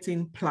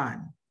marketing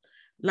plan.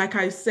 Like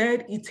I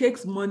said, it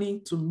takes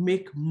money to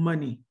make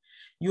money.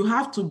 You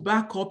have to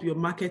back up your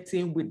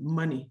marketing with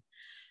money.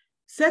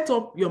 Set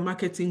up your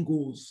marketing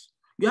goals.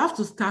 You have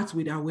to start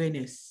with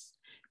awareness.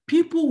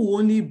 People will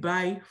only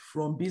buy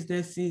from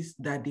businesses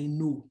that they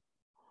know.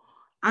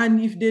 And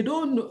if they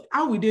don't know,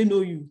 how will they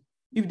know you?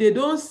 If they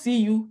don't see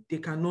you, they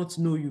cannot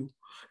know you.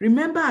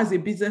 Remember, as a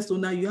business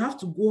owner, you have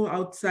to go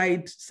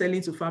outside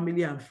selling to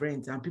family and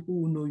friends, and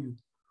people will know you.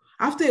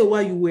 After a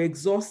while, you will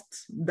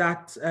exhaust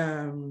that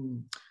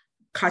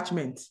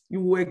catchment.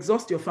 You will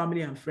exhaust your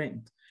family and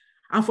friends.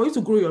 And for you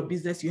to grow your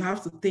business, you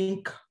have to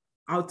think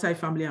outside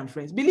family and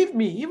friends. Believe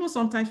me, even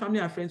sometimes family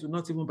and friends will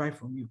not even buy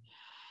from you.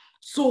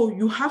 So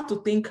you have to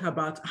think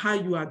about how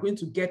you are going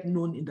to get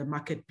known in the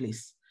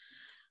marketplace.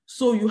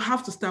 So you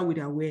have to start with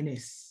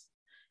awareness.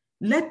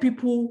 Let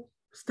people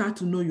start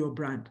to know your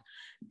brand.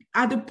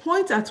 At the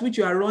point at which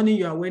you are running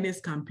your awareness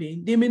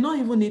campaign, they may not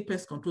even need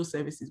pest control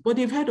services, but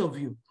they've heard of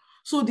you.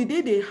 So the day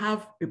they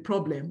have a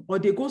problem or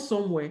they go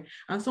somewhere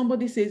and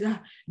somebody says,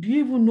 do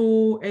you even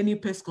know any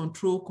pest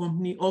control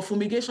company or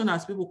fumigation,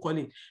 as people call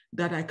it,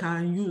 that I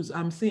can use?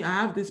 I'm saying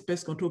I have this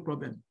pest control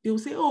problem. They will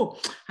say, oh,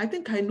 I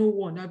think I know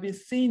one. I've been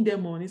seeing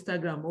them on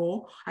Instagram,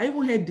 or I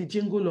even heard the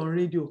jingle on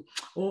radio.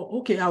 Or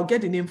okay, I'll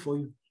get the name for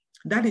you.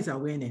 That is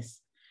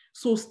awareness.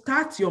 So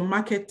start your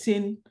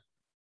marketing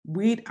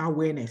with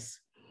awareness.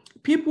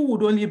 People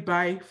would only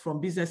buy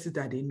from businesses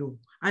that they know,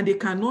 and they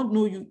cannot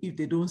know you if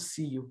they don't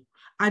see you.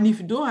 And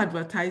if you don't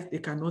advertise, they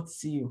cannot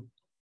see you.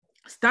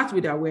 Start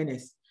with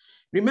awareness.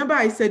 Remember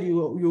I said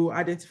you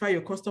identify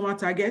your customer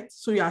target,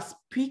 so you are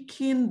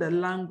speaking the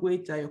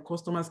language that your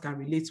customers can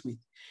relate with.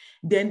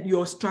 Then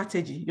your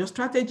strategy. Your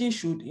strategy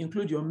should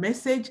include your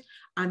message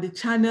and the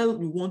channel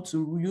you want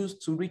to use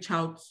to reach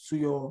out to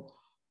your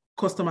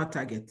customer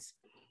targets.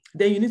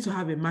 Then you need to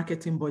have a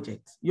marketing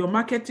budget. Your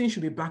marketing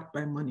should be backed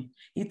by money.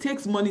 It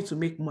takes money to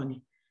make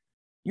money.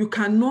 You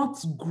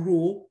cannot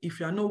grow if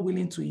you are not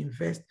willing to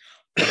invest.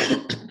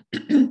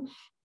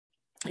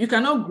 You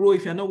cannot grow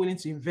if you're not willing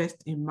to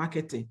invest in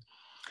marketing.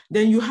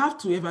 Then you have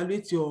to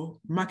evaluate your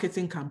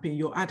marketing campaign,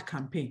 your ad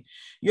campaign.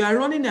 You are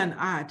running an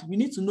ad, you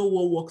need to know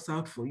what works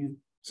out for you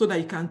so that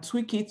you can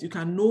tweak it. You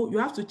can know, you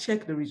have to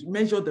check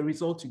measure the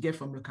results you get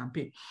from your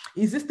campaign.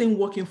 Is this thing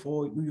working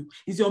for you?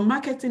 Is your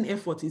marketing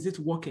effort, is it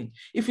working?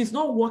 If it's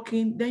not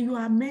working, then you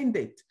amend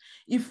it.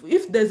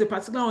 If there's a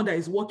particular one that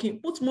is working,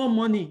 put more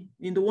money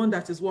in the one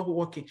that is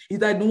working. Is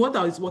that the one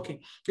that is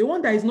working? The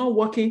one that is not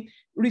working,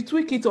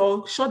 retweak it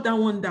or shut that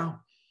one down.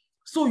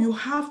 So you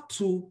have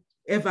to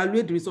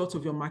evaluate the results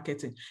of your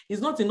marketing.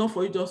 It's not enough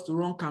for you just to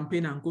run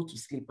campaign and go to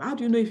sleep. How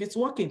do you know if it's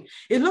working?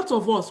 A lot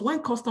of us, when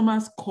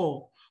customers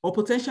call or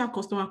potential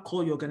customer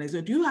call your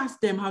organization, do you ask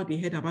them how they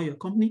heard about your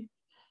company?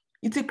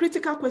 It's a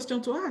critical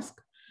question to ask.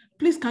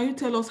 Please, can you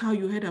tell us how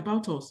you heard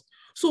about us?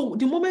 So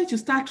the moment you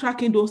start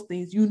tracking those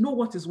things, you know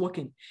what is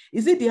working.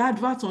 Is it the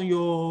advert on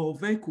your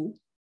vehicle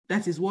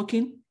that is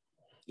working?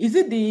 Is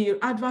it the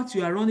advert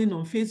you are running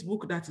on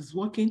Facebook that is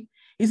working?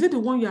 Is it the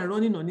one you are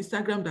running on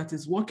Instagram that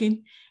is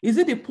working? Is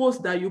it the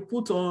post that you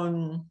put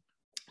on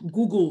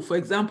Google, for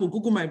example,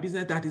 Google My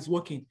Business that is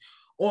working?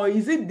 Or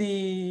is it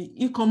the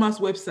e-commerce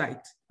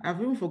website?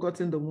 I've even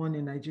forgotten the one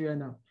in Nigeria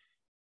now.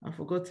 I've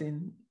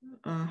forgotten.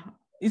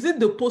 Is it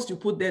the post you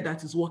put there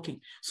that is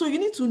working? So you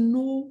need to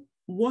know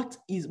what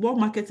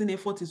marketing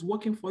effort is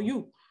working for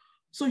you.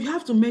 So you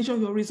have to measure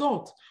your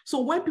results. So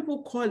when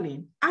people call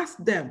in, ask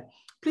them,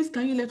 please,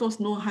 can you let us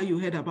know how you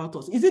heard about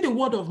us? Is it the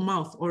word of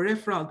mouth or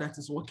referral that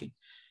is working?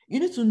 You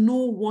need to know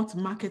what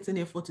marketing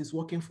effort is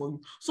working for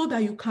you so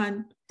that you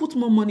can put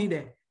more money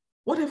there.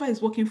 Whatever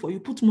is working for you,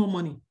 put more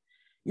money.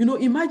 You know,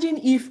 imagine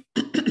if,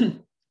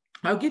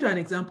 I'll give you an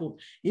example.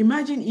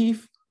 Imagine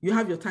if you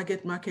have your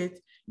target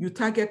market, you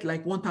target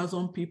like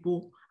 1,000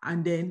 people,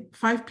 and then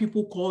 5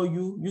 people call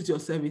you, use your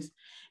service.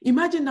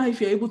 Imagine now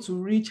if you're able to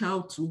reach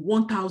out to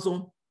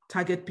 1,000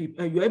 target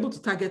people, you're able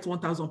to target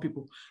 1,000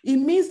 people. It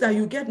means that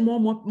you get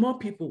more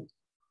people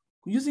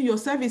using your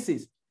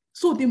services.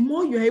 So the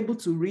more you're able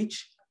to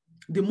reach,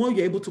 the more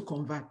you're able to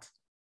convert.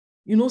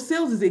 You know,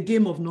 sales is a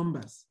game of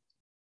numbers.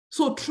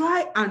 So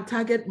try and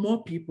target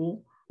more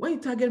people. When you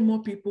target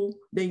more people,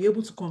 then you're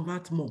able to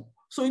convert more.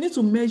 So you need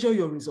to measure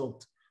your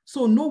result.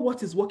 So know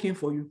what is working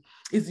for you.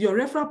 If your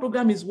referral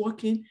program is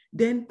working,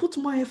 then put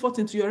more effort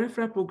into your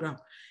referral program.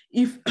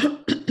 If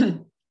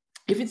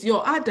it's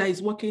your ad that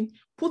is working,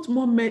 put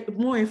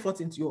more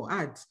effort into your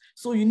ads.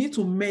 So you need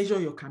to measure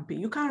your campaign.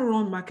 You can't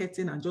run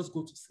marketing and just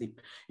go to sleep.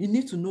 You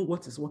need to know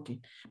what is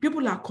working.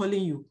 People are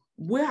calling you.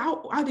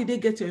 How did they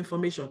get your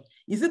information?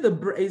 Is it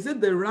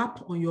the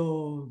wrap on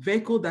your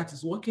vehicle that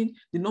is working?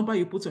 The number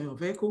you put on your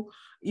vehicle?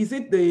 Is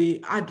it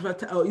the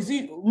advert? Or is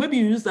it maybe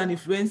you used an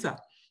influencer?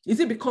 Is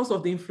it because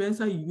of the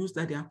influencer you use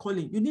that they are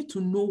calling? You need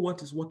to know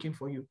what is working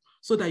for you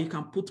so that you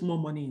can put more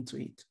money into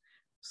it.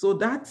 So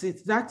that's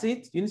it.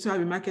 You need to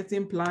have a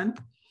marketing plan,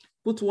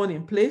 put one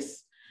in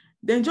place.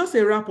 Then just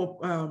a wrap up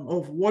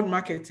of what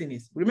marketing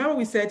is. Remember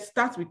we said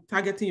start with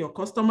targeting your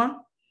customer.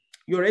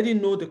 You already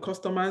know the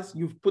customers.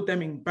 You've put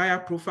them in buyer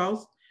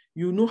profiles.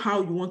 You know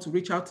how you want to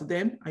reach out to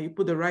them and you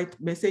put the right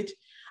message.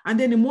 And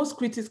then the most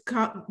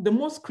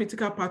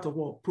critical part of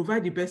all,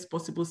 provide the best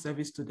possible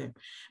service to them.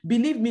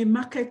 Believe me,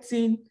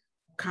 marketing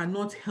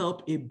cannot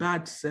help a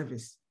bad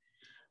service.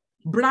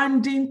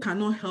 Branding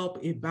cannot help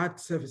a bad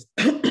service.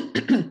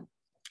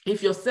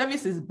 If your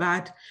service is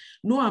bad,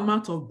 no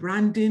amount of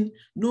branding,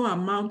 no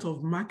amount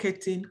of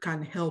marketing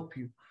can help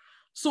you.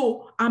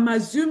 So I'm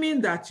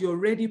assuming that you're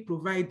already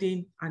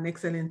providing an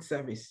excellent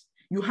service.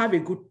 You have a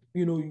good,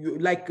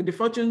 like the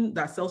Fortune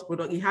that sells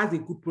product, it has a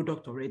good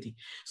product already.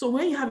 So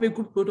when you have a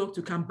good product,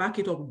 you can back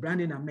it up with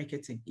branding and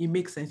marketing. It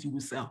makes sense, you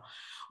will sell.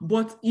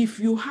 But if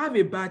you have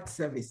a bad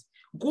service,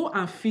 go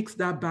and fix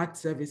that bad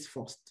service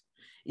first.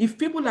 If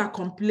people are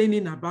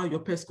complaining about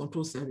your pest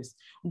control service,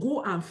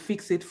 go and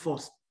fix it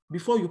first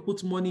before you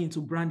put money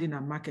into branding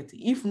and marketing.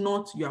 If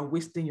not, you are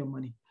wasting your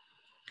money.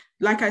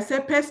 Like I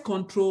said, pest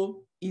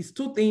control is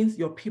 2 things,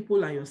 your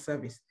people and your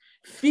service.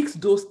 Fix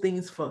those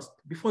things first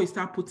before you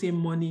start putting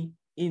money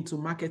into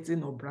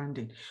marketing or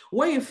branding.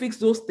 When you fix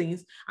those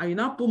things and you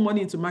now put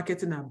money into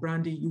marketing and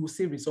branding, you will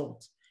see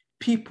results.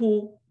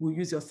 People will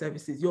use your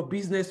services. Your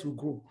business will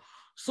grow.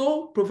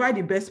 So provide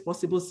the best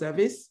possible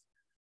service.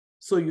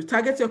 So you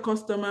target your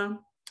customer,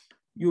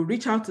 you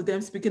reach out to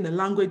them speaking a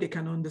language they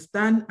can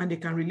understand and they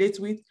can relate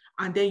with,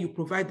 and then you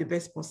provide the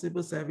best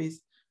possible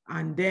service,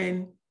 and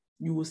then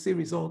you will see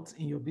results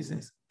in your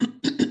business.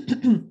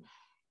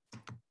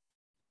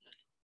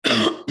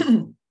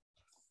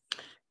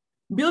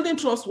 Building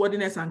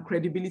trustworthiness and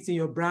credibility in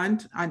your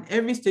brand and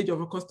every stage of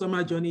a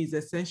customer journey is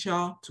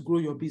essential to grow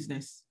your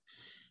business.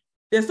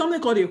 There's something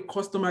called a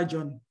customer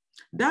journey.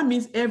 That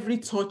means every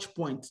touch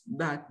point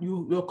that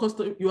you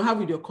have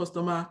with your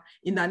customer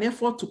in an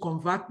effort to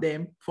convert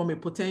them from a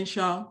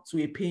potential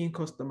to a paying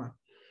customer.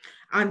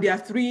 And there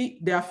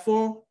are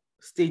 4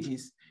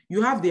 stages.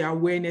 You have the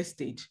awareness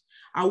stage.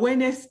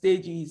 Awareness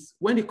stage is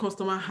when the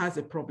customer has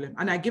a problem.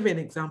 And I give an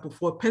example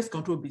for a pest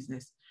control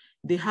business.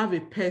 They have a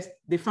pest,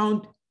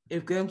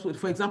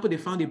 for example, they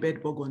found a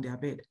bed bug on their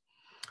bed.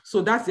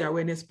 So that's the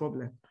awareness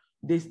problem.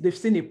 They've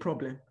seen a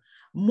problem.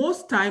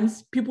 Most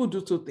times people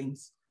do two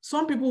things.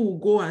 Some people will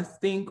go and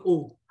think,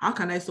 oh, how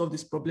can I solve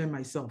this problem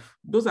myself?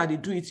 Those are the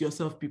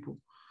do-it-yourself people.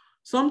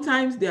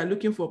 Sometimes they are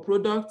looking for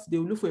products. They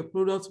will look for a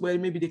product where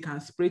maybe they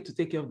can spray to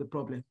take care of the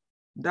problem.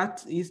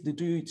 That is the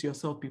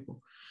do-it-yourself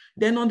people.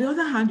 Then on the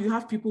other hand, you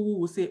have people who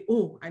will say,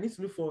 oh, I need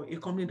to look for a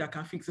company that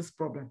can fix this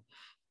problem.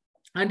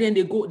 And then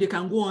they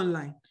can go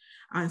online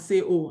and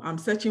say, oh, I'm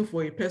searching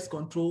for a pest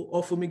control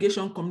or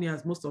fumigation company,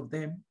 as most of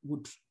them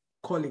would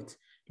call it.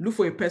 Look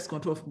for a pest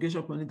control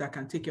fumigation company that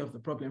can take care of the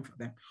problem for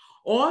them.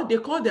 Or they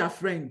call their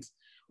friends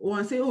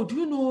and say, oh, do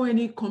you know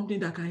any company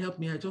that can help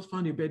me? I just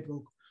found a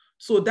bedbug.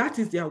 So that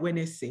is the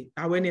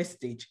awareness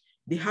stage.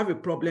 They have a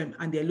problem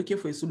and they're looking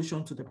for a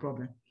solution to the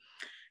problem.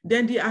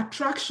 Then the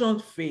attraction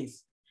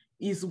phase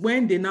is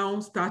when they now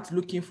start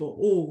looking for,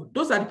 oh,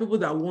 those are the people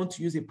that want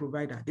to use a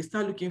provider. They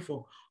start looking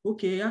for,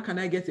 okay, how can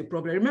I get a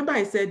problem? Remember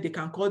I said they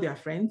can call their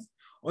friends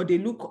or they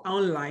look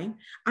online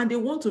and they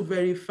want to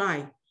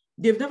verify.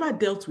 They've never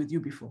dealt with you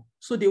before.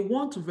 So they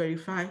want to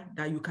verify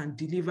that you can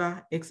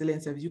deliver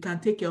excellent service. You can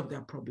take care of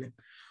their problem.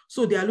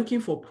 So they are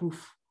looking for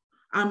proof.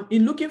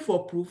 In looking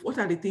for proof, what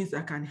are the things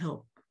that can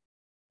help?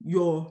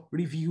 Your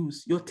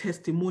reviews, your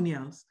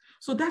testimonials.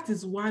 So that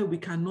is why we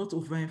cannot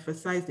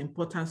overemphasize the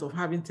importance of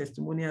having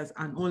testimonials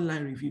and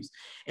online reviews.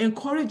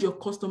 Encourage your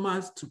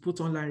customers to put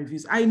online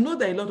reviews. I know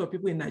that a lot of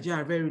people in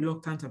Nigeria are very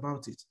reluctant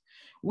about it.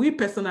 We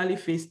personally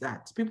face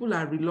that. People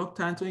are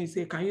reluctant when you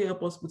say, can you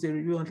help us put a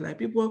review online?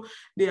 People,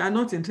 they are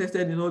not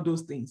interested in all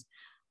those things.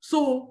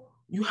 So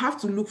you have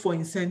to look for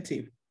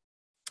incentive,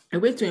 a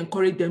way to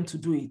encourage them to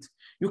do it.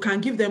 You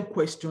can give them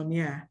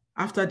questionnaire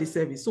after the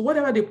service. So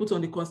whatever they put on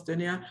the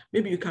questionnaire,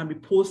 maybe you can be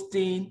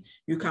posting,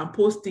 you can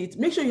post it.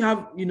 Make sure you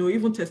have,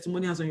 even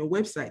testimonials on your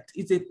website.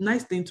 It's a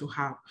nice thing to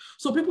have.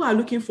 So people are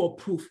looking for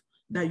proof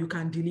that you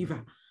can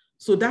deliver.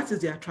 So that is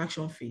the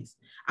attraction phase.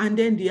 And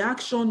then the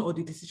action or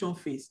the decision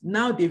phase.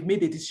 Now they've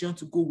made a decision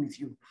to go with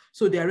you.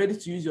 So they are ready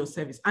to use your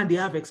service and they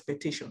have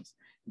expectations.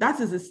 That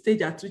is the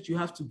stage at which you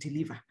have to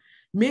deliver.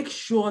 Make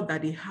sure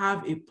that they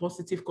have a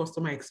positive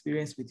customer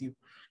experience with you.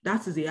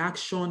 That is the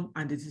action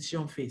and the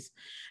decision phase.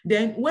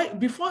 Then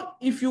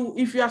if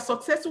you are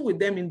successful with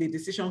them in the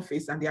decision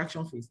phase and the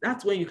action phase,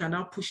 that's when you can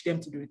now push them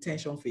to the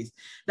retention phase.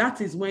 That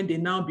is when they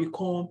now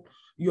become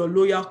your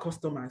loyal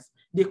customers.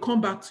 They come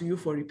back to you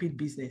for repeat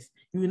business.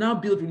 You now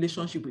build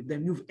relationship with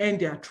them. You've earned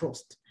their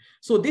trust.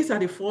 So these are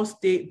the four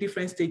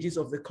different stages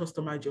of the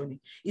customer journey.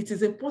 It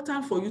is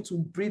important for you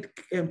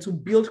to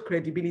build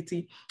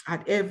credibility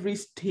at every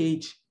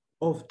stage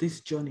of this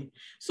journey.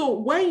 So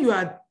when you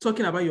are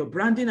talking about your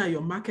branding and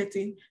your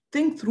marketing,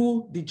 think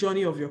through the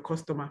journey of your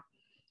customer.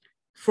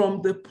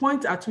 From the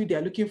point at which they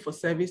are looking for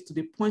service to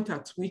the point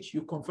at which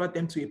you convert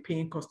them to a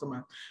paying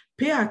customer.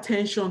 Pay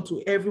attention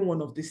to every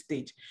one of this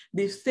stage.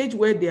 The stage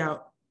where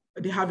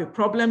they have a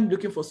problem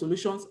looking for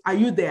solutions. Are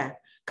you there?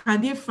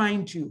 Can they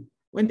find you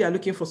when they are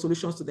looking for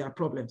solutions to their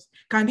problems?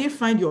 Can they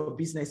find your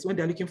business when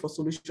they're looking for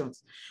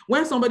solutions?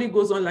 When somebody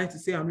goes online to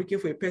say, I'm looking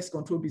for a pest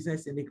control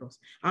business in Lagos,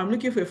 I'm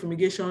looking for a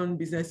fumigation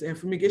business and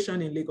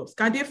fumigation in Lagos,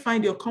 can they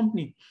find your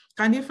company?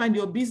 Can they find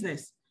your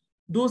business?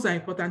 Those are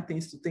important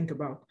things to think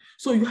about.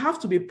 So you have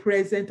to be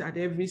present at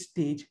every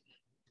stage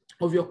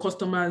of your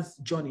customer's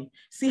journey.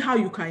 See how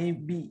you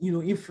can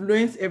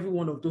influence every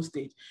one of those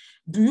stages.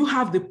 Do you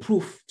have the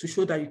proof to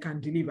show that you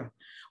can deliver?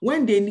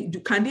 When they need,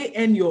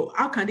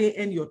 how can they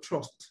earn your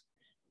trust?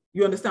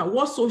 You understand?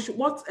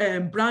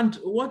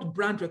 What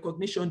brand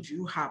recognition do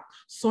you have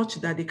such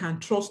that they can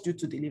trust you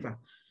to deliver?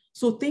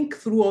 So think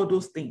through all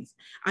those things.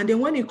 And then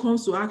when it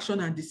comes to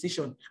action and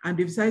decision, and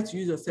they decide to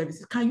use your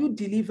services, can you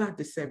deliver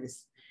the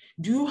service?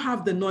 Do you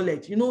have the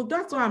knowledge?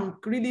 That's why I'm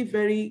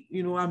really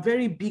I'm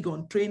very big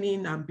on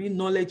training and being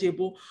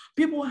knowledgeable.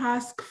 People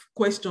ask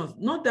questions,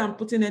 not that I'm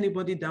putting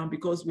anybody down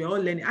because we're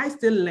all learning. I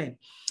still learn.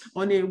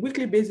 On a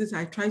weekly basis,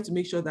 I try to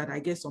make sure that I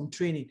get some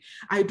training.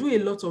 I do a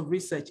lot of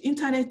research.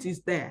 Internet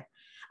is there.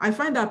 I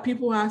find that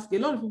a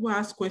lot of people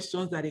ask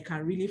questions that they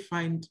can really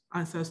find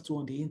answers to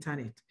on the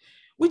internet,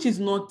 which is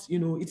not,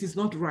 it is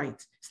not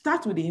right.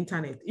 Start with the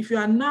internet. If you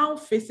are now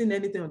facing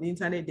anything on the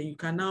internet, then you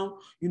can now,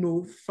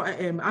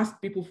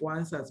 ask people for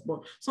answers.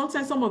 But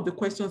sometimes some of the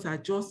questions are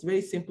just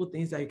very simple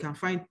things that you can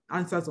find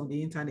answers on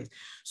the internet.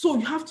 So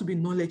you have to be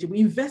knowledgeable,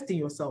 invest in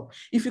yourself.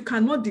 If you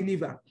cannot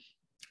deliver,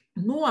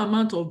 no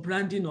amount of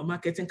branding or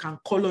marketing can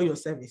color your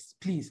service,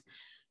 please.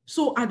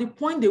 So at the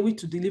point they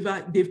wish to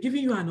deliver, they've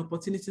given you an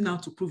opportunity now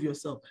to prove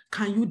yourself.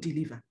 Can you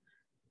deliver?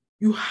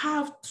 You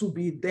have to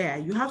be there.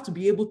 You have to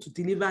be able to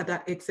deliver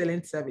that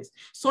excellent service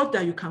so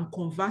that you can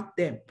convert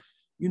them,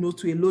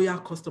 to a loyal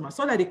customer,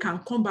 so that they can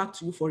come back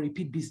to you for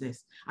repeat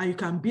business and you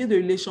can build a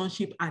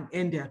relationship and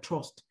earn their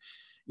trust.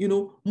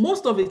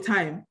 Most of the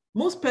time,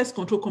 most pest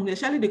control companies,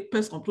 especially the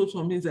pest control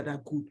companies that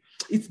are good,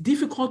 it's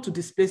difficult to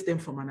displace them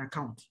from an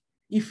account.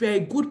 If you're a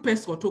good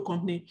pest control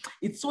company,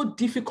 it's so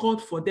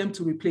difficult for them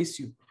to replace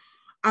you.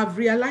 I've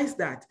realized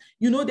that,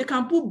 they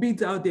can put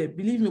bids out there.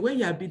 Believe me, when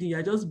you're bidding,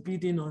 you're just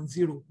bidding on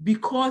zero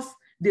because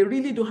they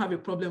really don't have a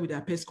problem with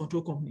their pest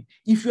control company.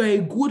 If you're a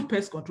good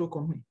pest control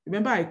company,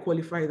 remember I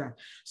qualify that.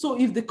 So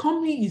if the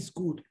company is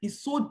good,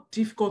 it's so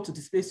difficult to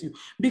displace you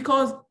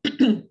because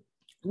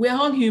we're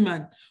all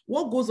human.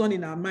 What goes on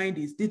in our mind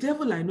is the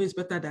devil I know is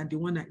better than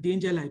the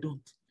angel I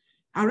don't.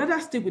 I'd rather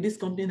stick with this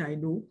company I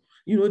know.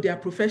 You know, they are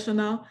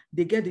professional,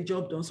 they get the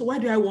job done. So why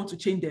do I want to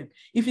change them?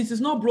 If it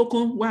is not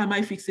broken, why am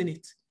I fixing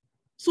it?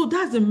 So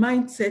that's the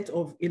mindset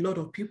of a lot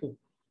of people.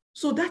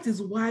 So that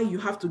is why you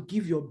have to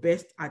give your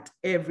best at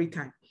every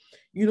time.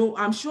 You know,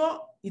 I'm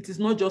sure it is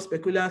not just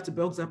peculiar to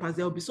BugZapers.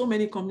 There will be so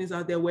many companies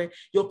out there where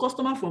your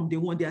customer from day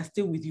one, they are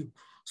still with you.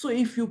 So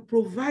if you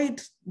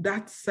provide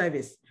that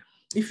service,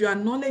 if you are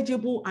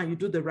knowledgeable and you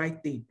do the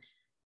right thing,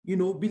 you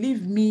know,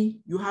 believe me,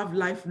 you have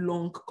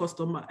lifelong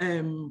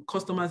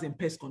customers in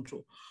pest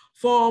control.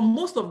 For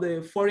most of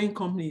the foreign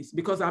companies,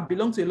 because I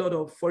belong to a lot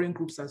of foreign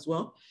groups as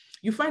well,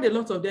 you find a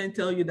lot of them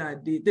tell you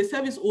that they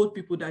service old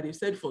people that they've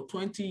said for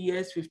 20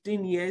 years,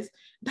 15 years.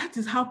 That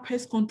is how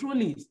pest control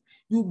is.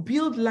 You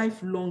build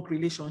lifelong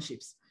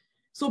relationships.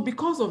 So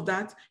because of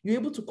that, you're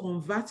able to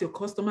convert your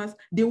customers.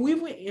 They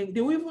will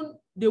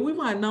even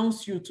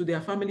announce you to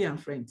their family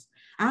and friends.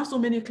 I have so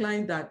many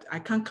clients that I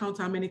can't count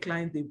how many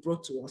clients they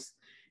brought to us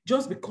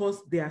just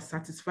because they are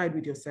satisfied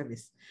with your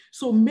service.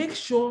 So make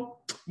sure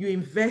you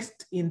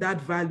invest in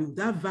that value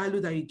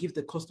that you give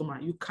the customer.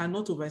 You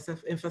cannot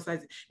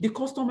overemphasize it. The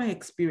customer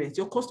experience.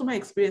 Your customer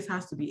experience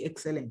has to be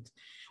excellent.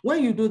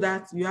 When you do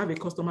that, you have a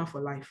customer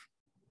for life.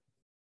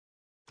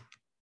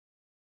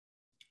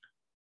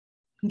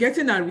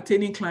 Getting and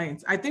retaining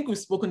clients. I think we've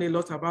spoken a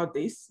lot about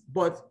this,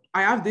 but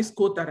I have this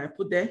quote that I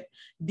put there.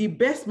 The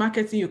best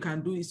marketing you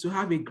can do is to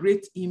have a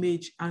great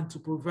image and to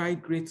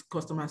provide great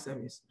customer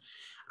service.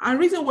 And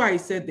reason why I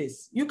said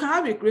this, you can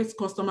have a great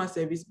customer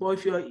service, but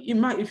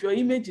if your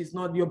image is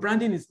not, your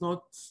branding is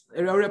not,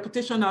 your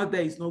reputation out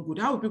there is not good,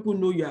 how will people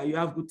know you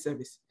have good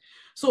service?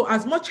 So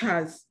as much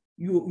as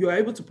you are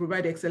able to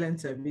provide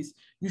excellent service,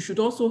 you should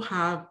also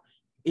have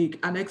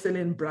an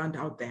excellent brand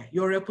out there.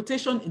 Your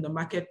reputation in the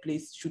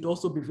marketplace should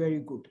also be very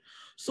good.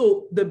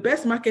 So the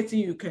best marketing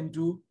you can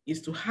do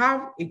is to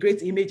have a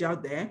great image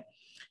out there.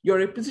 Your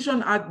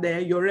reputation out there,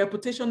 your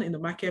reputation in the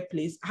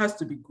marketplace has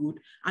to be good.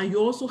 And you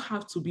also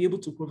have to be able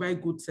to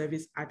provide good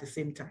service at the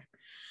same time.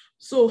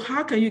 So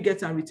how can you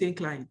get and retain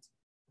clients?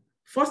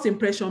 First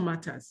impression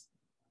matters.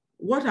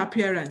 What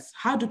appearance?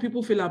 How do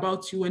people feel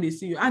about you when they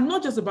see you? And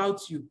not just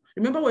about you.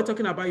 Remember, we're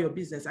talking about your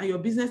business, and your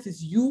business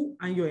is you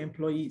and your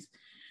employees.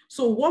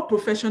 So what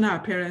professional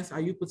appearance are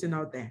you putting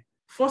out there?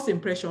 First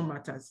impression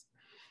matters.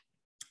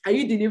 Are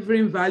you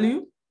delivering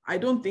value? I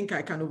don't think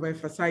I can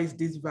overemphasize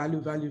this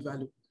value.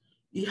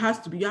 It has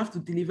to be, you have to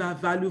deliver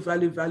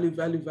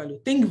value.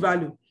 Think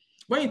value.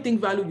 When you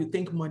think value, you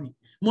think money.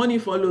 Money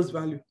follows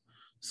value.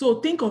 So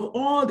think of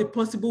all the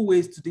possible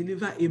ways to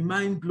deliver a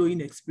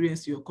mind-blowing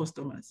experience to your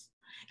customers.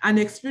 An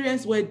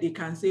experience where they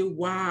can say,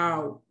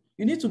 wow.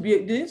 They need to be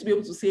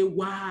able to say,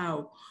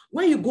 wow.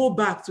 When you go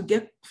back to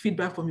get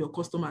feedback from your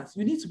customers,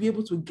 you need to be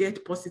able to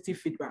get positive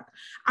feedback.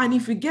 And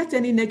if you get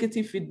any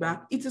negative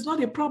feedback, it is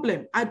not a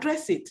problem.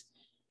 Address it.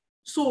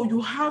 So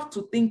you have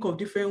to think of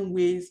different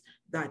ways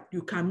that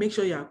you can make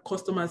sure your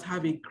customers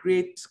have a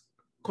great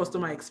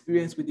customer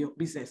experience with your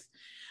business.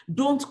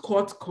 Don't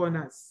cut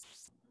corners.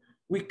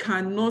 We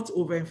cannot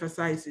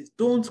overemphasize it.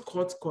 Don't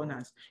cut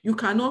corners. You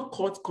cannot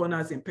cut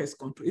corners in pest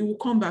control. It will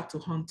come back to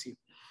haunt you.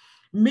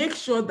 Make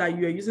sure that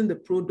you are using the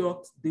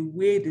product the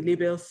way the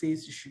label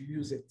says you should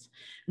use it.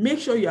 Make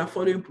sure you are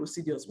following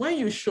procedures. When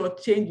you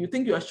shortchange, you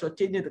think you are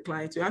shortchanging the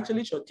client, you're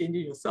actually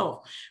shortchanging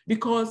yourself,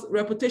 because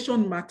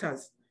reputation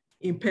matters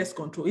in pest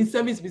control. In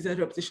service business,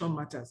 reputation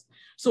matters.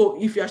 So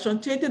if you are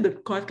shortchanging the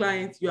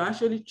client, you're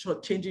actually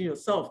shortchanging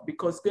yourself,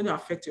 because it's going to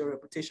affect your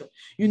reputation.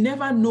 You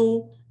never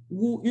know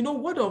who, you know,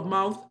 word of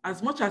mouth,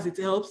 as much as it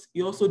helps,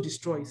 it also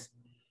destroys.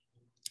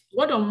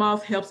 Word of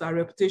mouth helps our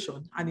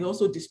reputation, and it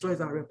also destroys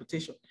our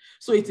reputation.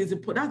 So it is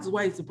important. That's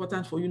why it's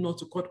important for you not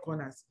to cut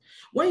corners.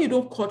 When you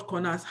don't cut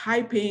corners,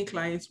 high-paying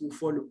clients will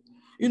follow.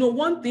 You know,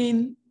 one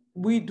thing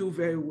we do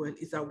very well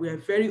is that we are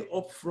very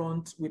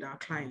upfront with our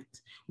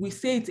clients. We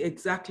say it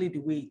exactly the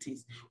way it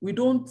is. We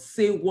don't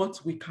say what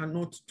we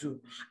cannot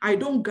do. I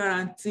don't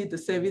guarantee the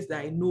service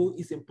that I know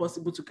is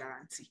impossible to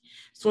guarantee.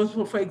 So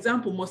for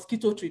example,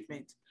 mosquito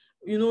treatment.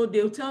 You know,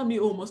 they'll tell me,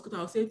 oh, mosquito.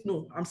 I'll say,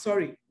 no, I'm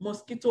sorry.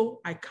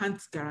 Mosquito, I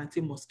can't guarantee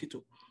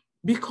mosquito,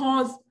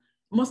 because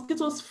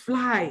mosquitoes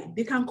fly.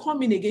 They can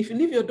come in again. If you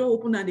leave your door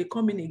open and they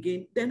come in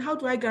again, then how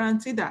do I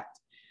guarantee that?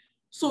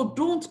 So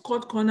don't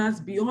cut corners.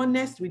 Be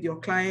honest with your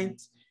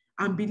clients.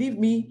 And believe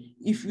me,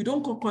 if you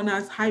don't cut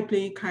corners,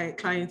 high-paying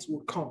clients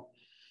will come.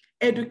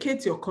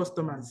 Educate your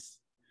customers.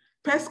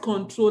 Pest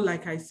control,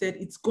 like I said,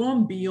 it's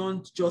gone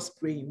beyond just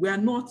spraying. We are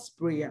not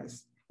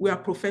sprayers. We are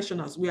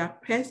professionals. We are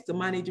pest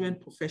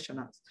management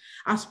professionals.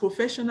 As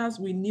professionals,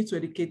 we need to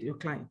educate your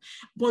client.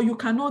 But you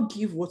cannot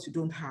give what you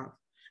don't have.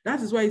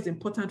 That is why it's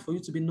important for you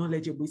to be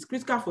knowledgeable. It's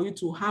critical for you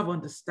to have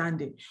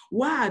understanding.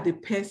 Why are the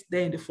pests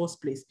there in the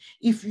first place?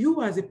 If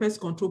you as a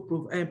pest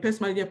control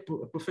pest manager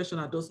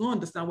professional does not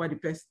understand why the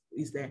pest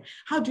is there,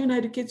 how do you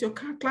educate your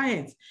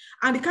clients?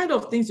 And the kind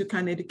of things you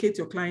can educate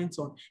your clients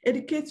on.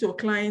 Educate your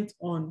clients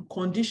on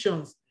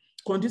conditions,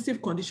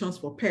 conducive conditions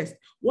for pests,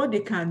 what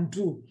they can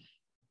do,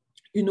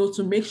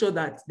 to make sure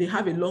that they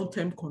have a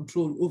long-term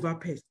control over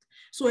pests.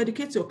 So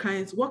educate your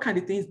clients, what kind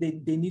of things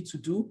they need to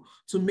do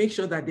to make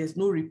sure that there's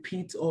no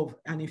repeat of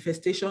an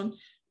infestation.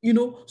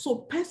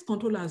 So pest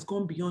control has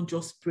gone beyond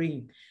just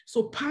spraying.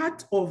 So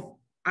part of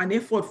an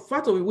effort,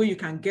 part of the way you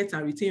can get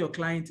and retain your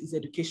clients is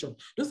education.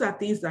 Those are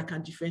things that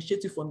can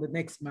differentiate you from the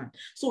next man.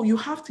 So you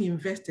have to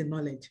invest in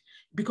knowledge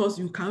because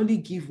you can only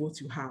give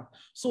what you have.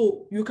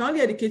 So you can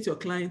only educate your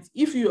clients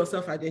if you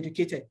yourself are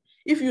educated.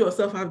 If you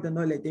yourself have the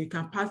knowledge, then you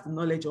can pass the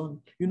knowledge on,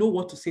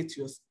 what to say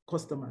to your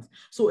customers.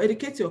 So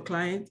educate your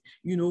clients,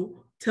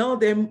 tell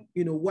them,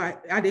 why,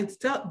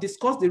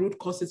 discuss the root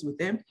causes with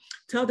them,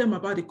 tell them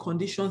about the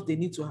conditions they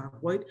need to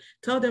avoid,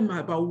 tell them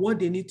about what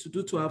they need to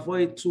do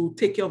to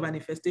take care of an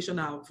infestation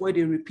and avoid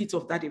a repeat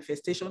of that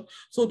infestation.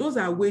 So those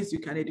are ways you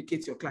can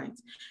educate your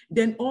clients.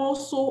 Then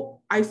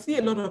also, I see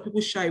a lot of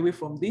people shy away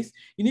from this.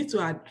 You need to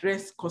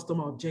address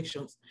customer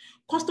objections.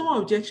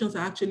 Customer objections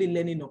are actually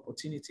learning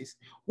opportunities.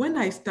 When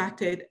I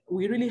started,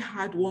 we really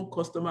had one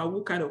customer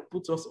who kind of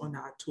put us on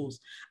our toes.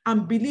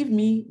 And believe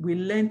me, we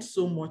learned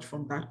so much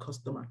from that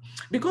customer.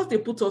 Because they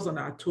put us on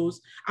our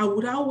toes, I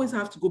would always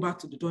have to go back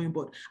to the drawing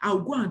board. I'll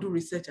go and do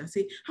research and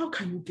say, how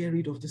can you get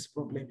rid of this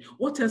problem?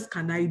 What else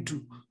can I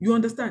do? You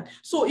understand?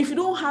 So if you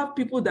don't have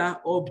people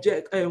that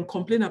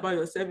complain about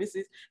your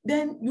services,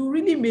 then you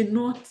really may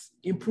not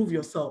improve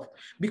yourself,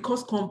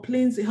 because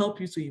complaints help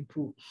you to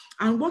improve.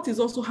 And what is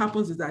also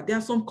happens is that there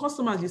are some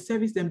customers, you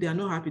service them, they are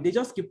not happy, they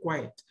just keep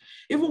quiet.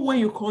 Even when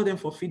you call them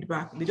for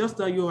feedback, they just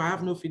tell you, I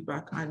have no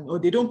feedback, or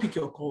they don't pick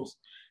your calls.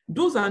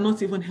 Those are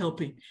not even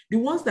helping. The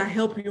ones that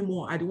help you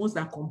more are the ones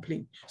that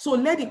complain. So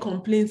let the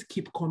complaints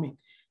keep coming.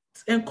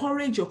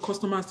 Encourage your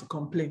customers to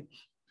complain.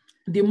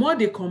 The more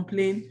they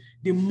complain,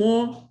 the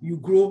more you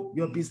grow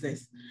your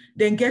business.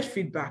 Then get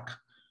feedback.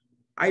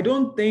 I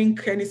don't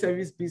think any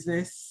service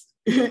business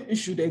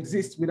should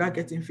exist without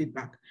getting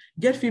feedback.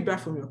 Get feedback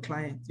from your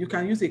client. You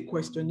can use a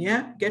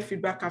questionnaire. Get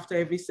feedback after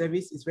every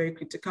service is very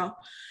critical.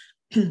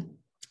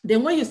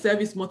 Then when you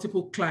service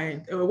multiple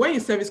clients, or when you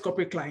service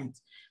corporate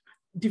clients,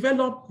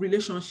 develop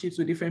relationships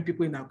with different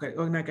people in our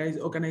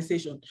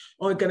organization.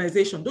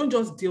 Don't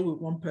just deal with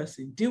one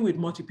person, deal with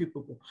multiple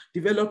people.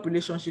 Develop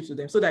relationships with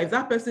them so that if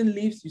that person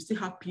leaves, you still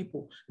have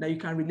people that you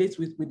can relate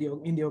with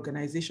in the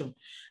organization.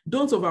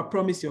 Don't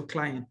overpromise your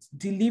clients.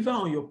 Deliver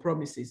on your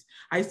promises.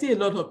 I see a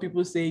lot of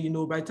people say,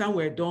 by the time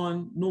we're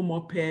done, no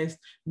more pests,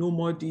 no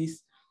more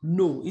this.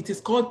 No, it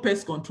is called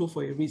pest control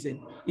for a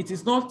reason. It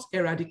is not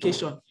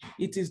eradication.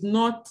 It is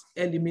not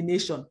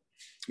elimination.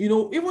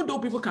 Even though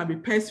people can be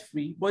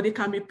pest-free, but they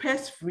can be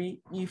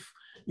pest-free if,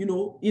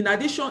 in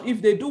addition,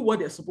 if they do what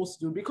they're supposed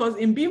to do. Because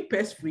in being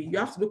pest-free, you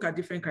have to look at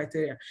different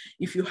criteria.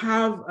 If you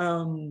have,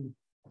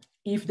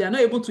 if they're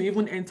not able to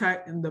even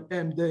enter in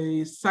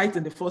the site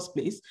in the first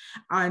place,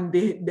 and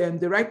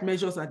the right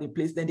measures are in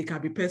place, then they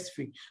can be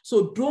pest-free.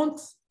 So don't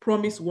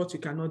promise what you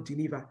cannot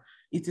deliver.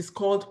 It is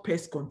called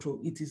pest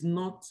control. It is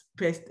not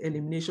pest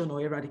elimination or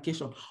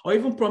eradication, or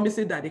even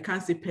promising that they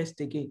can't say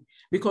pest again.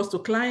 Because to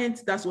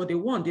clients, that's what they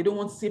want. They don't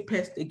want to say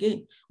pest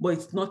again, but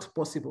it's not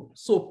possible.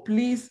 So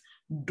please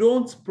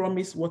don't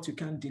promise what you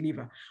can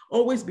deliver.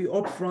 Always be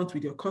upfront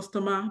with your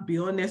customer. Be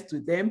honest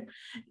with them.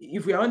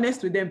 If we are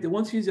honest with them, if they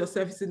want to use your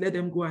services, let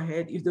them go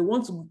ahead. If they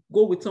want to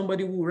go with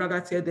somebody who would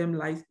rather tell them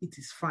lies, it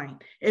is fine.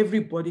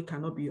 Everybody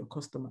cannot be your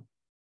customer.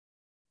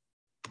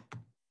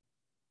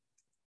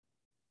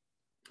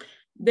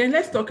 Then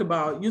let's talk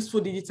about useful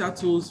digital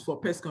tools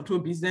for pest control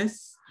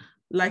business.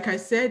 Like I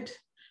said,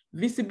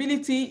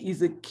 visibility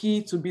is a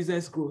key to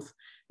business growth.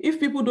 If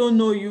people don't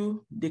know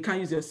you, they can't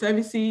use your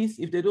services.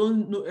 If they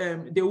don't know,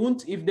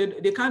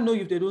 they can't know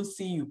you if they don't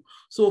see you.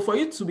 So for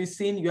you to be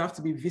seen, you have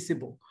to be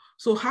visible.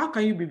 So how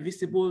can you be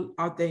visible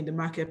out there in the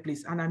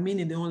marketplace? And I mean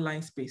in the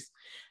online space.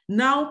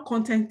 Now,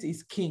 content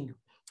is king.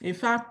 In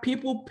fact,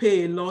 people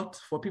pay a lot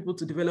for people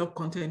to develop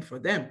content for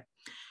them.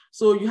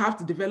 So you have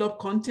to develop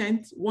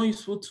content. One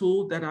useful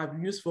tool that I've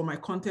used for my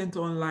content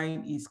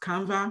online is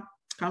Canva.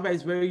 Canva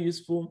is very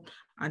useful,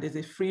 and there's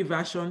a free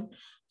version.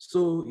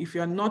 So if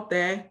you're not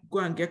there, go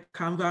and get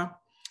Canva.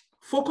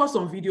 Focus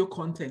on video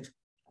content.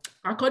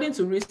 According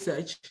to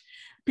research,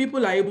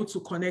 people are able to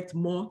connect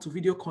more to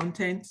video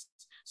content.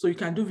 So you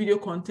can do video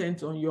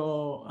content on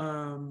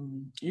your,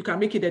 you can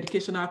make it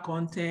educational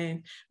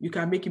content. You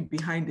can make it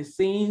behind the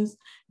scenes.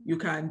 You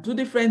can do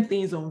different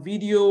things on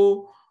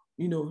video.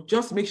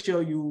 Just make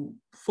sure you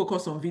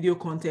focus on video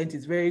content.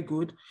 It's very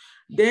good.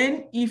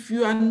 Then if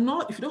you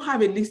don't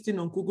have a listing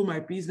on Google My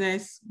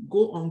Business,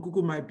 go on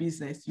Google My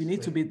Business. You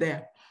need to be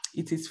there.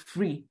 It is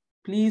free.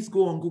 Please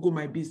go on Google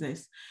My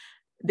Business.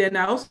 Then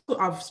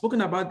I've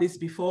spoken about this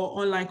before,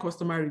 online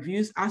customer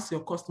reviews. Ask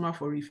your customer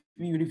for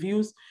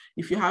reviews.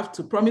 If you have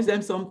to promise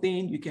them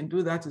something, you can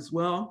do that as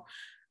well.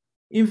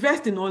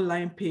 Invest in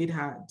online paid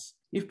ads.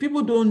 If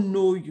people don't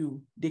know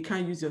you, they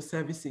can't use your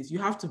services. You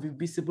have to be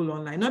visible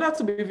online. In order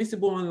to be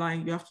visible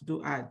online, you have to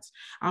do ads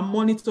and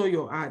monitor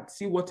your ads,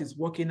 see what is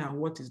working and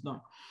what is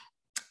not.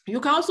 You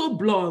can also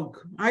blog.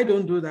 I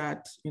don't do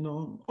that. You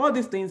know, all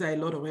these things are a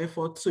lot of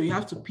effort. So you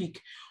have to pick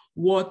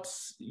what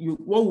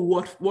will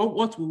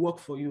work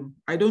for you.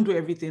 I don't do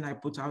everything I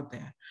put out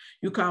there.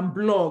 You can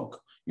blog.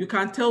 You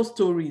can tell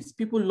stories.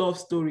 People love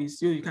stories.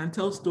 So you can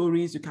tell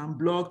stories, you can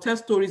blog, tell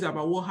stories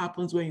about what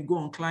happens when you go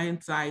on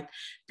client side.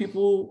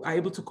 People are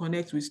able to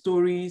connect with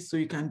stories, so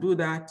you can do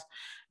that.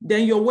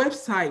 Then your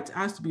website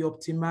has to be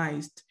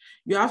optimized.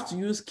 You have to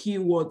use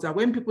keywords that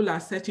when people are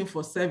searching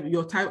for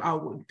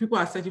people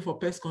are searching for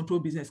pest control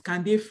business,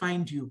 can they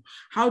find you?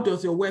 How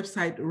does your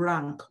website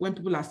rank when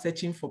people are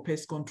searching for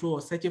pest control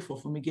or searching for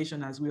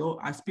fumigation,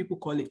 as people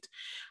call it?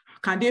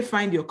 Can they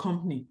find your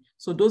company?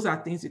 So those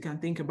are things you can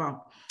think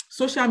about.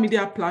 Social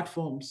media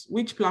platforms.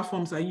 Which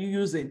platforms are you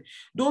using?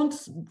 Don't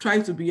try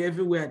to be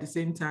everywhere at the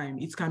same time.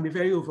 It can be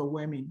very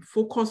overwhelming.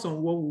 Focus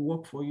on what will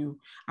work for you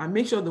and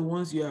make sure the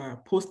ones you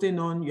are posting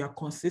on, you are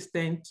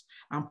consistent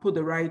and put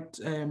the right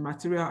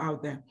material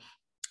out there.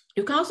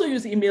 You can also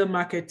use email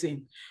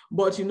marketing,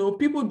 but you know,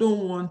 people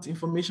don't want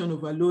information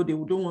overload. They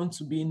don't want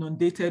to be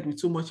inundated with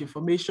too much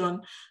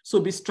information. So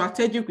be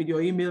strategic with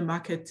your email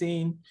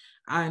marketing.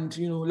 And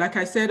you know, like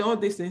I said, all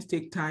these things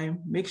take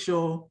time. Make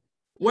sure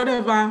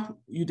whatever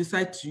you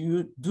decide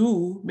to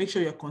do, make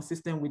sure you're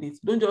consistent with it.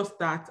 Don't just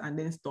start and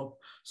then stop.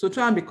 So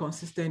try and be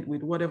consistent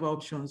with whatever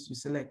options you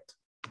select.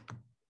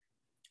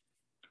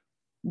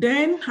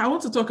 Then I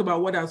want to talk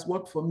about what has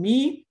worked for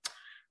me.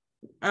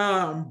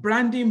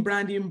 Branding.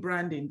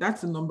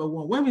 That's the number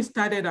one. When we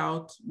started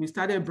out, we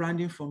started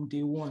branding from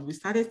day one. We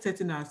started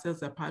setting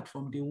ourselves apart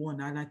from day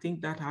one. And I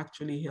think that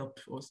actually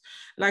helped us.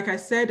 Like I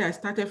said, I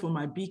started from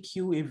my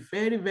BQ, a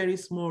very, very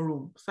small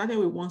room, started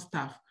with one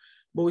staff.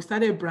 But we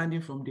started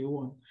branding from day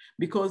one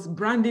because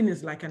branding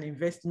is like an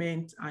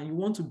investment and you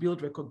want to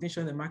build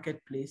recognition in the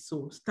marketplace.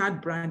 So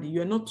start branding.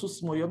 You're not too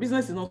small. Your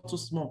business is not too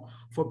small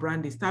for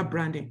branding. Start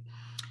branding.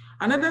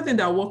 Another thing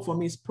that worked for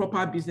me is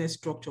proper business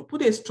structure.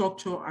 Put a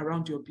structure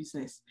around your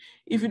business.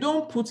 If you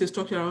don't put a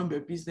structure around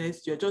your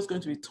business, you're just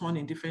going to be torn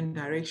in different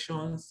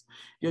directions.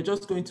 You're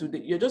just going to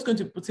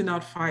be putting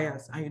out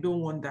fires and you don't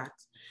want that.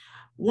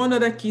 One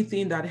other key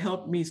thing that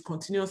helped me is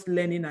continuous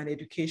learning and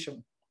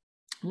education.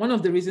 One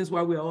of the reasons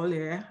why we're all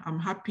here, I'm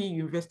happy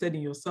you invested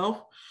in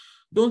yourself.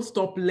 Don't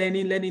stop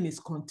learning. Learning is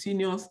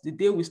continuous. The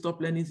day we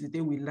stop learning is the day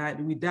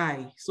we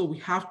die. So we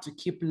have to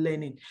keep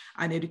learning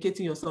and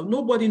educating yourself.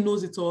 Nobody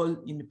knows it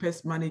all in the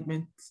pest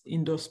management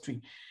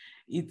industry.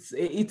 It's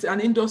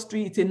an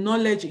industry, it's a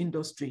knowledge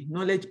industry,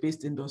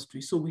 knowledge-based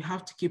industry. So we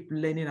have to keep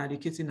learning and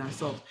educating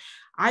ourselves.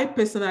 I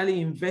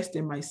personally invest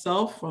in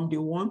myself from day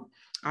one.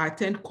 I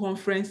attend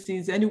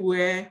conferences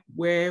anywhere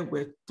where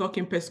we're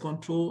talking pest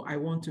control. I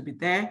want to be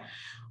there,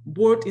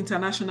 both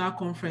international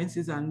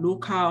conferences and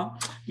local.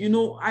 You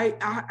know,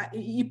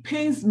 it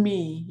pains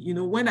me, you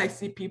know, when I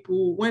hear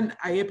people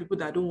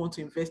that don't want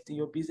to invest in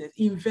your business.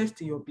 Invest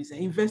in your business,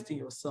 invest in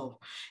yourself.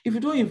 If you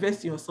don't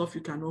invest in yourself,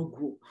 you cannot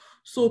grow.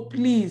 So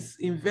please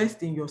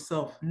invest in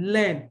yourself,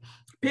 learn,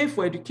 pay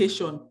for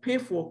education, pay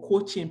for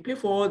coaching, pay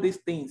for all these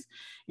things.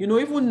 You know,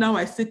 even now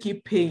I still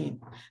keep paying.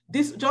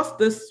 Just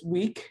this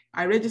week,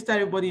 I registered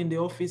everybody in the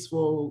office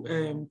for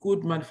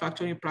good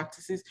manufacturing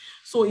practices.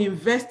 So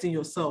invest in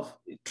yourself,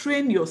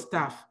 train your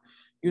staff.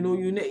 You know,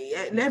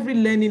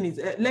 learning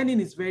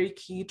is very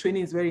key.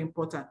 Training is very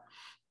important.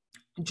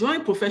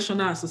 Join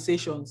professional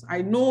associations.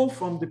 I know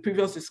from the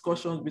previous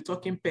discussions, we're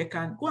talking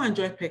PECAN. Go and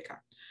join PECAN.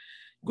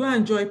 Go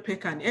and join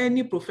PECAN,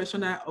 any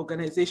professional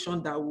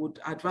organization that would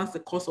advance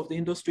the cause of the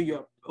industry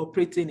you're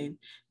operating in.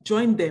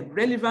 Join them.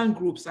 Relevant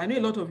groups. I know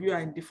a lot of you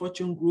are in the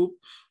Fortune group.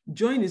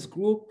 Join this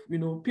group. You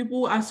know,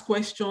 people ask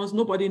questions.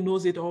 Nobody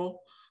knows it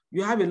all.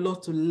 You have a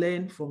lot to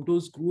learn from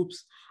those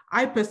groups.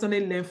 I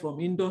personally learn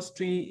from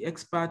industry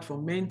experts,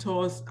 from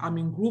mentors. I'm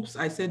in groups.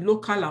 I said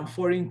local and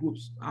foreign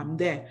groups. I'm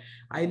there.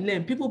 I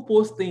learn. People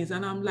post things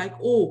and I'm like,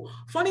 oh,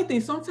 funny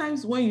thing.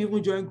 Sometimes when you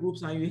even join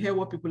groups and you hear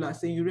what people are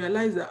saying, you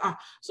realize that,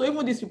 so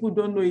even these people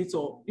don't know it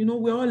all. You know,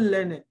 we're all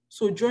learning.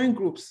 So join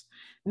groups.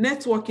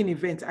 Networking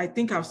events. I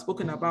think I've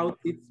spoken about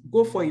it.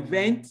 Go for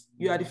events.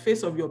 You are the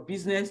face of your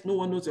business. No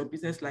one knows your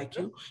business like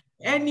you.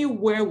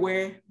 Anywhere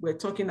where we're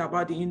talking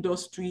about the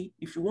industry,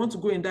 if you want to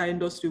go in that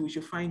industry, we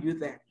should find you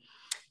there.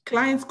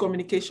 Clients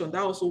communication,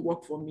 that also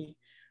worked for me.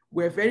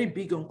 We're very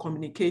big on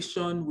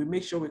communication. We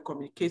make sure we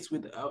communicate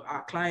with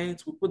our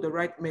clients. We put the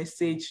right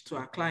message to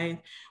our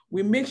client.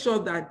 We make sure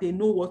that they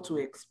know what to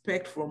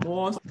expect from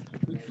us.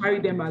 We carry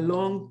them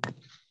along.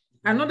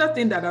 Another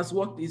thing that has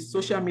worked is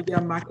social media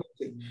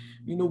marketing.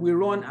 You know, we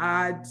run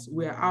ads,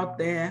 we're out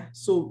there.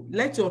 So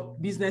let your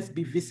business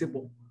be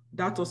visible.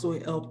 That also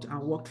helped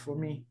and worked for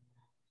me.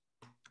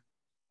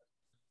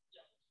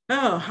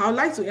 I'd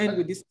like to end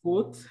with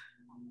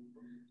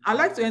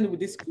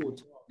this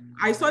quote.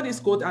 I saw this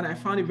quote and I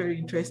found it very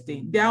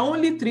interesting. There are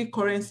only 3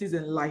 currencies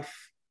in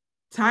life: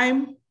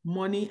 time,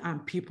 money,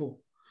 and people.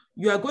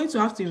 You are going to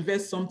have to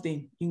invest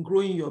something in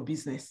growing your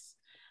business.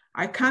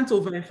 I can't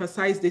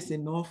overemphasize this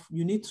enough.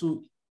 You need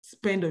to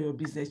spend on your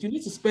business. You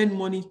need to spend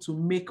money to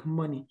make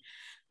money.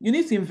 You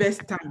need to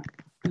invest time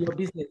in your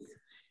business.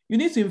 You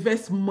need to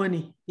invest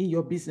money in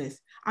your business.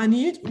 And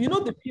you know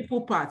the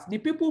people part. The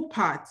people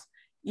part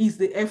is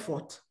the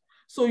effort.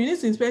 So you need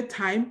to spend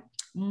time,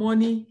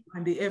 money,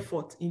 and the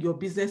effort in your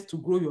business to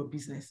grow your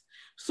business.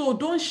 So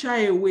don't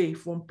shy away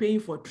from paying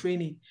for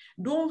training.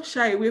 Don't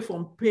shy away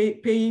from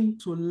paying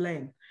to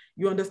learn.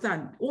 You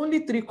understand?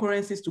 Only 3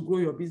 currencies to grow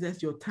your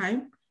business: your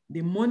time,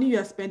 the money you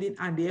are spending,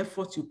 and the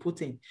effort you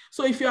put in.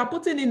 So if you are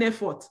putting in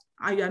effort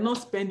and you are not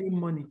spending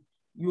money,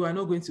 you are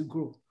not going to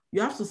grow.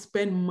 You have to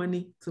spend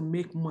money to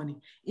make money.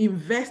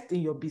 Invest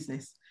in your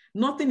business.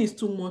 Nothing is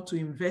too much to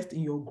invest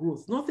in your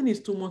growth. Nothing is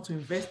too much to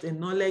invest in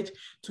knowledge,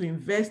 to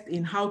invest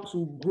in how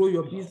to grow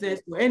your business,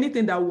 or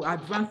anything that will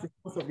advance the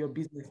course of your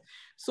business.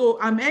 So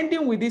I'm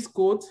ending with this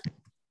quote.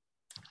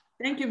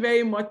 Thank you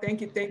very much.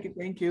 Thank you, thank you,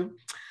 thank you.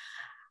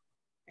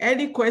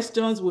 Any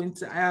questions, we'll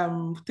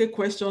take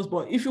questions.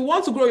 But if you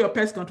want to grow your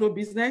pest control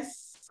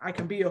business, I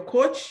can be your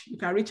coach. You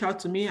can reach out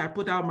to me. I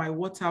put out my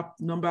WhatsApp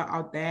number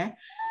out there.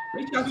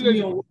 Reach out to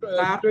me on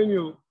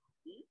WhatsApp.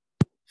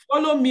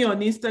 Follow me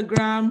on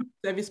Instagram,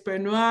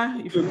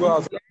 Preneur. If you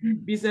want to learn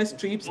business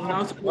trips on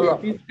how to grow your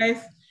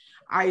business,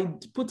 I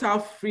put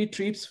out free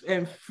trips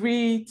and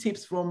free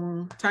tips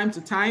from time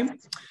to time.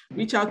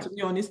 Reach out to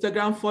me on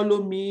Instagram.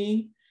 Follow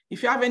me.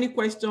 If you have any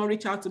question,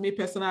 reach out to me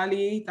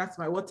personally. That's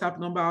my WhatsApp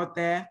number out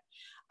there.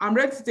 I'm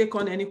ready to take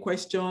on any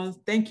questions.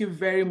 Thank you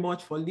very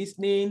much for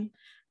listening.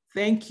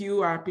 Thank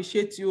you. I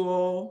appreciate you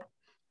all.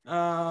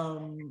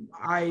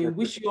 I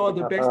wish you all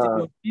the best in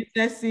your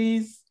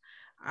businesses.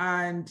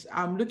 And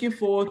I'm looking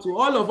forward to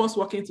all of us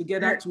working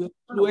together to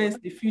influence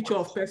the future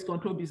of pest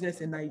control business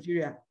in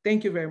Nigeria.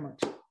 Thank you very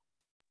much.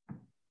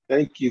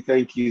 Thank you,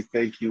 thank you,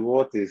 thank you.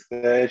 What a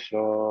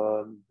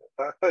session.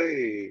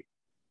 Hey.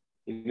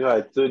 You know, I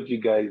told you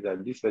guys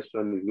that this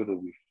session is going to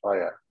be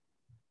fire.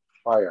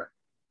 Fire.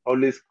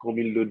 Always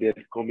coming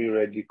loaded, coming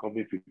ready,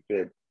 coming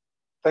prepared.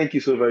 Thank you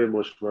so very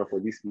much, man, for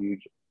this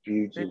huge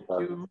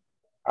impact.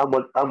 How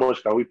much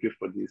can we pay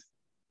for this?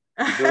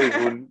 You can't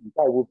even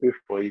pay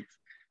for it.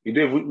 You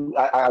don't even,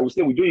 I would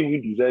say we don't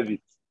even deserve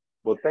it.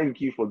 But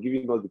thank you for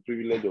giving us the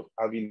privilege of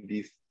having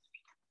this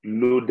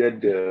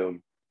loaded,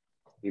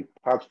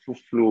 impactful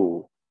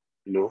flow,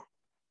 you know.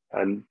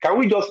 And can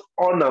we just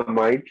on our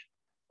mic,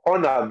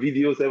 on our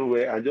videos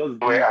everywhere, and just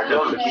give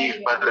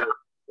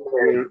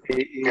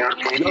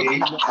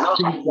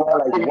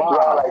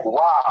wow.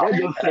 Let's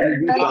just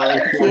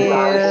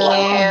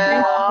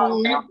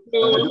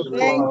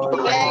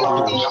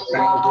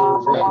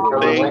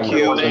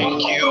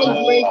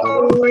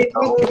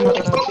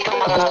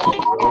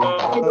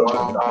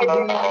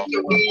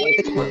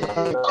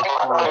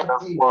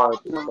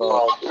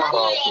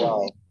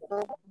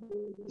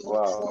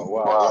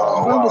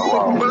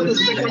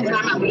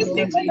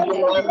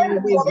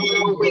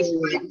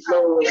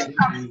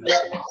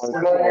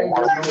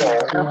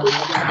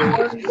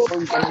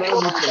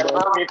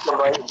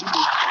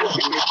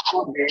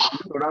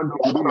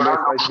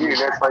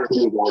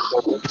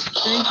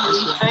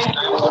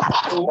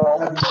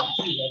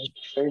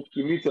Thank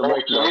you. Meet your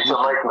mic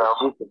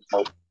now.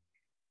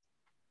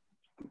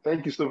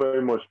 Thank you so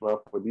very much, man,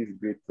 for this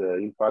great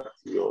impact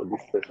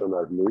this session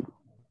has made.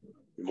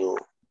 You know,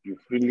 you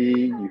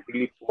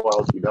really pour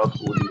out without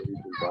holding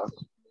anything back,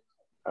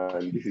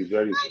 and this is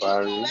very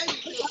inspiring.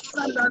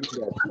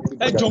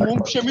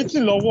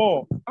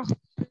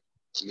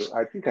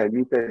 I think I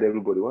muted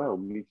everybody. Why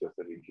don't mute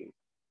yourself again?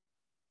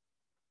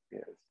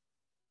 Yes.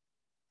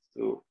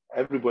 So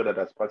everybody that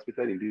has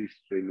participated in this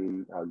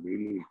training has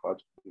really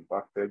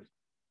impacted,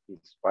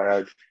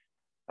 inspired,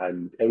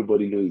 and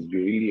everybody knows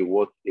really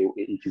what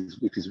it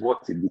is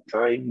worth it. The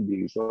time,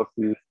 the resources,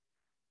 you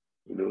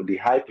know, the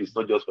hype is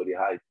not just for the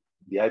hype.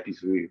 The hype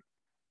is real.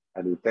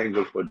 And we thank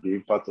God for the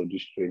impact of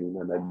this training.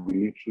 And I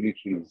believe truly,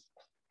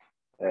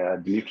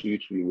 we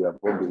have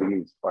all been really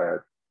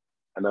inspired.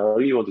 And I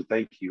really want to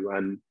thank you.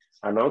 And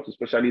I want to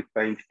especially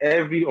thank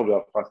every of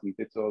our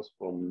facilitators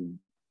from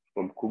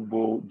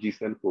Kubo,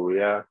 Jason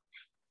Korea,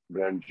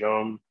 Grand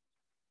John,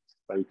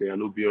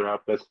 Sanitarian Bureau,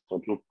 Pest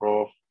Control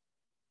Prof,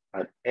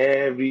 and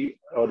every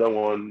other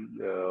one,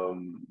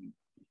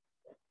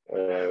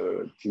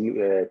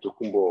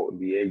 Tokumbo,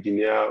 the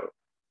engineer,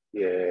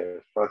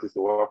 Francis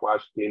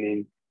Owapash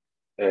training,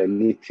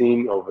 the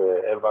team of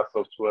Eva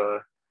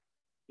Software,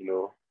 you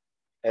know,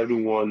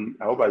 everyone.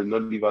 I hope I did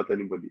not leave out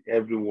anybody.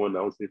 Everyone,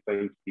 I want to say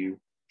thank you.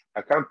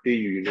 I can't pay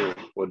you, you know,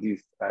 for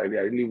this. I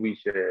really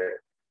wish,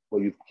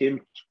 but you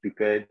came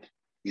prepared.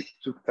 You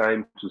took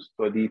time to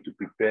study, to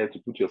prepare, to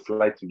put your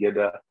slide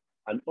together,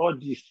 and all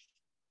this,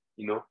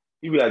 you know.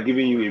 If we are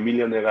giving you ₦1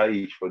 million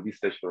each for this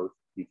session,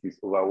 it is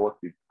over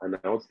worth it. And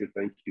I want to say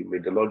thank you. May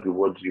the Lord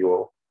reward you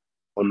all,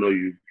 honor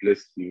you,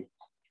 bless you.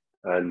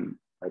 And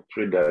I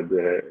pray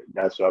that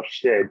as you have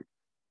shared,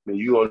 May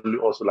you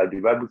also, like the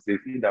Bible says,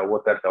 he that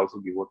watered shall also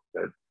be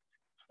watered.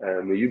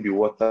 May you be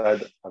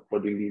watered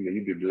accordingly. May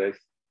you be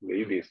blessed. May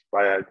you be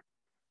inspired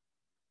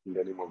in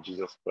the name of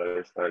Jesus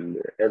Christ. And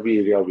every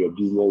area of your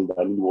business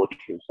that need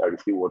watching shall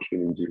receive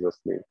watching in Jesus'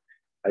 name.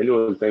 I really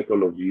want to thank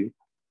all of you.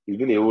 It's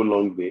been a whole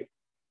long day,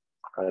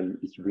 and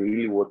it's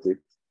really worth it.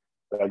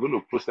 We are going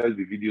to process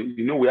the video.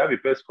 You know, we have a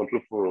pest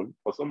control forum.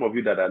 For some of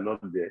you that are not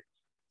there,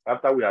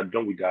 after we are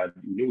done with that,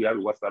 you know, we have a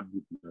WhatsApp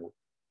group now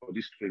for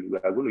this training. We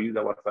are going to use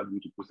that WhatsApp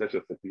group to process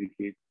your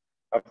certificate.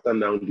 After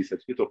now, the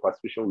certificate of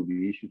participation will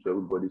be issued to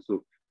everybody.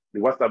 So the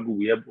WhatsApp group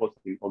will help us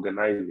in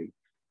organizing.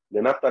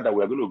 Then after that,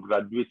 we are going to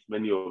graduate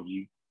many of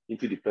you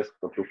into the pest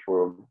control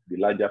forum, the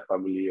larger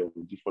family of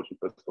the DFORTUNE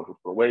Pest Control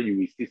Forum, where you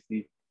will still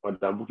see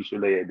Madam Bukky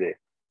Soleye there,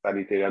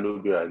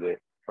 Sanitarian there,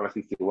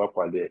 Francis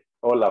Iwapa there,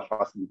 all our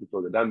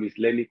facilitators. That means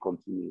learning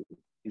continues,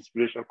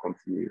 inspiration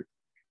continues.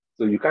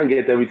 So you can't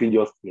get everything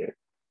just here.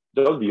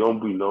 Just be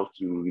humble enough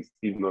to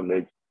receive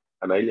knowledge.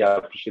 And I really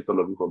appreciate all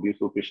of you for being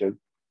so patient,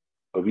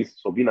 for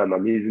being an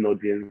amazing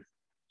audience,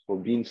 for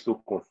being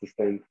so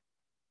consistent,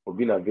 for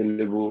being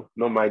available,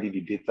 not minding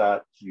the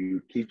data.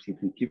 You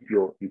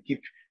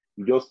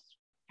just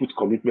put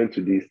commitment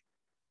to this.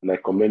 And I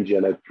commend you,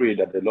 and I pray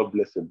that the Lord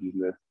bless your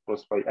business,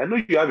 prosper. I know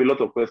you have a lot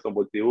of questions,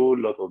 but a whole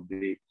lot of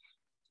the,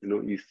 you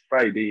know, it's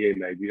Friday here in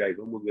Nigeria. It's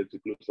almost getting to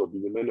close up.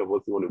 Many of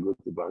us want to go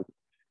to bank,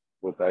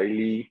 but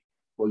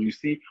you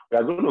see, we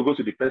are going to go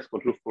to the pest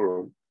control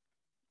forum.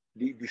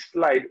 The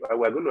slide,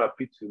 we're going to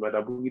appeal to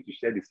Madam Bukky to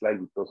share the slide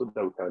with us so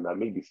that we can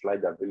make the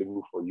slide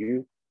available for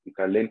you. You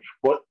can learn.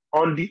 But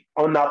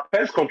on our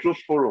pest control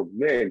forum,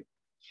 man,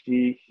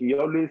 she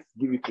always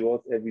give it to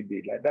us every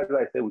day. Like that's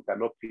why I said we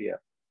cannot pay her.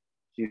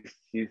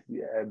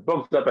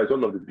 BugZapers is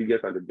one of the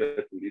biggest and the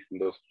best in this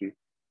industry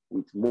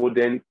with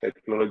modern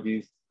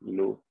technologies, you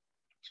know,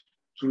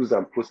 tools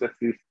and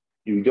processes.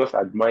 You just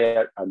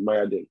admire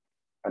them.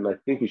 And I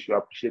think we should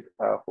appreciate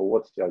her for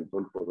what she has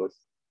done for us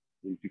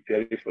in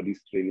preparing for this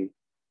training.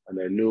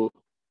 And I know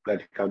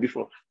that it can be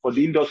for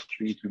the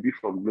industry, it will be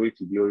from glory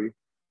to glory.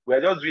 We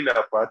are just doing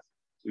our part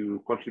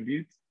to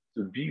contribute,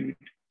 to build,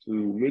 to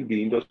make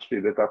the industry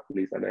a better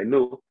place. And I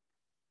know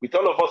with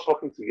all of us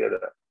working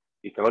together,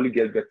 it can only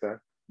get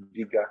better,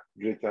 bigger,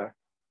 greater,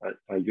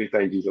 and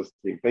greater in Jesus'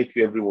 name. Thank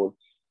you, everyone.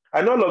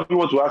 I know all of you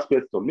want to ask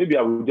questions. Maybe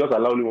I will just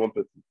allow only one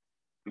person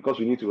because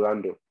we need to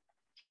round up.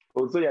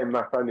 Also, and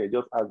Nathaniel,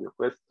 just ask a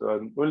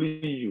question.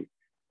 Only you.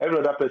 Every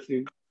other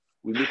person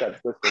will look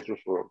at the pest control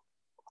forum.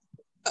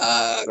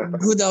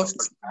 Good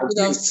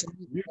afternoon.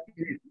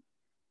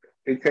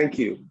 Thank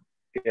you.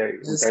 Yeah,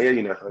 yes. We can hear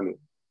you, Nathaniel.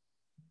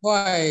 Before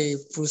I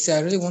proceed,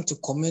 I really want to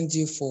commend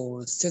you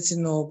for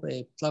setting up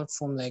a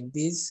platform like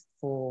this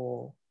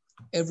for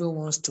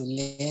everyone to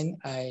learn.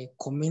 I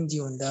commend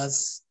you on that.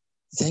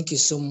 Thank you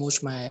so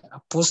much, my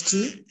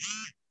apostle.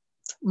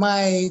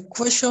 My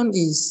question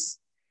is,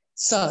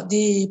 sir,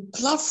 the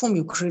platform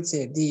you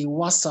created, the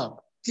WhatsApp,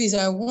 please,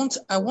 I want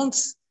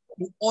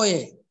the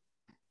oil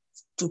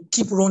to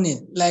keep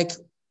running. Like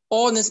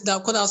honest,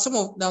 because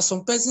there are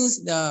some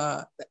persons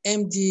that the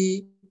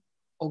MD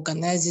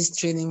organizes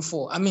training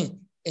for. I mean,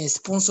 a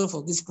sponsor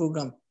for this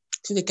program,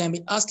 so they can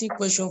be asking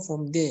questions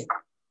from there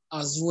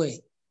as well.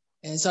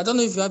 And so I don't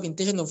know if you have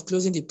intention of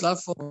closing the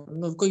platform.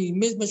 No, because you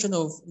made mention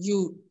of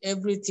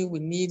everything we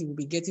need will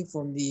be getting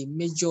from the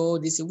major.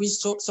 Which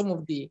some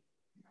of the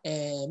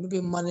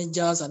maybe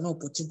managers are not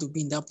opportunity to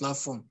be in that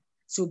platform.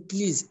 So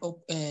please,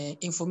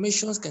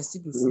 information can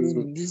still be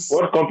flowing in this.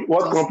 What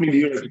company do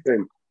you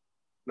represent,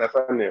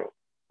 Nathaniel?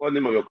 What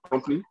name of your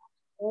company?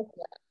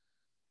 Okay.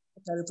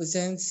 I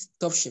represent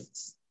Top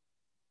Shift.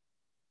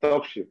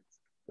 Top Shift.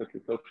 Okay,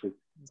 Top Shift.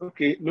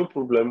 Okay, no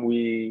problem.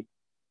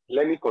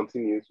 Learning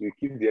continues. We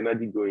keep the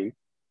energy going,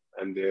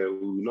 and we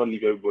will not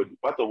leave everybody.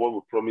 Part of what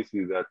we promise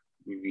is that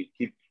we will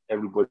keep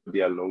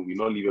everybody along. We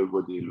will not leave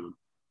everybody alone.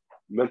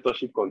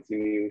 Mentorship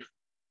continues.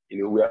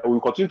 You know, we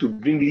will continue to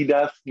bring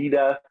leaders.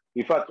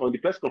 In fact, on the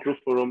pest control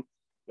forum,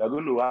 we are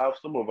going to have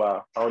some of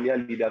our pioneer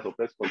leaders of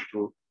pest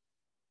control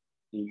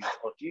in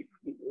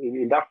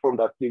that forum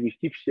that they will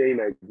keep sharing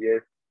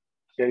ideas,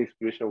 sharing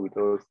inspiration with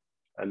us,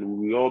 and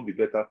we will all be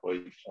better for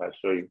it. I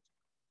assure you.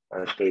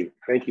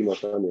 Thank you,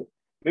 Nathaniel.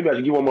 Maybe I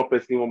should give one more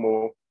person, one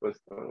more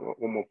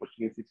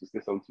opportunity to say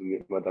something to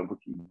me, Madam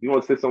Bukky. Do you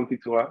want to say something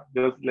to her?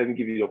 Just let me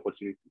give you the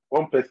opportunity.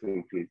 One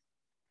person, please.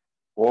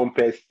 One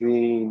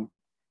person.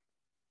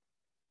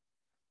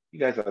 You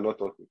guys are not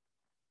talking.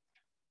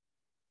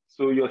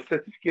 So your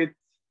certificate.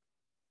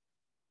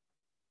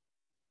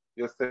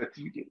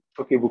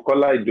 Okay,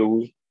 Bukola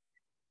Idowu,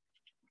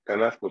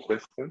 can I ask a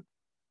question?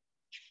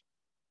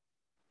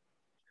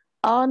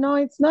 Oh, no,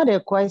 it's not a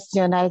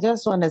question. I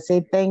just want to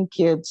say thank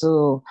you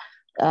to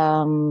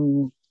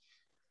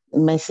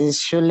Mrs.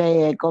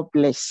 Soleye. God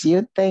bless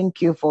you.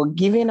 Thank you for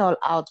giving all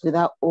out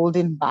without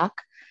holding back.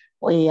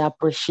 We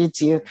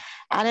appreciate you.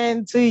 And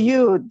then to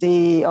you,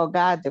 the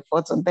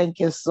DFORTUNE, thank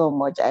you so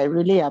much. I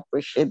really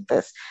appreciate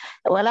this.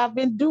 Well, I've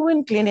been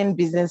doing cleaning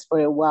business for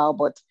a while,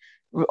 but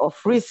of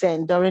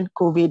recent, during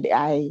COVID,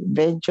 I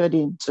ventured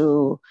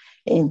into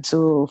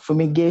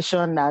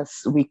fumigation, as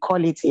we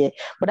call it here.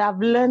 But I've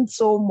learned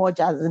so much,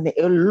 as in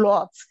a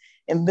lot,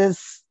 in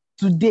this.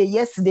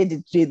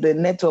 Yesterday, the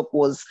network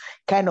was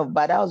kind of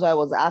bad. That's why I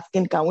was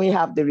asking, can we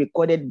have the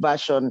recorded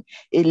version,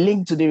 a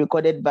link to the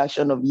recorded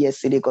version of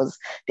yesterday, because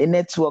the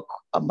network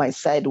on my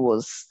side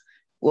was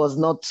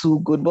not too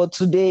good. But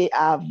today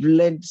I've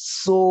learned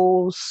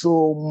so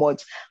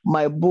much.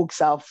 My books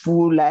are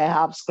full. I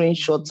have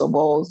screenshots of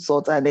all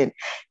sorts, and then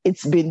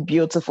it's been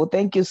beautiful.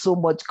 Thank you so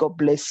much. God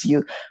bless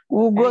you.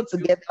 We'll go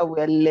together.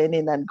 We're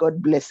learning, and God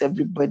bless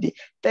everybody.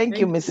 Thank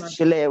you, Mrs.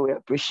 Soleye. We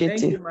appreciate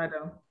Thank you. you,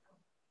 madam.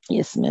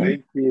 Yes, ma'am.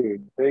 Thank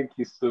you. Thank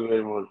you so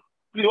very much.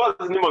 Please, what's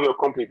the name of your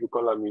company? If you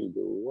call me,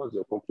 though, what's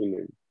your company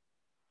name?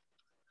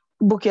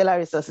 Bukky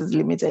Resources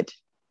Limited.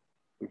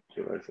 Bukky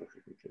Resources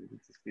Limited.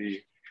 Good to see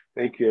you.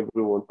 Thank you,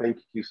 everyone. Thank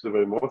you so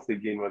very much. Once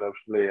again, Madam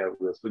Soleye,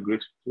 we are so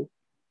grateful.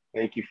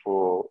 Thank you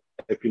for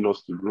helping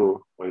us to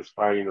grow, for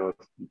inspiring us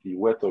with the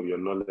wealth of your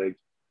knowledge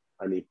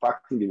and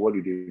impacting the world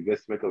with the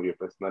investment of your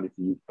personality.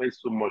 You pay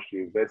so much to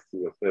invest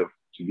in yourself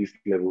to this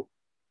level,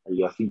 and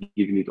you are still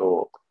giving it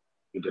all.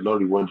 May the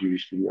Lord reward you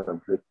richly and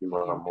bless you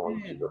more and more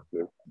in Jesus'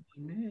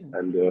 name.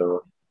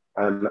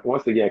 And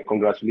once again, I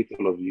congratulate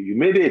all of you. You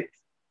made it.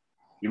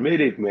 You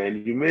made it,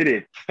 man. You made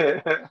it.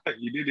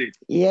 You did it.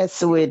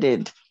 Yes, we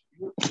did.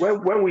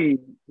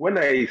 When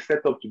I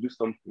set up to do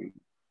something,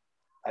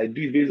 I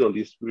do it based on the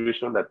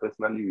inspiration that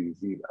personally we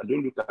receive. I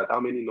don't look at how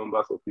many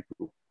numbers of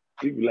people.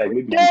 If like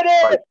maybe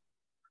 5.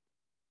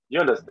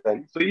 You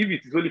understand? So if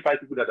it is only 5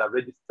 people that have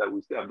registered,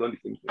 we still have done the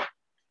same thing.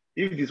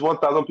 If it is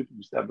 1,000 people,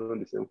 we still have done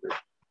the same thing.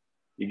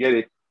 You get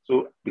it?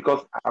 So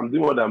because I'm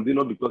doing what I'm doing,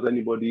 not because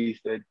anybody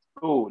said,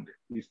 oh,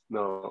 it's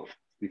no.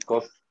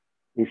 Because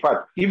in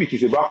fact, if it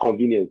is about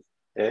convenience,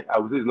 I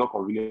would say it's not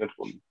convenient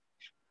for me.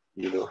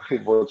 You know,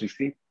 but you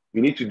see,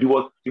 you need to do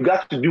what you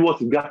got to do.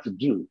 What you got to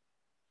do.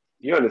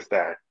 You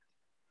understand?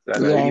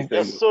 So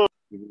yes. So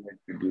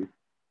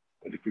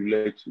the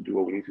privilege to do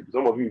what we need to do.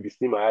 Some of you will be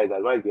seeing my eyes.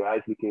 Why is your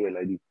eyes looking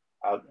like this?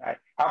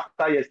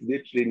 After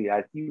yesterday's training,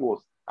 I still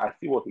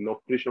was in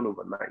operation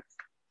overnight.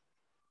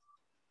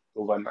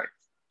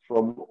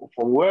 From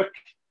work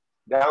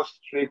down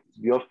straight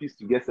to the office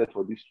to get set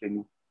for this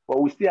training. But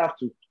we still have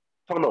to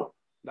turn up.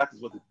 That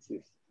is what it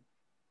is.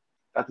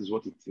 That is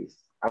what it is.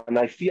 And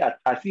I see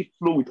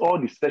flow with all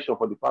the session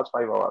for the past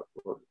 5 hours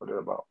or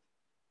about,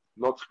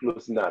 not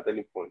closing down at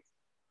any point.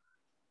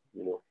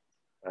 You know,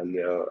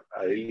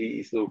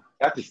 and so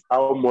that is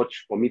how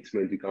much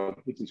commitment you can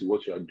put into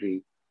what you are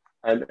doing.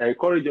 And I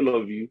encourage all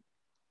of you,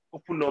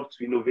 open up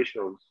to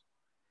innovations,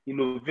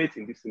 innovate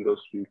in this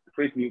industry,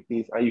 create new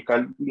things, and you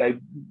can, like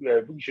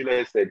Bukky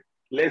Soleye said,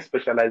 learn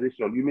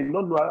specialization. You may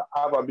not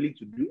have ability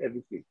to do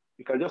everything.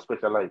 You can just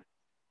specialize,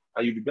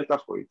 and you'll be better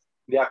for it.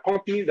 There are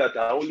companies that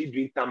are only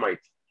doing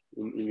termites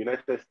in the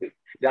United States.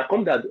 There are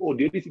companies that, the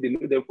only thing they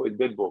know them for is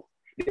bedbug.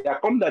 There are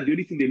companies that the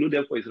only thing they know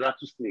them for is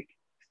rattlesnake,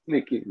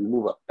 snake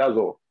remover. That's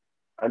all.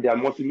 And they are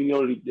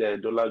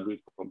multi-million dollar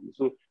great companies.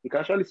 So you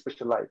can actually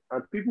specialize.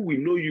 And people will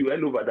know you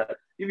all over that.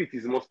 If it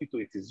is mosquito,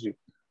 it is you.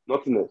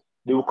 Nothing else.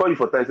 They will call you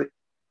for time and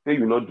say,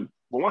 you will not do.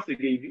 But once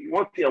again,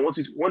 one area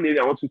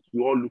I want you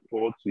to all look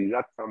forward to is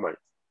that termite.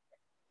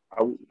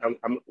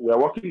 We are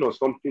working on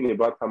something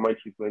about termite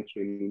treatment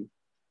training,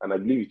 and I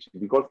believe it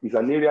because it's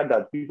an area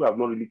that people have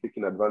not really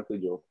taken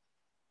advantage of.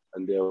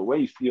 And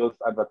when you see us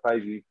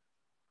advertise it,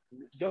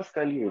 just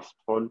kindly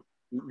respond.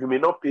 You may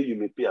not pay, you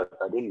may pay, I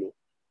don't know.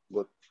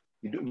 But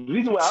the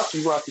reason why I have to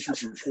even ask people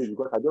to pay is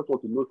because I just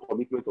want to know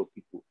commitment of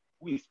people.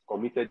 Who is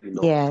committed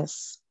enough?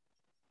 Yes.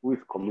 Who is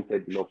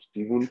committed enough to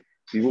even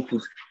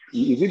put,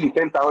 is it the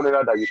 10,000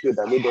 naira that you paid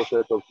that made us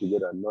set up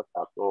together? Not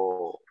at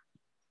all.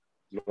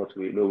 Not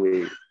way, no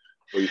way.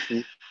 So you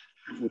see,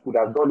 we could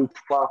have done it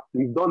fast.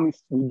 We've done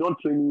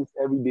trainings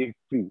every day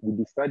free.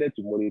 We decided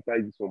to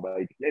monetize this one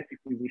by let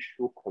people even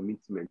show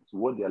commitment to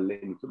what they are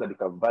learning so that they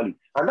can value.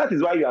 And that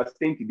is why you are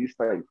staying to this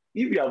time.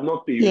 If you have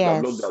not paid, you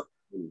have logged out.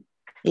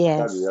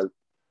 Yes.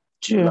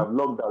 True. You have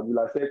logged out. You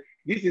have said,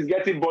 this is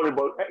getting boring,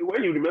 but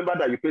when you remember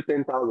that you pay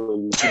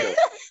 10,000, you see that.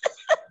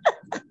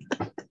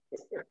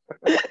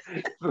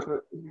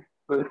 So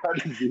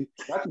that is the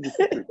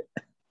secret.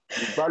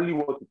 You value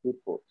what you pay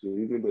for. So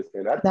you best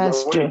spend.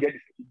 That's when true. you get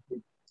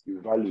it,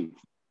 you value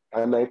it.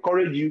 And I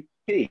encourage you,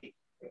 hey,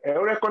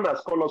 Recon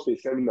has called us to a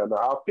seminar now.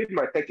 I've paid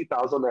my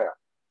 30,000 naira.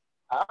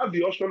 I have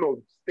the option of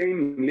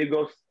staying in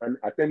Lagos and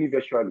attending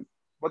virtually.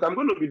 But I'm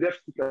going to be there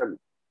physically.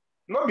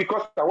 Not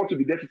because I want to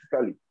be there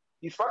physically.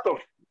 It's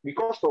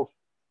because of,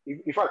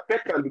 in fact,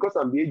 Pecan, because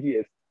I'm the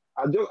AGS,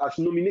 has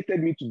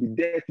nominated me to be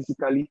there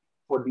physically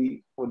for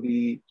the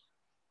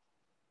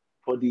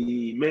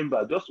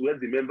member, just to help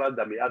the members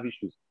that may have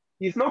issues.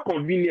 It's not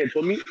convenient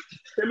for me.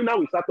 Seminar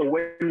will start on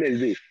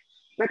Wednesday.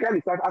 Second,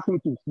 he starts asking me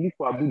to leave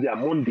for Abuja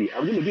Monday.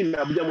 I'm going to be in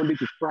Abuja Monday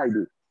to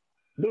Friday.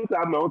 Don't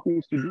have my own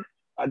things to do.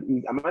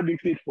 And I'm not being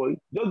paid for it.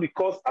 Just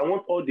because I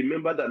want all the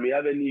members that may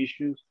have any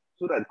issues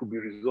so that it could be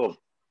resolved.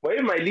 But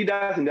if my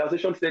leaders in the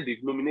association said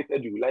they've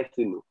nominated you, will I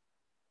say no?